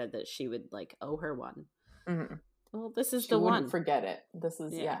wraith said that she would like owe her one. Mm-hmm. Well, this is she the wouldn't one. Forget it. This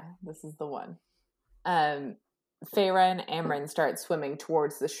is this is the one. Feyre and Amren start swimming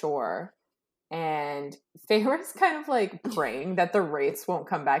towards the shore, and Feyre's kind of like praying that the wraiths won't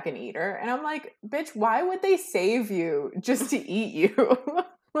come back and eat her. And I'm like, bitch, why would they save you just to eat you?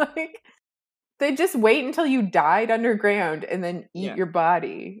 Like, they just wait until you died underground and then eat your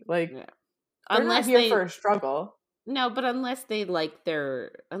body. Like, they're not here for a struggle. No, but unless they like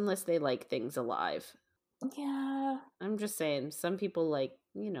things alive. Yeah. I'm just saying, some people like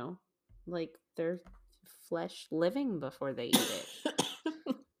their flesh living before they eat it.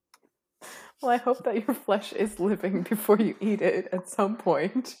 Well, I hope that your flesh is living before you eat it at some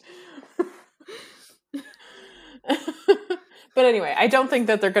point. But anyway, I don't think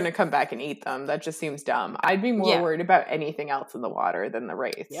that they're going to come back and eat them. That just seems dumb. I'd be more worried about anything else in the water than the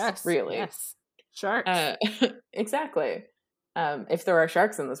wraiths. Yes, really. Yes, sharks. Exactly. If there are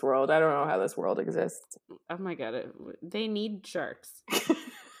sharks in this world, I don't know how this world exists. Oh my god, they need sharks.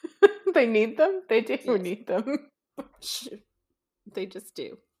 They need them? They do need them. They just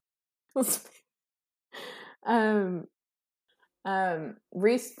do.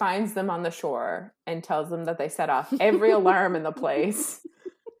 Rhys finds them on the shore and tells them that they set off every alarm in the place.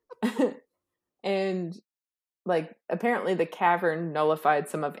 And like, apparently the cavern nullified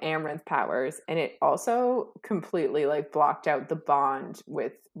some of Amren's powers, and it also completely like blocked out the bond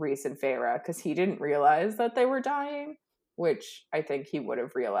with Rhys and Feyre, because he didn't realize that they were dying, which I think he would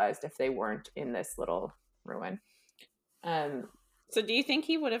have realized if they weren't in this little ruin. So do you think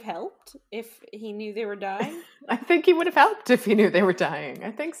he would have helped if he knew they were dying? I think he would have helped if he knew they were dying.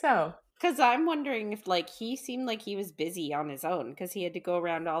 I think so. Because I'm wondering if like he seemed like he was busy on his own, because he had to go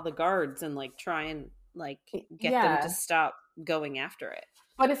around all the guards and like try and like get them to stop going after it.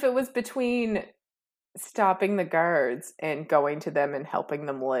 But if it was between stopping the guards and going to them and helping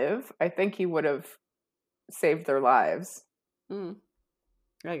them live, I think he would have saved their lives.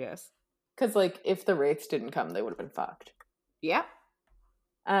 I guess. Because like, if the wraiths didn't come, they would have been fucked. Yep.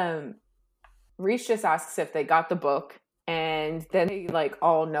 Rhys just asks if they got the book, and then they like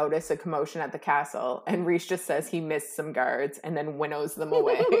all notice a commotion at the castle, and Rhys just says he missed some guards and then winnows them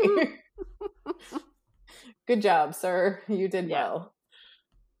away. Good job, sir. You did well.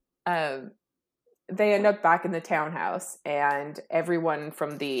 They end up back in the townhouse, and everyone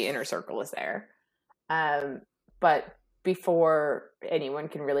from the inner circle is there. But before anyone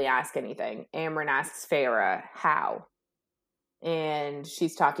can really ask anything, Amren asks Feyre how. And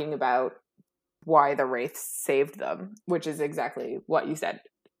she's talking about why the wraiths saved them, which is exactly what you said.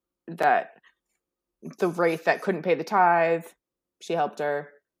 That the wraith that couldn't pay the tithe, she helped her,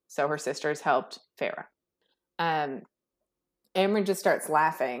 so her sisters helped Feyre. Amren just starts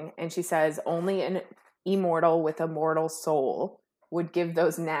laughing, and she says only an immortal with a mortal soul would give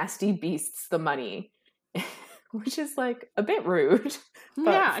those nasty beasts the money. Which is like a bit rude,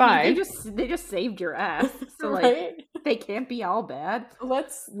 but fine. I mean, they just saved your ass, so like they can't be all bad.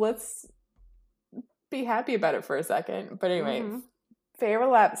 Let's be happy about it for a second. But anyway,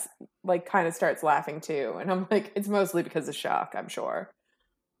 Feyre like kind of starts laughing too, and I'm like, it's mostly because of shock, I'm sure.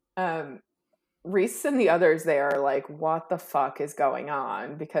 Rhys and the others there are like, what the fuck is going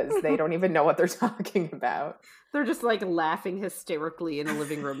on? Because they don't even know what they're talking about. They're just like laughing hysterically in a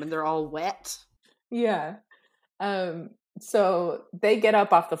living room, and they're all wet. Yeah. So they get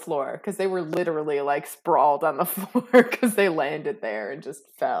up off the floor, because they were literally like sprawled on the floor because they landed there and just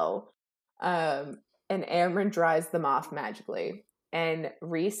fell. And Amren dries them off magically. and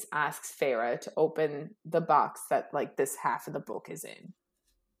Rhys asks Feyre to open the box that like this half of the book is in.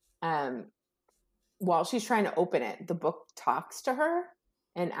 While she's trying to open it, the book talks to her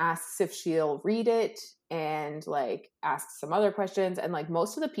and asks if she'll read it and like asks some other questions. And like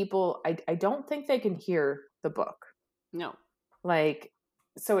most of the people, I don't think they can hear the book. No. Like,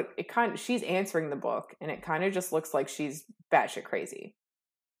 so it kind of, she's answering the book and it kind of just looks like she's batshit crazy.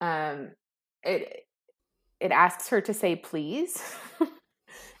 It asks her to say please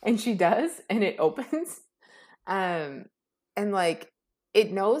and she does, and it opens. And like,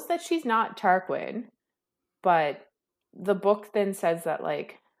 it knows that she's not Tarquin, but the book then says that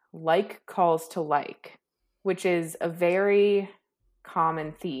like calls to like, which is a very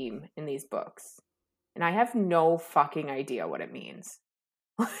common theme in these books. And I have no fucking idea what it means.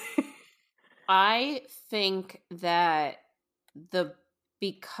 I think that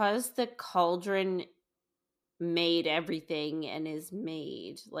because the cauldron made everything and is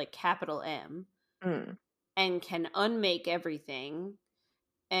made like capital M and can unmake everything,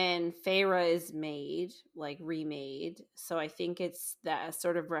 and Feyre is made, like remade. So I think it's that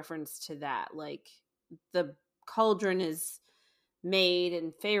sort of reference to that. Like the cauldron is made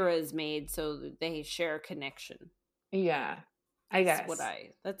and Feyre is made, so they share a connection. Yeah, I guess.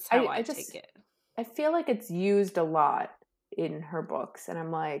 That's how I just take it. I feel like it's used a lot in her books, and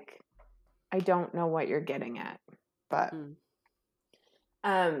I'm like, I don't know what you're getting at. But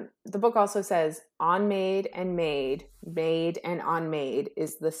the book also says on made and made and on made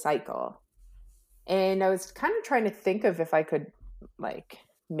is the cycle. And I was kind of trying to think of if I could like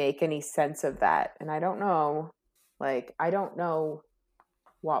make any sense of that. And I don't know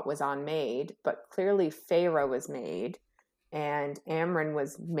what was on made, but clearly Feyre was made and Amren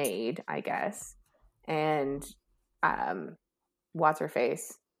was made, I guess. And what's her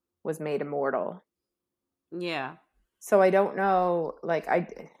face was made immortal. Yeah. So I don't know, like,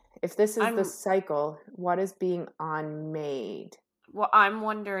 if this is the cycle, what is being unmade? Well, I'm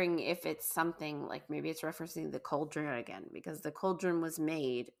wondering if it's something like maybe it's referencing the cauldron again, because the cauldron was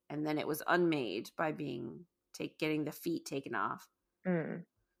made and then it was unmade by getting the feet taken off, and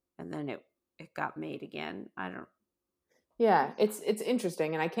then it got made again. I don't. Yeah, it's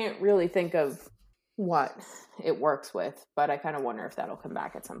interesting, and I can't really think of what it works with, but I kind of wonder if that'll come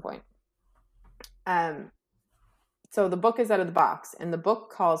back at some point. So the book is out of the box, and the book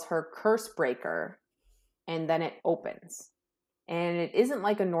calls her Curse Breaker, and then it opens. And it isn't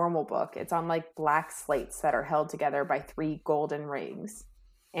like a normal book. It's on like black slates that are held together by 3 golden rings.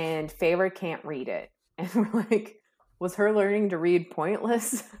 And Feyre can't read it. And we're like, was her learning to read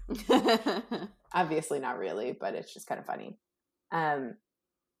pointless? Obviously not really, but it's just kind of funny.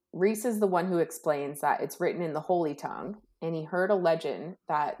 Rhys is the one who explains that it's written in the Holy Tongue, and he heard a legend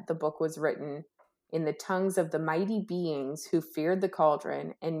that the book was written in the tongues of the mighty beings who feared the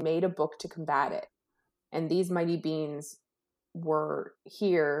cauldron and made a book to combat it. And these mighty beings were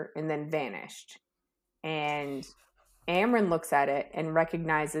here and then vanished. And Amren looks at it and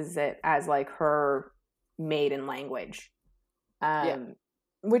recognizes it as like her maiden language.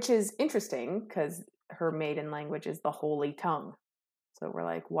 Which is interesting because her maiden language is the Holy Tongue. So we're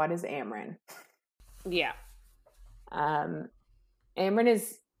like, what is Amren? Yeah. Amren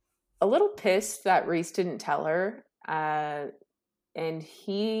is a little pissed that Rhys didn't tell her. And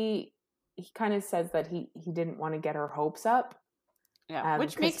he kind of says that he didn't want to get her hopes up. Yeah,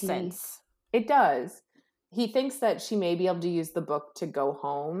 which makes sense. It does. He thinks that she may be able to use the book to go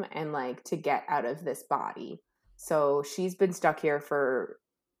home and like to get out of this body. So she's been stuck here for,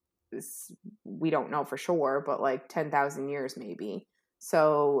 we don't know for sure, but like 10,000 years maybe.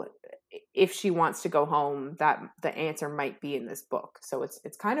 So if she wants to go home, that the answer might be in this book. So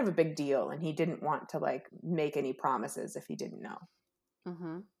it's kind of a big deal, and he didn't want to like make any promises if he didn't know.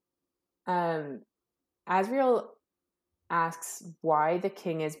 Asriel asks why the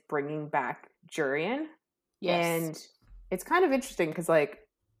king is bringing back Jurian. Yes. And it's kind of interesting because like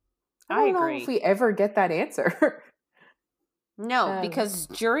I don't know if we ever get that answer. No, because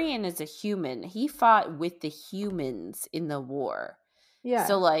Jurian is a human. He fought with the humans in the war. Yeah.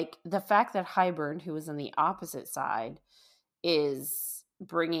 So, like, the fact that Hybern, who was on the opposite side, is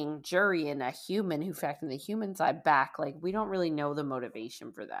bringing Jurian, a human who fought on the human side, back, like, we don't really know the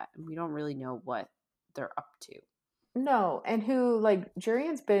motivation for that. And we don't really know what they're up to. No, and who, like,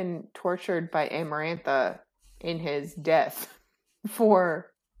 Jurian's been tortured by Amarantha in his death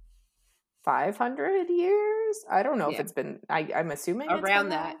for 500 years? I don't know if it's been, I'm assuming around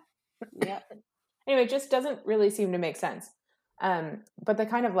that. Yeah. Anyway, it just doesn't really seem to make sense. But they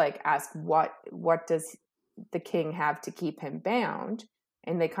kind of like ask what does the king have to keep him bound?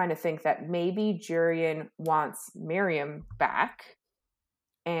 And they kind of think that maybe Jurian wants Miriam back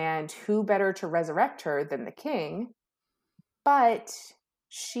And who better to resurrect her than the king? But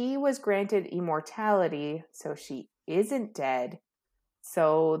she was granted immortality, so she isn't dead.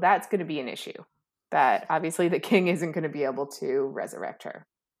 So that's going to be an issue. That obviously the king isn't going to be able to resurrect her.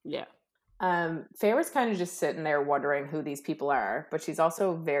 Yeah. Feyre's kind of just sitting there wondering who these people are, but she's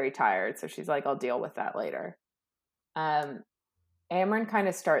also very tired, so she's like, I'll deal with that later. Amren kind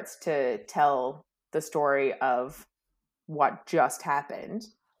of starts to tell the story of what just happened,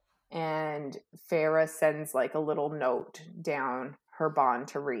 and Feyre sends like a little note down her bond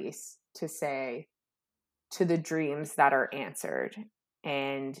to Rhys to say, to the dreams that are answered.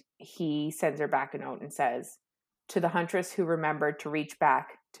 And he sends her back a note and says, to the huntress who remembered to reach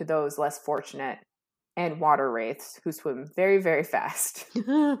back to those less fortunate, and water wraiths who swim very, very fast.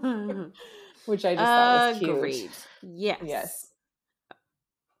 Which I just thought was cute. Agreed. Yes.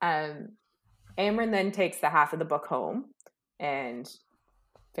 Amren then takes the half of the book home, and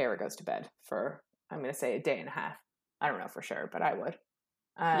Feyre goes to bed for, I'm going to say, a day and a half. I don't know for sure, but I would.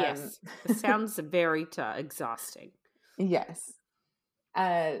 Yes. It sounds very exhausting. Yes.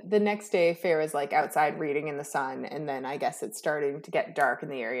 The next day, Feyre's like outside reading in the sun, and then I guess it's starting to get dark in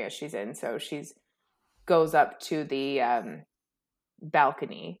the area she's in, so she's goes up to the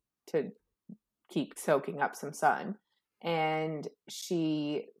balcony to keep soaking up some sun, and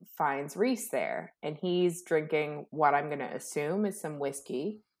she finds Rhys there, and he's drinking what I'm going to assume is some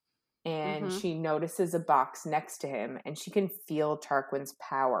whiskey, and she notices a box next to him, and she can feel Tarquin's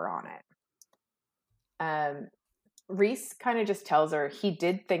power on it. Rhys kind of just tells her he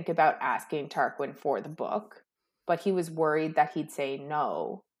did think about asking Tarquin for the book, but he was worried that he'd say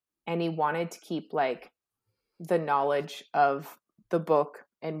no, and he wanted to keep like the knowledge of the book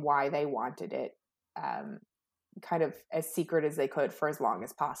and why they wanted it kind of as secret as they could for as long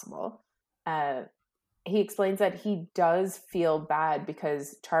as possible. He explains that he does feel bad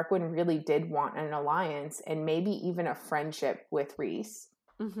because Tarquin really did want an alliance and maybe even a friendship with Rhys.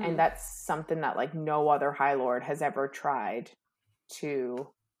 And that's something that like no other High Lord has ever tried to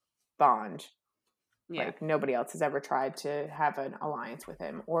bond. Yeah. Like nobody else has ever tried to have an alliance with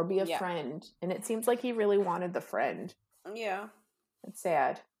him or be a friend. And it seems like he really wanted the friend. Yeah. It's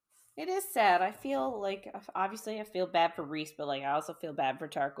sad. It is sad. I feel like, obviously I feel bad for Rhys, but like I also feel bad for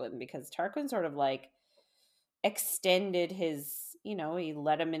Tarquin because Tarquin sort of like extended his, you know, he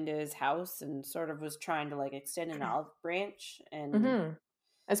let him into his house and sort of was trying to like extend an olive branch and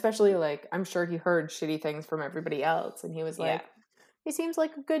especially like I'm sure he heard shitty things from everybody else and he was like, he seems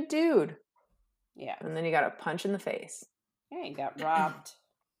like a good dude. Yeah. And then he got a punch in the face. Yeah, he got robbed.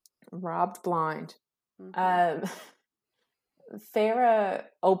 Robbed blind. Feyre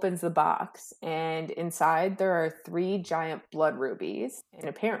opens the box, and inside there are 3 giant blood rubies. And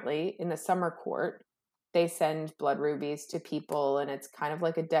apparently, in the summer court, they send blood rubies to people, and it's kind of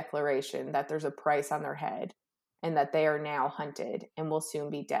like a declaration that there's a price on their head, and that they are now hunted and will soon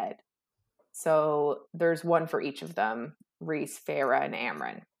be dead. So there's one for each of them, Rhys, Feyre, and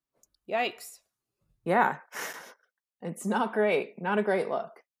Amren. Yikes. Yeah. It's not great. Not a great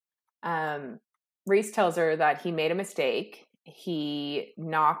look. Rhys tells her that he made a mistake. He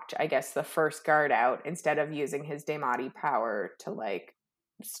knocked, I guess, the first guard out instead of using his Daemati power to, like,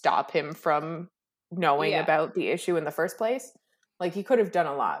 stop him from knowing about the issue in the first place. Like, he could have done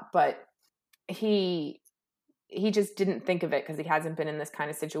a lot, but he just didn't think of it because he hasn't been in this kind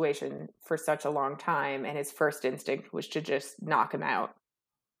of situation for such a long time, and his first instinct was to just knock him out.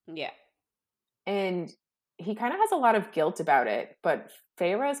 Yeah. And he kind of has a lot of guilt about it, but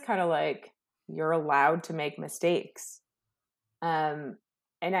Feyre's kind of like, you're allowed to make mistakes. And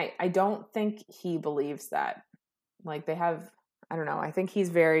I don't think he believes that. Like, they have, I don't know, I think he's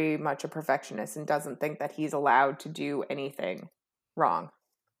very much a perfectionist and doesn't think that he's allowed to do anything wrong.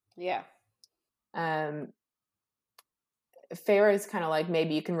 Yeah. Feyre is kind of like,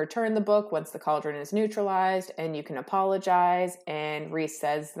 maybe you can return the book once the cauldron is neutralized and you can apologize. And Rhys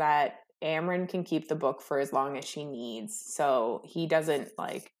says that Amren can keep the book for as long as she needs. So he doesn't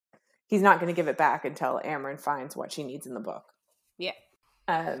like, he's not going to give it back until Amren finds what she needs in the book.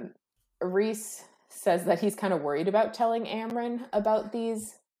 Yeah. Rhys says that he's kind of worried about telling Amren about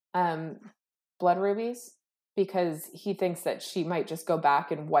these blood rubies because he thinks that she might just go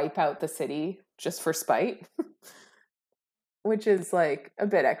back and wipe out the city just for spite, which is like a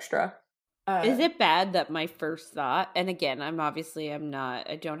bit extra. Is it bad that my first thought, and again, I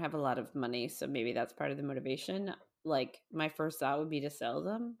don't have a lot of money, so maybe that's part of the motivation. Like, my first thought would be to sell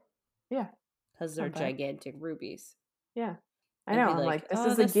them. Yeah. Because they're gigantic rubies. Yeah. I know. I'm like, this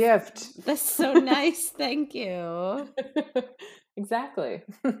is a gift. That's so nice. Thank you. Exactly.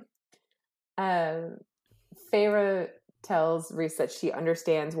 Feyre tells Rhys that she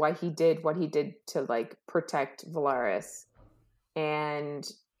understands why he did what he did to like protect Velaris. And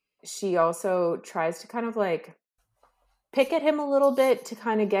she also tries to kind of like pick at him a little bit to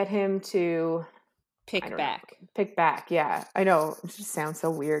kind of get him to pick back. Pick back, yeah. I know. It just sounds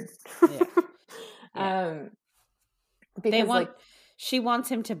so weird. Yeah. Yeah. Because she wants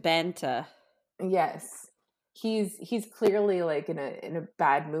him to banta. Yes. He's clearly like in a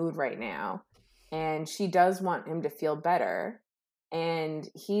bad mood right now. And she does want him to feel better. And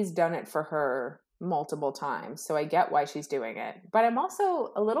he's done it for her multiple times. So I get why she's doing it. But I'm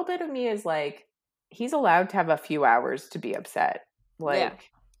also, a little bit of me is like, he's allowed to have a few hours to be upset.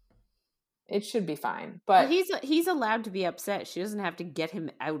 Like, it should be fine. But he's allowed to be upset. She doesn't have to get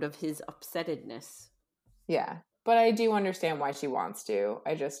him out of his upsettedness. Yeah. But I do understand why she wants to.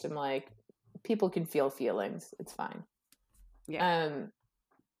 I just am like, people can feel feelings. It's fine. Yeah.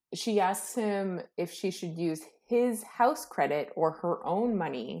 She asks him if she should use his house credit or her own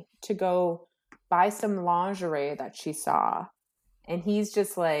money to go buy some lingerie that she saw. And he's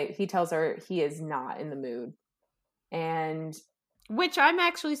just like, he tells her he is not in the mood. And which I'm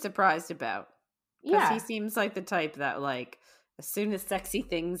actually surprised about. Because yeah, he seems like the type that, like, as soon as sexy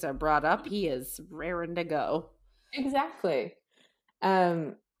things are brought up, he is raring to go. Exactly.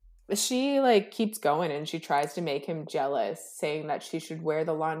 She like keeps going and she tries to make him jealous, saying that she should wear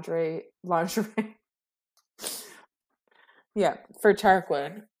the lingerie yeah, for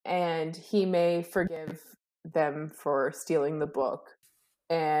Tarquin, and he may forgive them for stealing the book.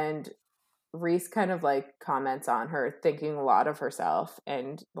 And Rhys kind of like comments on her thinking a lot of herself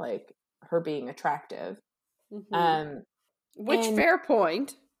and like her being attractive. Mm-hmm. Which fair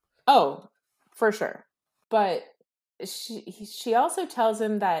point. Oh, for sure. But she also tells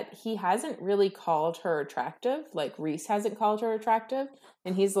him that he hasn't really called her attractive. Like Rhys hasn't called her attractive.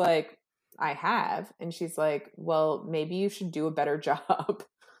 And he's like, I have. And she's like, well, maybe you should do a better job.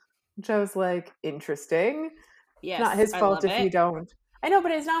 Which I was like, interesting. Yes, it's not his fault if you don't. I know,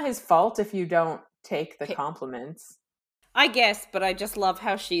 but it's not his fault if you don't take the compliments. I guess, but I just love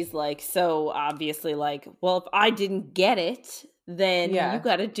how she's like, so obviously like, well, if I didn't get it, then you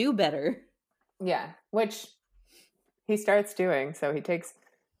got to do better. Yeah, which he starts doing, so he takes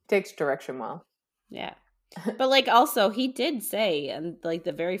direction well. Yeah. But like also he did say in like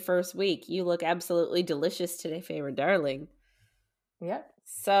the very first week, you look absolutely delicious today, Feyre darling. Yep.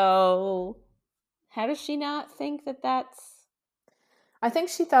 So how does she not think that that's... I think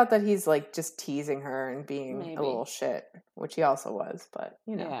she thought that he's like just teasing her and being a little shit, which he also was, but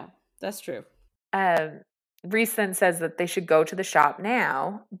you know. Yeah, that's true. Rhys then says that they should go to the shop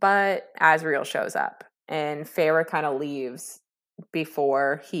now, but Asriel shows up and Feyre kind of leaves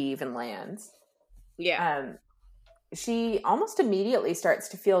before he even lands. Yeah. She almost immediately starts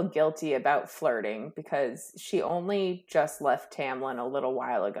to feel guilty about flirting because she only just left Tamlin a little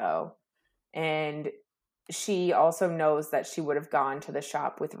while ago. And she also knows that she would have gone to the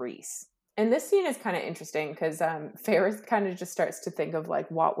shop with Rhys. And this scene is kind of interesting because Feyre kind of just starts to think of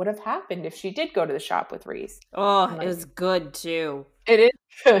like what would have happened if she did go to the shop with Rhys. Oh, like, it was good too. It is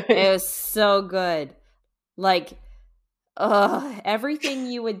good. It was so good. Like, everything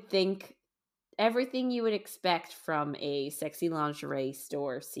you would think, everything you would expect from a sexy lingerie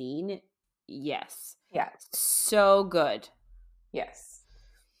store scene. Yes. Yeah. So good. Yes.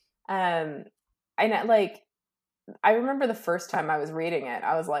 And like, I remember the first time I was reading it,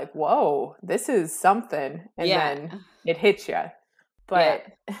 I was like, whoa, this is something. And then it hits you. But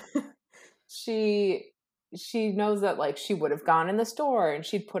she knows that like she would have gone in the store and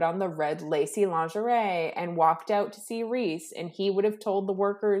she'd put on the red lacy lingerie and walked out to see Rhys. And he would have told the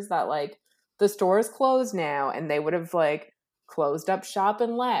workers that like the store is closed now. And they would have like closed up shop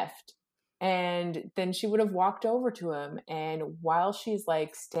and left. And then she would have walked over to him. And while she's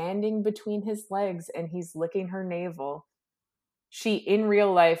like standing between his legs and he's licking her navel, she in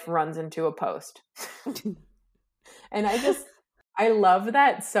real life runs into a post. And I love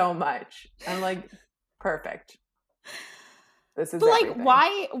that so much. I'm like, perfect. This is like, everything.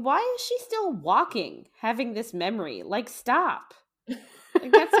 why is she still walking, having this memory? Like, stop.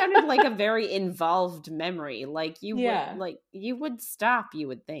 Like, that sounded like a very involved memory. Like you would stop, you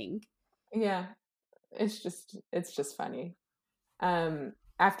would think. Yeah, it's just funny.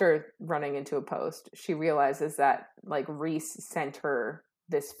 After running into a post, she realizes that like Rhys sent her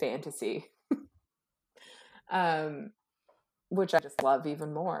this fantasy, which I just love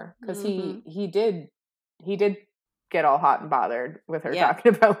even more because he did get all hot and bothered with her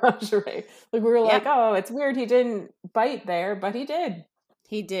talking about lingerie. Like we were like, oh, it's weird he didn't bite there, but he did.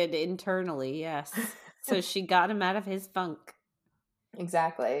 He did internally, yes. So she got him out of his funk.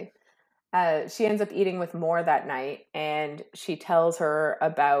 Exactly. She ends up eating with Mor that night, and she tells her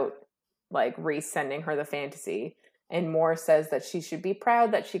about like Rhys sending her the fantasy. And Mor says that she should be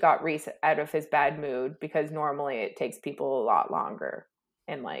proud that she got Rhys out of his bad mood, because normally it takes people a lot longer.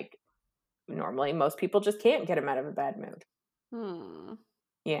 And like normally most people just can't get him out of a bad mood.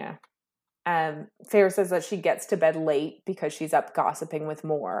 Yeah. Feyre says that she gets to bed late because she's up gossiping with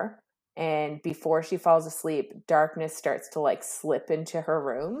Mor. And before she falls asleep, darkness starts to like slip into her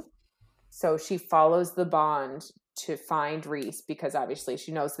room. So she follows the bond to find Rhys, because obviously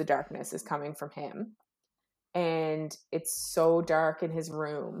she knows the darkness is coming from him. And it's so dark in his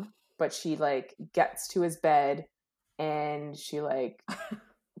room, but she like gets to his bed and she like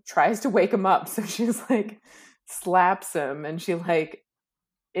tries to wake him up. So she's like slaps him, and she like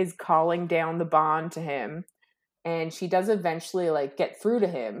is calling down the bond to him. And she does eventually like get through to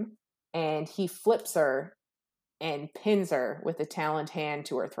him, and he flips her and pins her with a taloned hand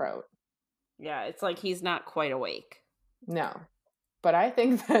to her throat. Yeah, it's like he's not quite awake. No, but I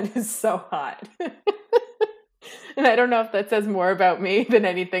think that is so hot. And I don't know if that says more about me than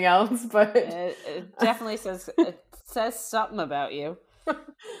anything else, but it definitely says something about you.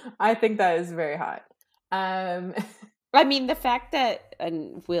 I think that is very hot. I mean, the fact that,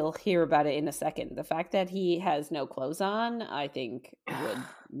 and we'll hear about it in a second, the fact that he has no clothes on, I think would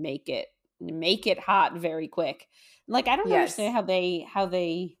make it hot very quick. Like, I don't understand how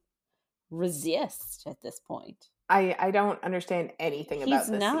they resist at this point. I don't understand anything about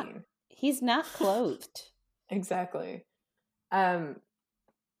this scene. He's not clothed. Exactly.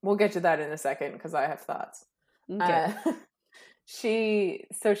 We'll get to that in a second because I have thoughts. Okay. She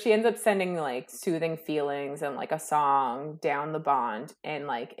ends up sending like soothing feelings and like a song down the bond, and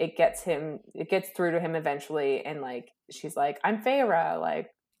like it gets through to him eventually, and like she's like, I'm Feyre, like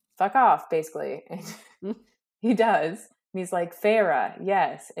fuck off, basically. And he does. And he's like, Feyre,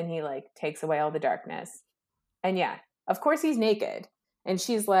 yes. And he like takes away all the darkness. And yeah, of course he's naked. And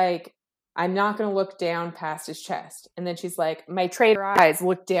she's like, I'm not going to look down past his chest. And then she's like, my traitor eyes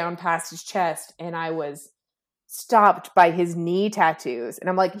looked down past his chest, and I was stopped by his knee tattoos. And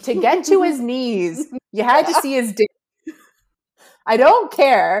I'm like, to get to his knees, you had to see his dick. I don't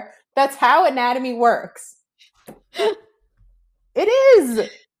care. That's how anatomy works. It is.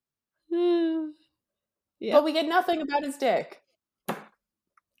 Yeah. But we get nothing about his dick.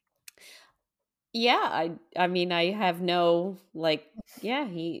 Yeah, I mean, I have no, like, yeah,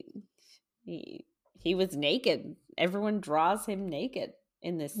 he was naked. Everyone draws him naked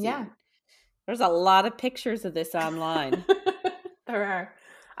in this scene. Yeah. There's a lot of pictures of this online. There are.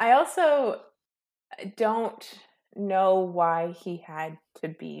 I also don't know why he had to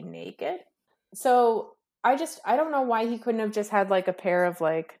be naked. So I don't know why he couldn't have just had like a pair of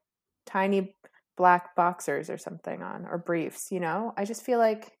like tiny black boxers or something on, or briefs, you know? I just feel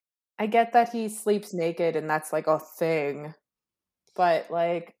like, I get that he sleeps naked and that's like a thing. But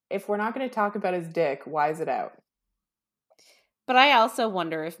like, if we're not going to talk about his dick, why is it out? But I also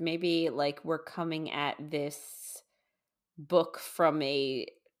wonder if maybe like we're coming at this book from a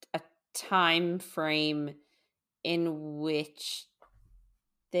time frame in which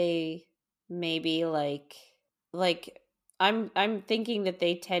they maybe like I'm thinking that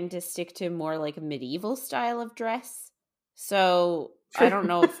they tend to stick to more like a medieval style of dress. So I don't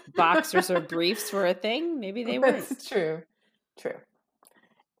know if boxers or briefs were a thing. Maybe they weren't. That's true.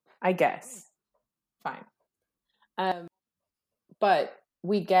 I guess. Fine. But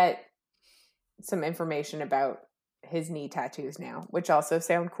we get some information about his knee tattoos now, which also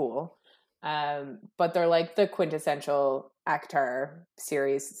sound cool. But they're like the quintessential ACOMAF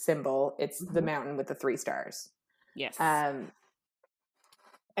series symbol. It's the mountain with the 3 stars. Yes. And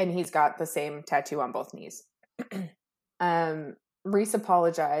he's got the same tattoo on both knees. Rhys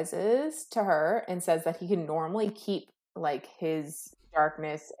apologizes to her and says that he can normally keep like his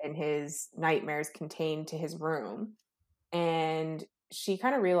darkness and his nightmares contained to his room. And she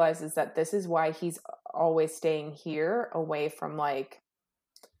kind of realizes that this is why he's always staying here away from like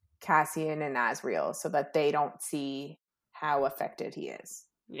Cassian and Azriel, so that they don't see how affected he is.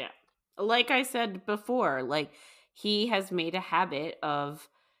 Yeah. Like I said before, like he has made a habit of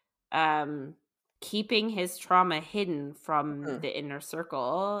keeping his trauma hidden from the inner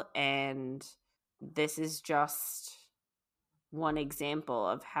circle, and this is just one example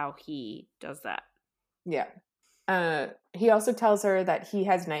of how he does that. Yeah. He also tells her that he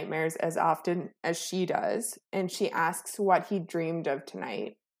has nightmares as often as she does, and she asks what he dreamed of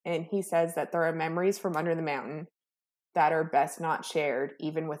tonight, and he says that there are memories from under the mountain that are best not shared,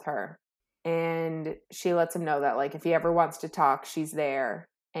 even with her. And she lets him know that like if he ever wants to talk, she's there.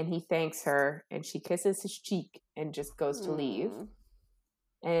 And he thanks her, and she kisses his cheek and just goes to leave.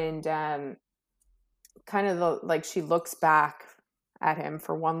 And kind of she looks back at him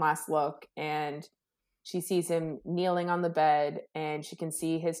for one last look, and she sees him kneeling on the bed, and she can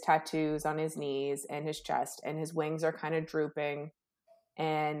see his tattoos on his knees and his chest, and his wings are kind of drooping,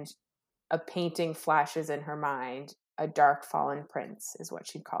 and a painting flashes in her mind. A dark fallen prince is what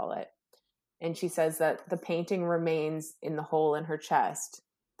she'd call it. And she says that the painting remains in the hole in her chest,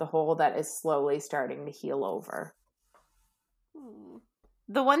 the hole that is slowly starting to heal over.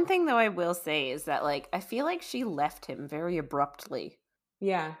 The one thing, though, I will say is that, I feel like she left him very abruptly.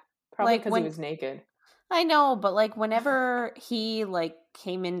 Yeah, probably because he was naked. I know, but, whenever he,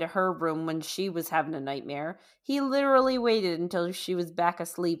 came into her room when she was having a nightmare, he literally waited until she was back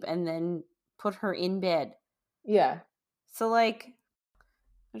asleep and then put her in bed. Yeah. So, I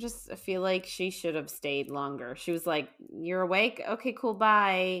feel like she should have stayed longer. She was like, "You're awake? Okay, cool,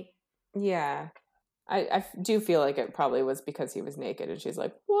 bye." Yeah. I do feel like it probably was because he was naked, and she's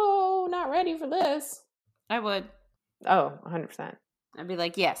like, "Whoa, not ready for this." I would. Oh, 100%. I'd be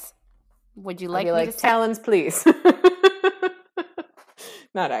like, "Yes. Would you I'd like be me like, to talons, please."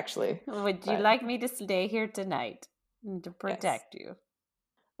 Not actually. Would you like me to stay here tonight to protect you?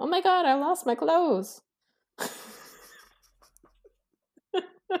 Oh my god, I lost my clothes.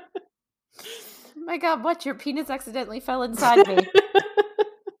 Oh my god, what? Your penis accidentally fell inside me.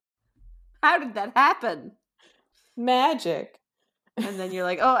 How did that happen? Magic. And then you're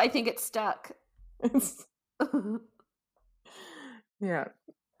like, "Oh, I think it's stuck." Yeah.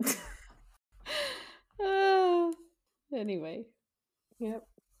 Anyway. Yep.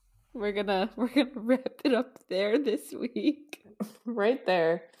 We're gonna wrap it up there this week. Right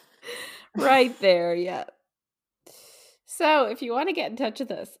there. Right there, yeah. So if you want to get in touch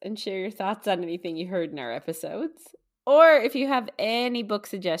with us and share your thoughts on anything you heard in our episodes, or if you have any book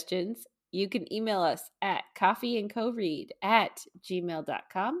suggestions, you can email us at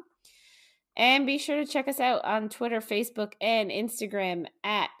coffeeandcoread@gmail.com. And be sure to check us out on Twitter, Facebook, and Instagram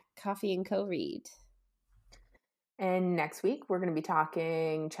at Coffee and Co-Read. And next week, we're going to be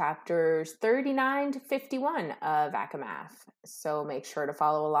talking chapters 39 to 51 of ACOMAF. So make sure to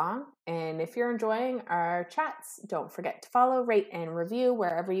follow along. And if you're enjoying our chats, don't forget to follow, rate, and review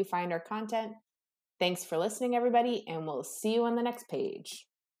wherever you find our content. Thanks for listening, everybody, and we'll see you on the next page.